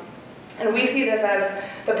 And we see this as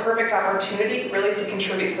the perfect opportunity really to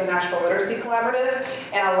contribute to the Nashville Literacy Collaborative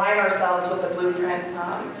and align ourselves with the blueprint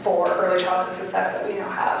for early childhood success that we now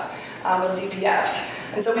have with CPF.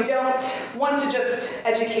 And so we don't want to just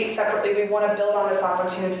educate separately. We want to build on this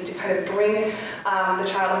opportunity to kind of bring the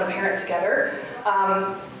child and the parent together.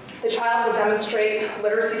 The child will demonstrate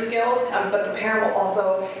literacy skills, but the parent will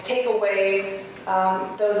also take away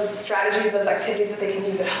those strategies, those activities that they can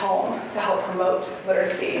use at home to help promote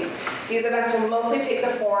literacy. These events will mostly take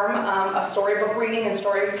the form of storybook reading and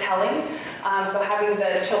storytelling. So having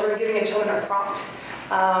the children, giving the children a prompt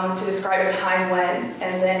to describe a time when,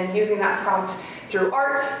 and then using that prompt through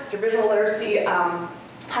art, through visual literacy,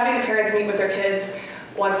 having the parents meet with their kids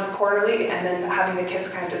once quarterly, and then having the kids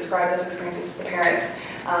kind of describe those experiences to the parents.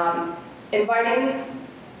 Inviting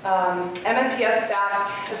MNPS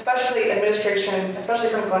staff, especially administration, especially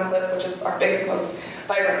from Glencliff, which is our biggest, most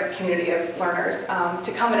vibrant community of learners,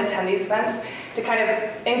 to come and attend these events, to kind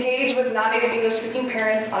of engage with non-native English-speaking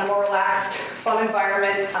parents on a more relaxed, fun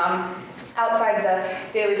environment outside the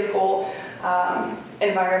daily school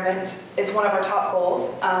environment is one of our top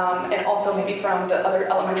goals, and also maybe from the other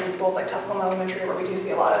elementary schools like Tusculum Elementary, where we do see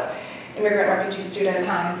a lot of immigrant refugee students.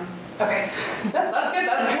 Time. Okay, that's good.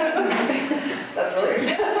 That's really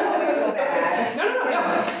good. No.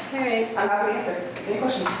 All right. I'm happy to answer any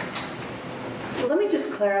questions. Well, let me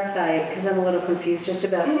just clarify, because I'm a little confused just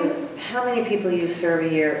about how many people you serve a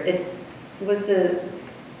year.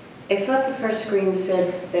 I thought the first screen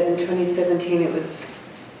said that in 2017 it was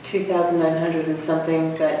 2,900 and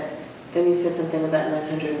something, but then you said something about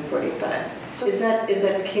 945. So is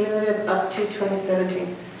that cumulative up to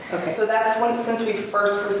 2017? Okay. So that's since we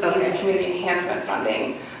first received the community enhancement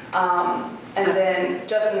funding, and then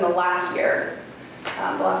just in the last year,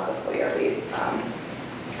 the last fiscal year,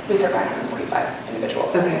 We serve 945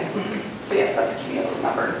 individuals. Okay. So yes, that's a cumulative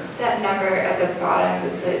number. That number at the bottom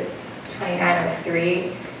is the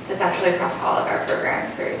 2903. That's actually across all of our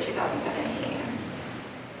programs for 2017.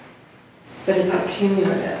 But it's not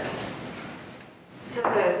cumulative. So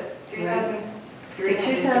the 3,000. The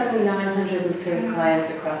 2,903 clients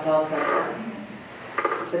across all programs.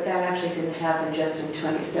 But that actually didn't happen just in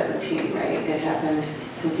 2017, right? It happened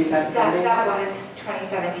since you got funding? That was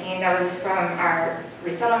 2017. That was from our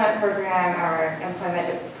resettlement program, our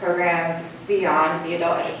employment programs beyond the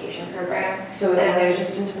adult education program. So it was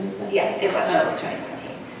just in 2017? Yes, it was just in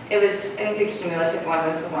 2017. It was, I think the cumulative one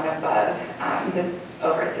was the one above, the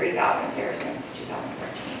over 3,000 served since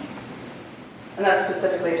 2014. And that's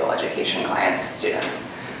specifically adult education clients, students.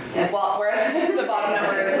 Well, whereas the bottom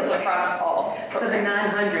number is across all So the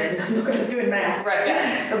programs. 900, I'm just doing math. Right,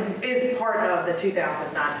 yeah. Is part of the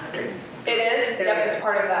 2,900. It is, yep, it's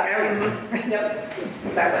part of that. Yep,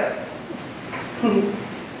 exactly.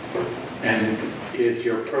 And is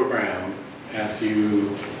your program, as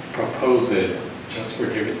you propose it, just for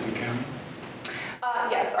Davidson County?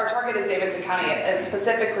 Yes, our target is Davidson County, and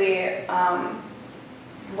specifically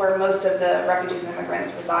where most of the refugees and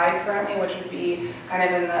immigrants reside currently, which would be kind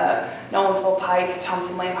of in the Nolensville, Pike,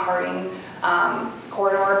 Thompson Lane, Harding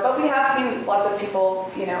corridor. But we have seen lots of people,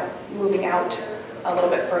 moving out a little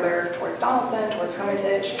bit further towards Donaldson, towards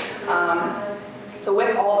Hermitage. So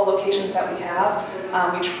with all the locations that we have,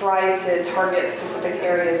 we try to target specific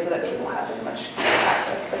areas so that people have as much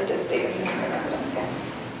access, but it is Davidson County residents, yeah.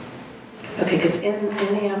 Okay, because in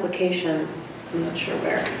the application, I'm not sure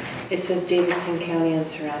where, it says Davidson County and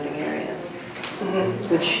surrounding areas,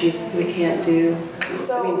 which we can't do.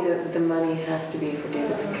 So, I mean, the money has to be for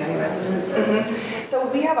Davidson County residents. So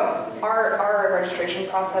we have our registration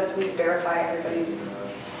process, we verify everybody's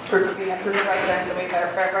proof, we have proof of residence, and we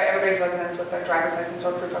verify everybody's residence with their driver's license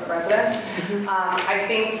or proof of residence. I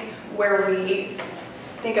think where we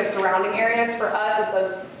think of surrounding areas for us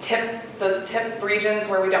is those tip regions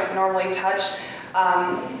where we don't normally touch.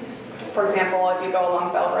 For example, if you go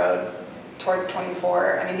along Bell Road towards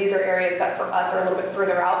 24, I mean, these are areas that for us are a little bit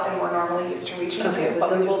further out than we're normally used to reaching to,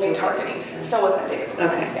 but we will be targeting, still within Davidson.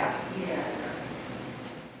 Okay. Yeah.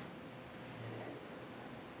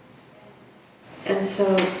 And so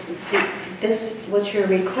what you're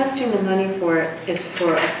requesting the money for is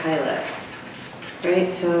for a pilot,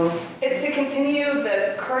 right? So it's to continue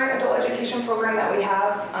the current adult education program that we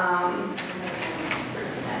have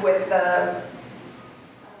with the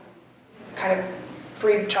kind of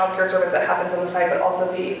free childcare service that happens on the side, but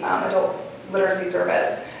also the adult literacy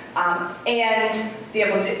service, and the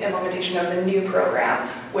implementation of the new program,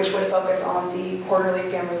 which would focus on the quarterly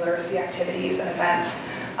family literacy activities and events.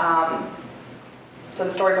 So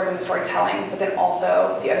the storybook and the storytelling, but then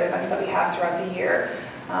also the other events that we have throughout the year.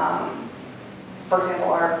 For example,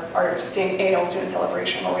 our annual student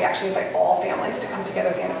celebration, where we actually invite all families to come together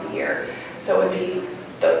at the end of the year. So it would be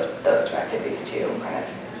those two activities too, kind of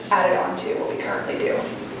added on to what we currently do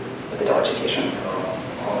with adult education.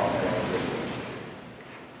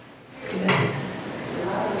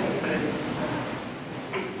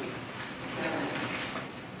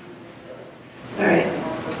 all right.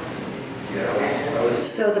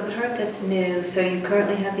 So the part that's new, so you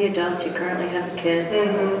currently have the adults, you currently have the kids.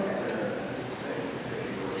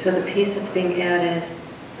 So the piece that's being added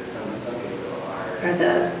are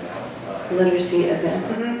the literacy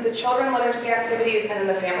events. The children literacy activities and then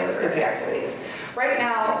the family literacy activities. Right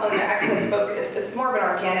now, on the activist spoke, it's more of an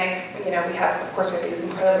organic, we have, of course, we have these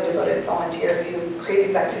incredibly devoted volunteers who create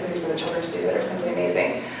these activities for the children to do that are simply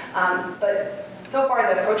amazing. But so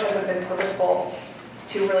far, the approach hasn't been purposeful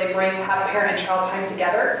to really have parent and child time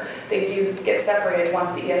together. They do get separated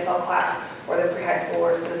once the ESL class or the pre-high school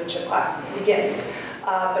or citizenship class begins.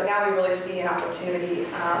 But now we really see an opportunity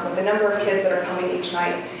with the number of kids that are coming each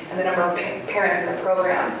night and the number of parents in the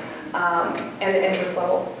program and the interest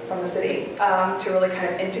level from the city to really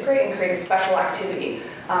kind of integrate and create a special activity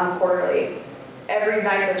quarterly. Every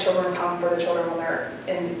night the children come for the children when they're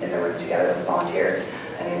in the room together with the volunteers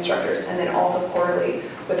and the instructors, and then also quarterly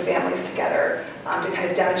with families together to kind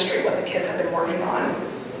of demonstrate what the kids have been working on.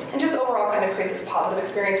 And just overall kind of create this positive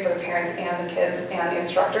experience for the parents and the kids and the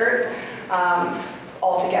instructors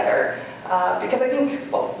all together. Because I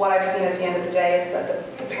think what I've seen at the end of the day is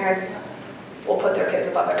that the parents will put their kids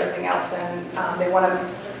above everything else, and they want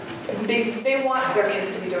their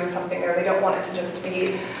kids to be doing something there. They don't want it to just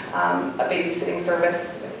be a babysitting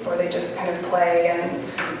service where they just kind of play and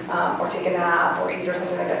or take a nap or eat or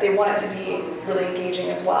something like that. They want it to be really engaging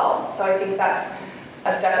as well. So I think that's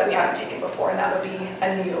a step that we haven't taken before, and that would be a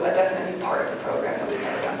definite new part of the program that we've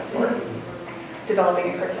never done before.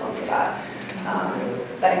 developing a curriculum for that.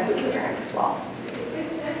 That includes the parents as well.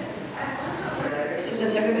 So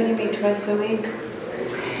does everybody meet twice a week?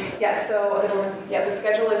 Yes, so the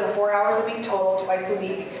schedule is 4 hours a week total, twice a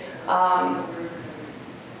week.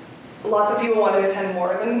 Lots of people want to attend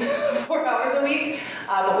more than 4 hours a week,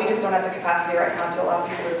 but we just don't have the capacity right now to allow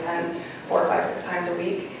people to attend 4, 5, 6 times a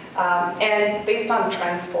week. And based on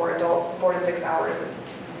trends for adults, 4 to 6 hours is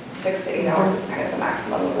 6 to 8 hours is kind of the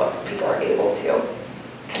maximum of what people are able to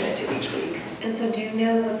commit to each week. And so do you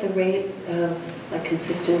know what the rate of like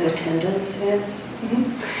consistent attendance is?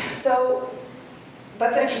 So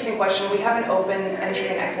that's an interesting question. We have an open entry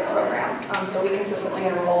and exit program. So we consistently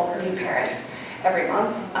enroll new parents every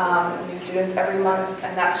month, new students every month,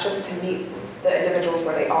 and that's just to meet the individuals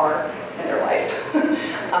where they are in their life.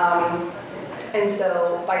 And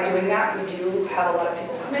so by doing that, we do have a lot of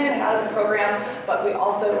people come in and out of the program, but we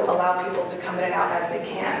also allow people to come in and out as they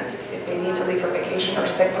can. If they need to leave for vacation or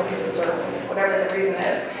sick purposes or whatever the reason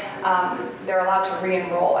is, they're allowed to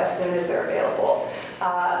re-enroll as soon as they're available.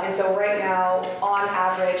 And so right now, on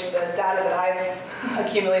average, the data that I've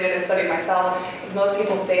accumulated and studied myself is most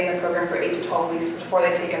people stay in the program for 8 to 12 weeks before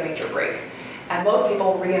they take a major break. And most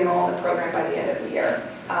people re-enroll in the program by the end of the year.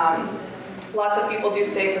 Lots of people do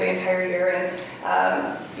stay for the entire year and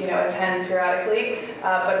attend periodically,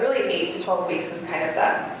 but really 8 to 12 weeks is kind of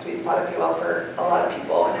that sweet spot, if you will, for a lot of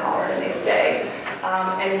people and how often they stay.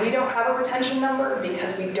 And we don't have a retention number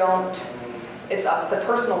because we don't. It's the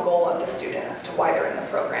personal goal of the student as to why they're in the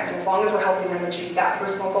program. And as long as we're helping them achieve that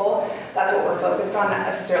personal goal, that's what we're focused on, not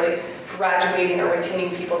necessarily graduating or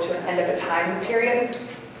retaining people to an end of a time period.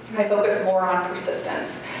 I focus more on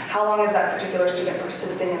persistence. How long is that particular student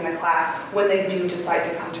persisting in the class when they do decide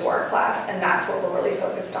to come to our class? And that's what we're really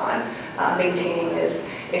focused on maintaining is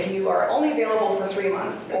if you are only available for 3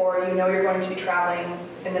 months or you know you're going to be traveling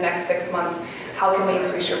in the next 6 months, how can we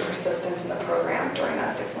increase your persistence in the program during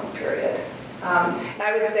that 6-month period? And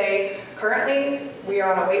I would say currently we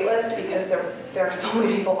are on a wait list because there are so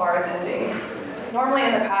many people are attending. Normally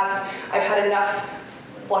in the past, I've had enough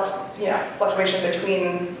fluctuation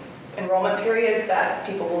between enrollment periods that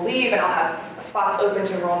people will leave and I'll have spots open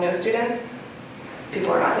to enroll new students.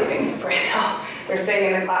 People are not leaving right now. They're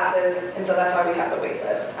staying in the classes, and so that's why we have the wait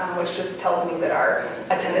list, which just tells me that our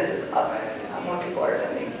attendance is up. More people are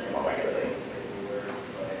attending more regularly.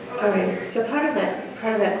 All right, so part of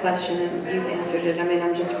that question, and you've answered it, I mean,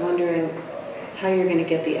 I'm just wondering how you're going to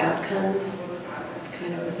get the outcomes,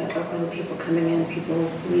 kind of with that open, people coming in, people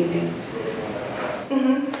leaving.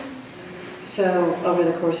 So over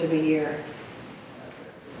the course of a year,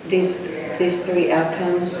 these 3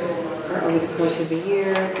 outcomes are over the course of a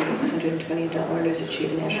year. $120 to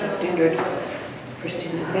achieve national standard for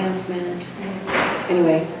student advancement.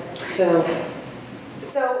 Anyway, so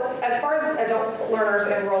as far as adult learners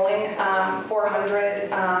enrolling, 400,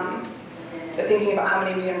 thinking about how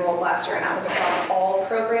many we enrolled last year, and that was across all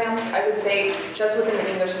programs, I would say just within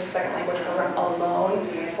the English as a second language program alone,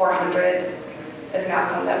 400 is an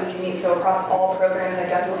outcome that we can meet. So across all programs, I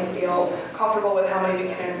definitely feel comfortable with how many we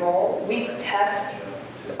can enroll. We retest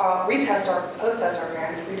our post-test our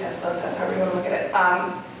parents, post-test, however you want to look at it,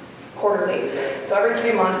 quarterly. So every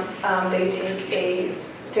 3 months, they take a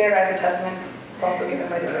standardized assessment. It's also given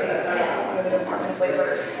by the state, by the Department of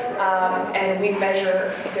Labor, and we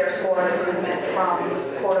measure their score improvement from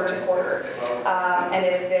quarter to quarter. And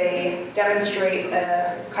if they demonstrate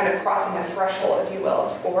kind of crossing a threshold, if you will,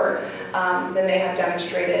 of score, then they have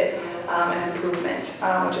demonstrated an improvement,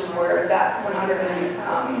 which is where that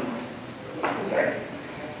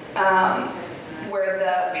where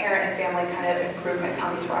the parent and family kind of improvement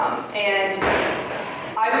comes from. And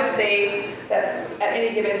I would say that at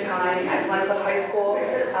any given time at Glencliff High School,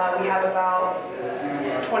 we have about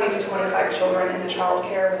 20 to 25 children in child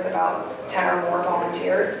care with about 10 or more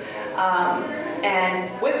volunteers.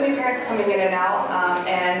 And with new parents coming in and out,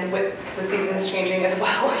 and with the seasons changing as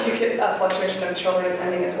well, you get a fluctuation of children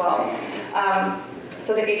attending as well.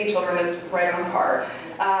 So the 80 children is right on par.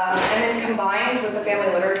 And then combined with the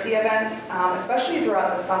family literacy events, especially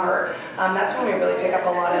throughout the summer, that's when we really pick up a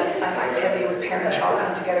lot of activity with parent and child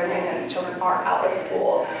time together when the children are out of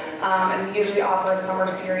school. And we usually offer a summer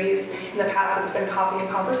series. In the past, it's been coffee and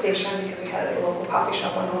conversation because we had a local coffee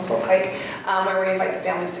shop on Huntsville Pike where we invite the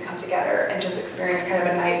families to come together and just experience kind of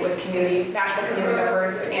a night with Nashville community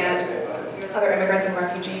members and other immigrants and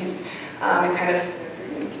refugees and kind of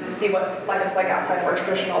see what life is like outside of our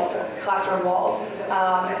traditional classroom walls.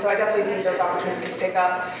 And so I definitely think those opportunities pick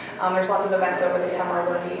up. There's lots of events over the summer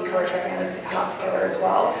where we encourage our families to come out together as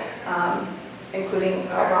well, including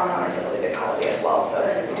Ramadan is a really big holiday as well, so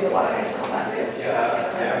we do a lot of things around that too.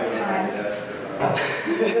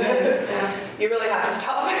 You really have to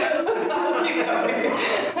stop. We'll keep going.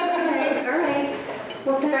 All right.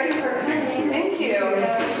 Well, thank you for coming. Thank you.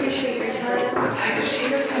 I appreciate your time. I appreciate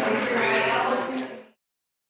your time.